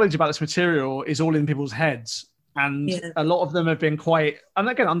of the knowledge about this material is all in people's heads. And a lot of them have been quite, and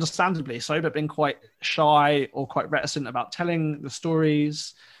again, understandably so, but been quite shy or quite reticent about telling the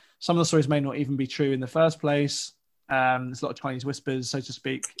stories. Some of the stories may not even be true in the first place. There's a lot of Chinese whispers, so to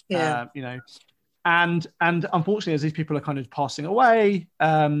speak. You know, and unfortunately, as these people are kind of passing away,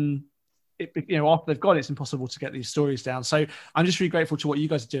 after they've gone, it's impossible to get these stories down. So I'm just really grateful to what you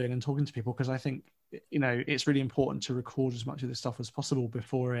guys are doing and talking to people, because I think, you know, it's really important to record as much of this stuff as possible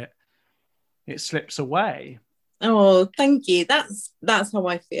before it slips away. Oh, thank you. That's how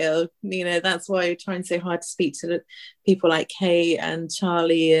I feel. You know, that's why I try so hard to speak to people like Kate and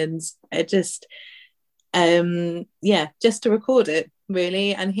Charlie, and just to record it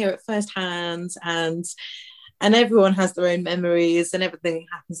really and hear it firsthand. And everyone has their own memories, and everything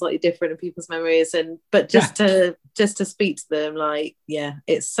happens slightly different in people's memories. But just to speak to them, like,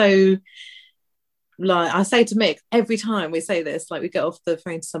 it's so. Like I say to Mick every time we say this, like we get off the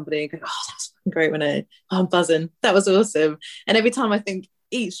phone to somebody and go, "Oh, that's great, when I'm buzzing. That was awesome." And every time I think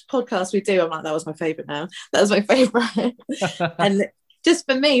each podcast we do, I'm like, that was my favorite now. That was my favorite. And just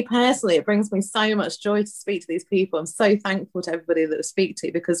for me personally, it brings me so much joy to speak to these people. I'm so thankful to everybody that I speak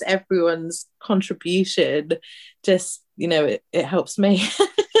to, because everyone's contribution just you know, it helps me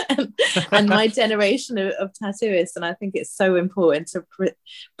and my generation of tattooists, and I think it's so important to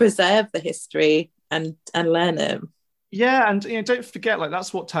preserve the history and learn it. Yeah, and you know, don't forget, like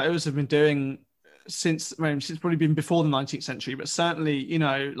that's what tattooers have been doing since probably been before the 19th century, but certainly, you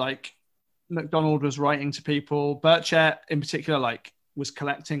know, like MacDonald was writing to people, Burchett in particular, like was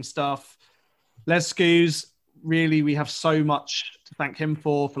collecting stuff. Lescuse, really, we have so much to thank him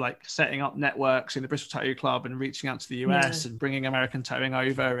for like setting up networks in the Bristol Tattoo Club and reaching out to the US and bringing American tattooing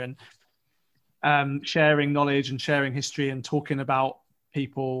over and sharing knowledge and sharing history and talking about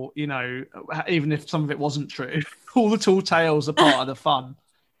people, you know, even if some of it wasn't true. All the tall tales are part of the fun.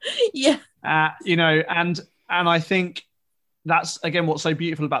 Yeah. You know, and I think that's again what's so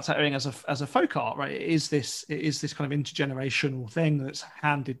beautiful about tattooing as a folk art, right? It is this kind of intergenerational thing that's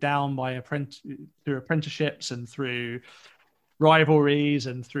handed down by through apprenticeships and through rivalries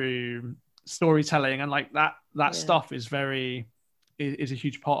and through storytelling, and like that stuff is a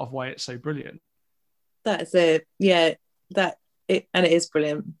huge part of why it's so brilliant. That's it. Yeah, it is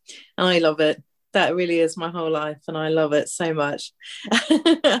brilliant, and I love it. That really is my whole life, and I love it so much.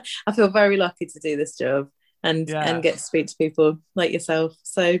 I feel very lucky to do this job and get to speak to people like yourself.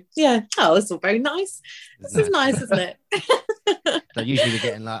 So yeah, this is all very nice. This is nice, isn't it? So usually we're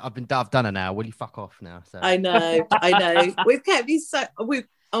getting like, I've done it now. Will you fuck off now? So. I know. We've kept you so.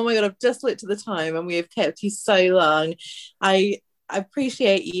 Oh my god! I've just looked at the time, and we have kept you so long. I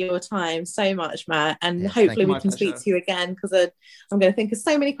appreciate your time so much, Matt, and hopefully we can speak to you again, because I'm going to think of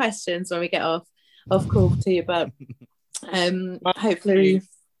so many questions when we get off call to you, but hopefully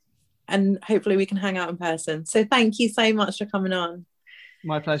we can hang out in person. So thank you so much for coming on.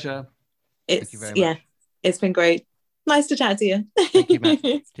 My pleasure. Thank you very much. It's been great. Nice to chat to you. Thank you, Matt.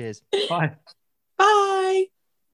 Cheers. Bye.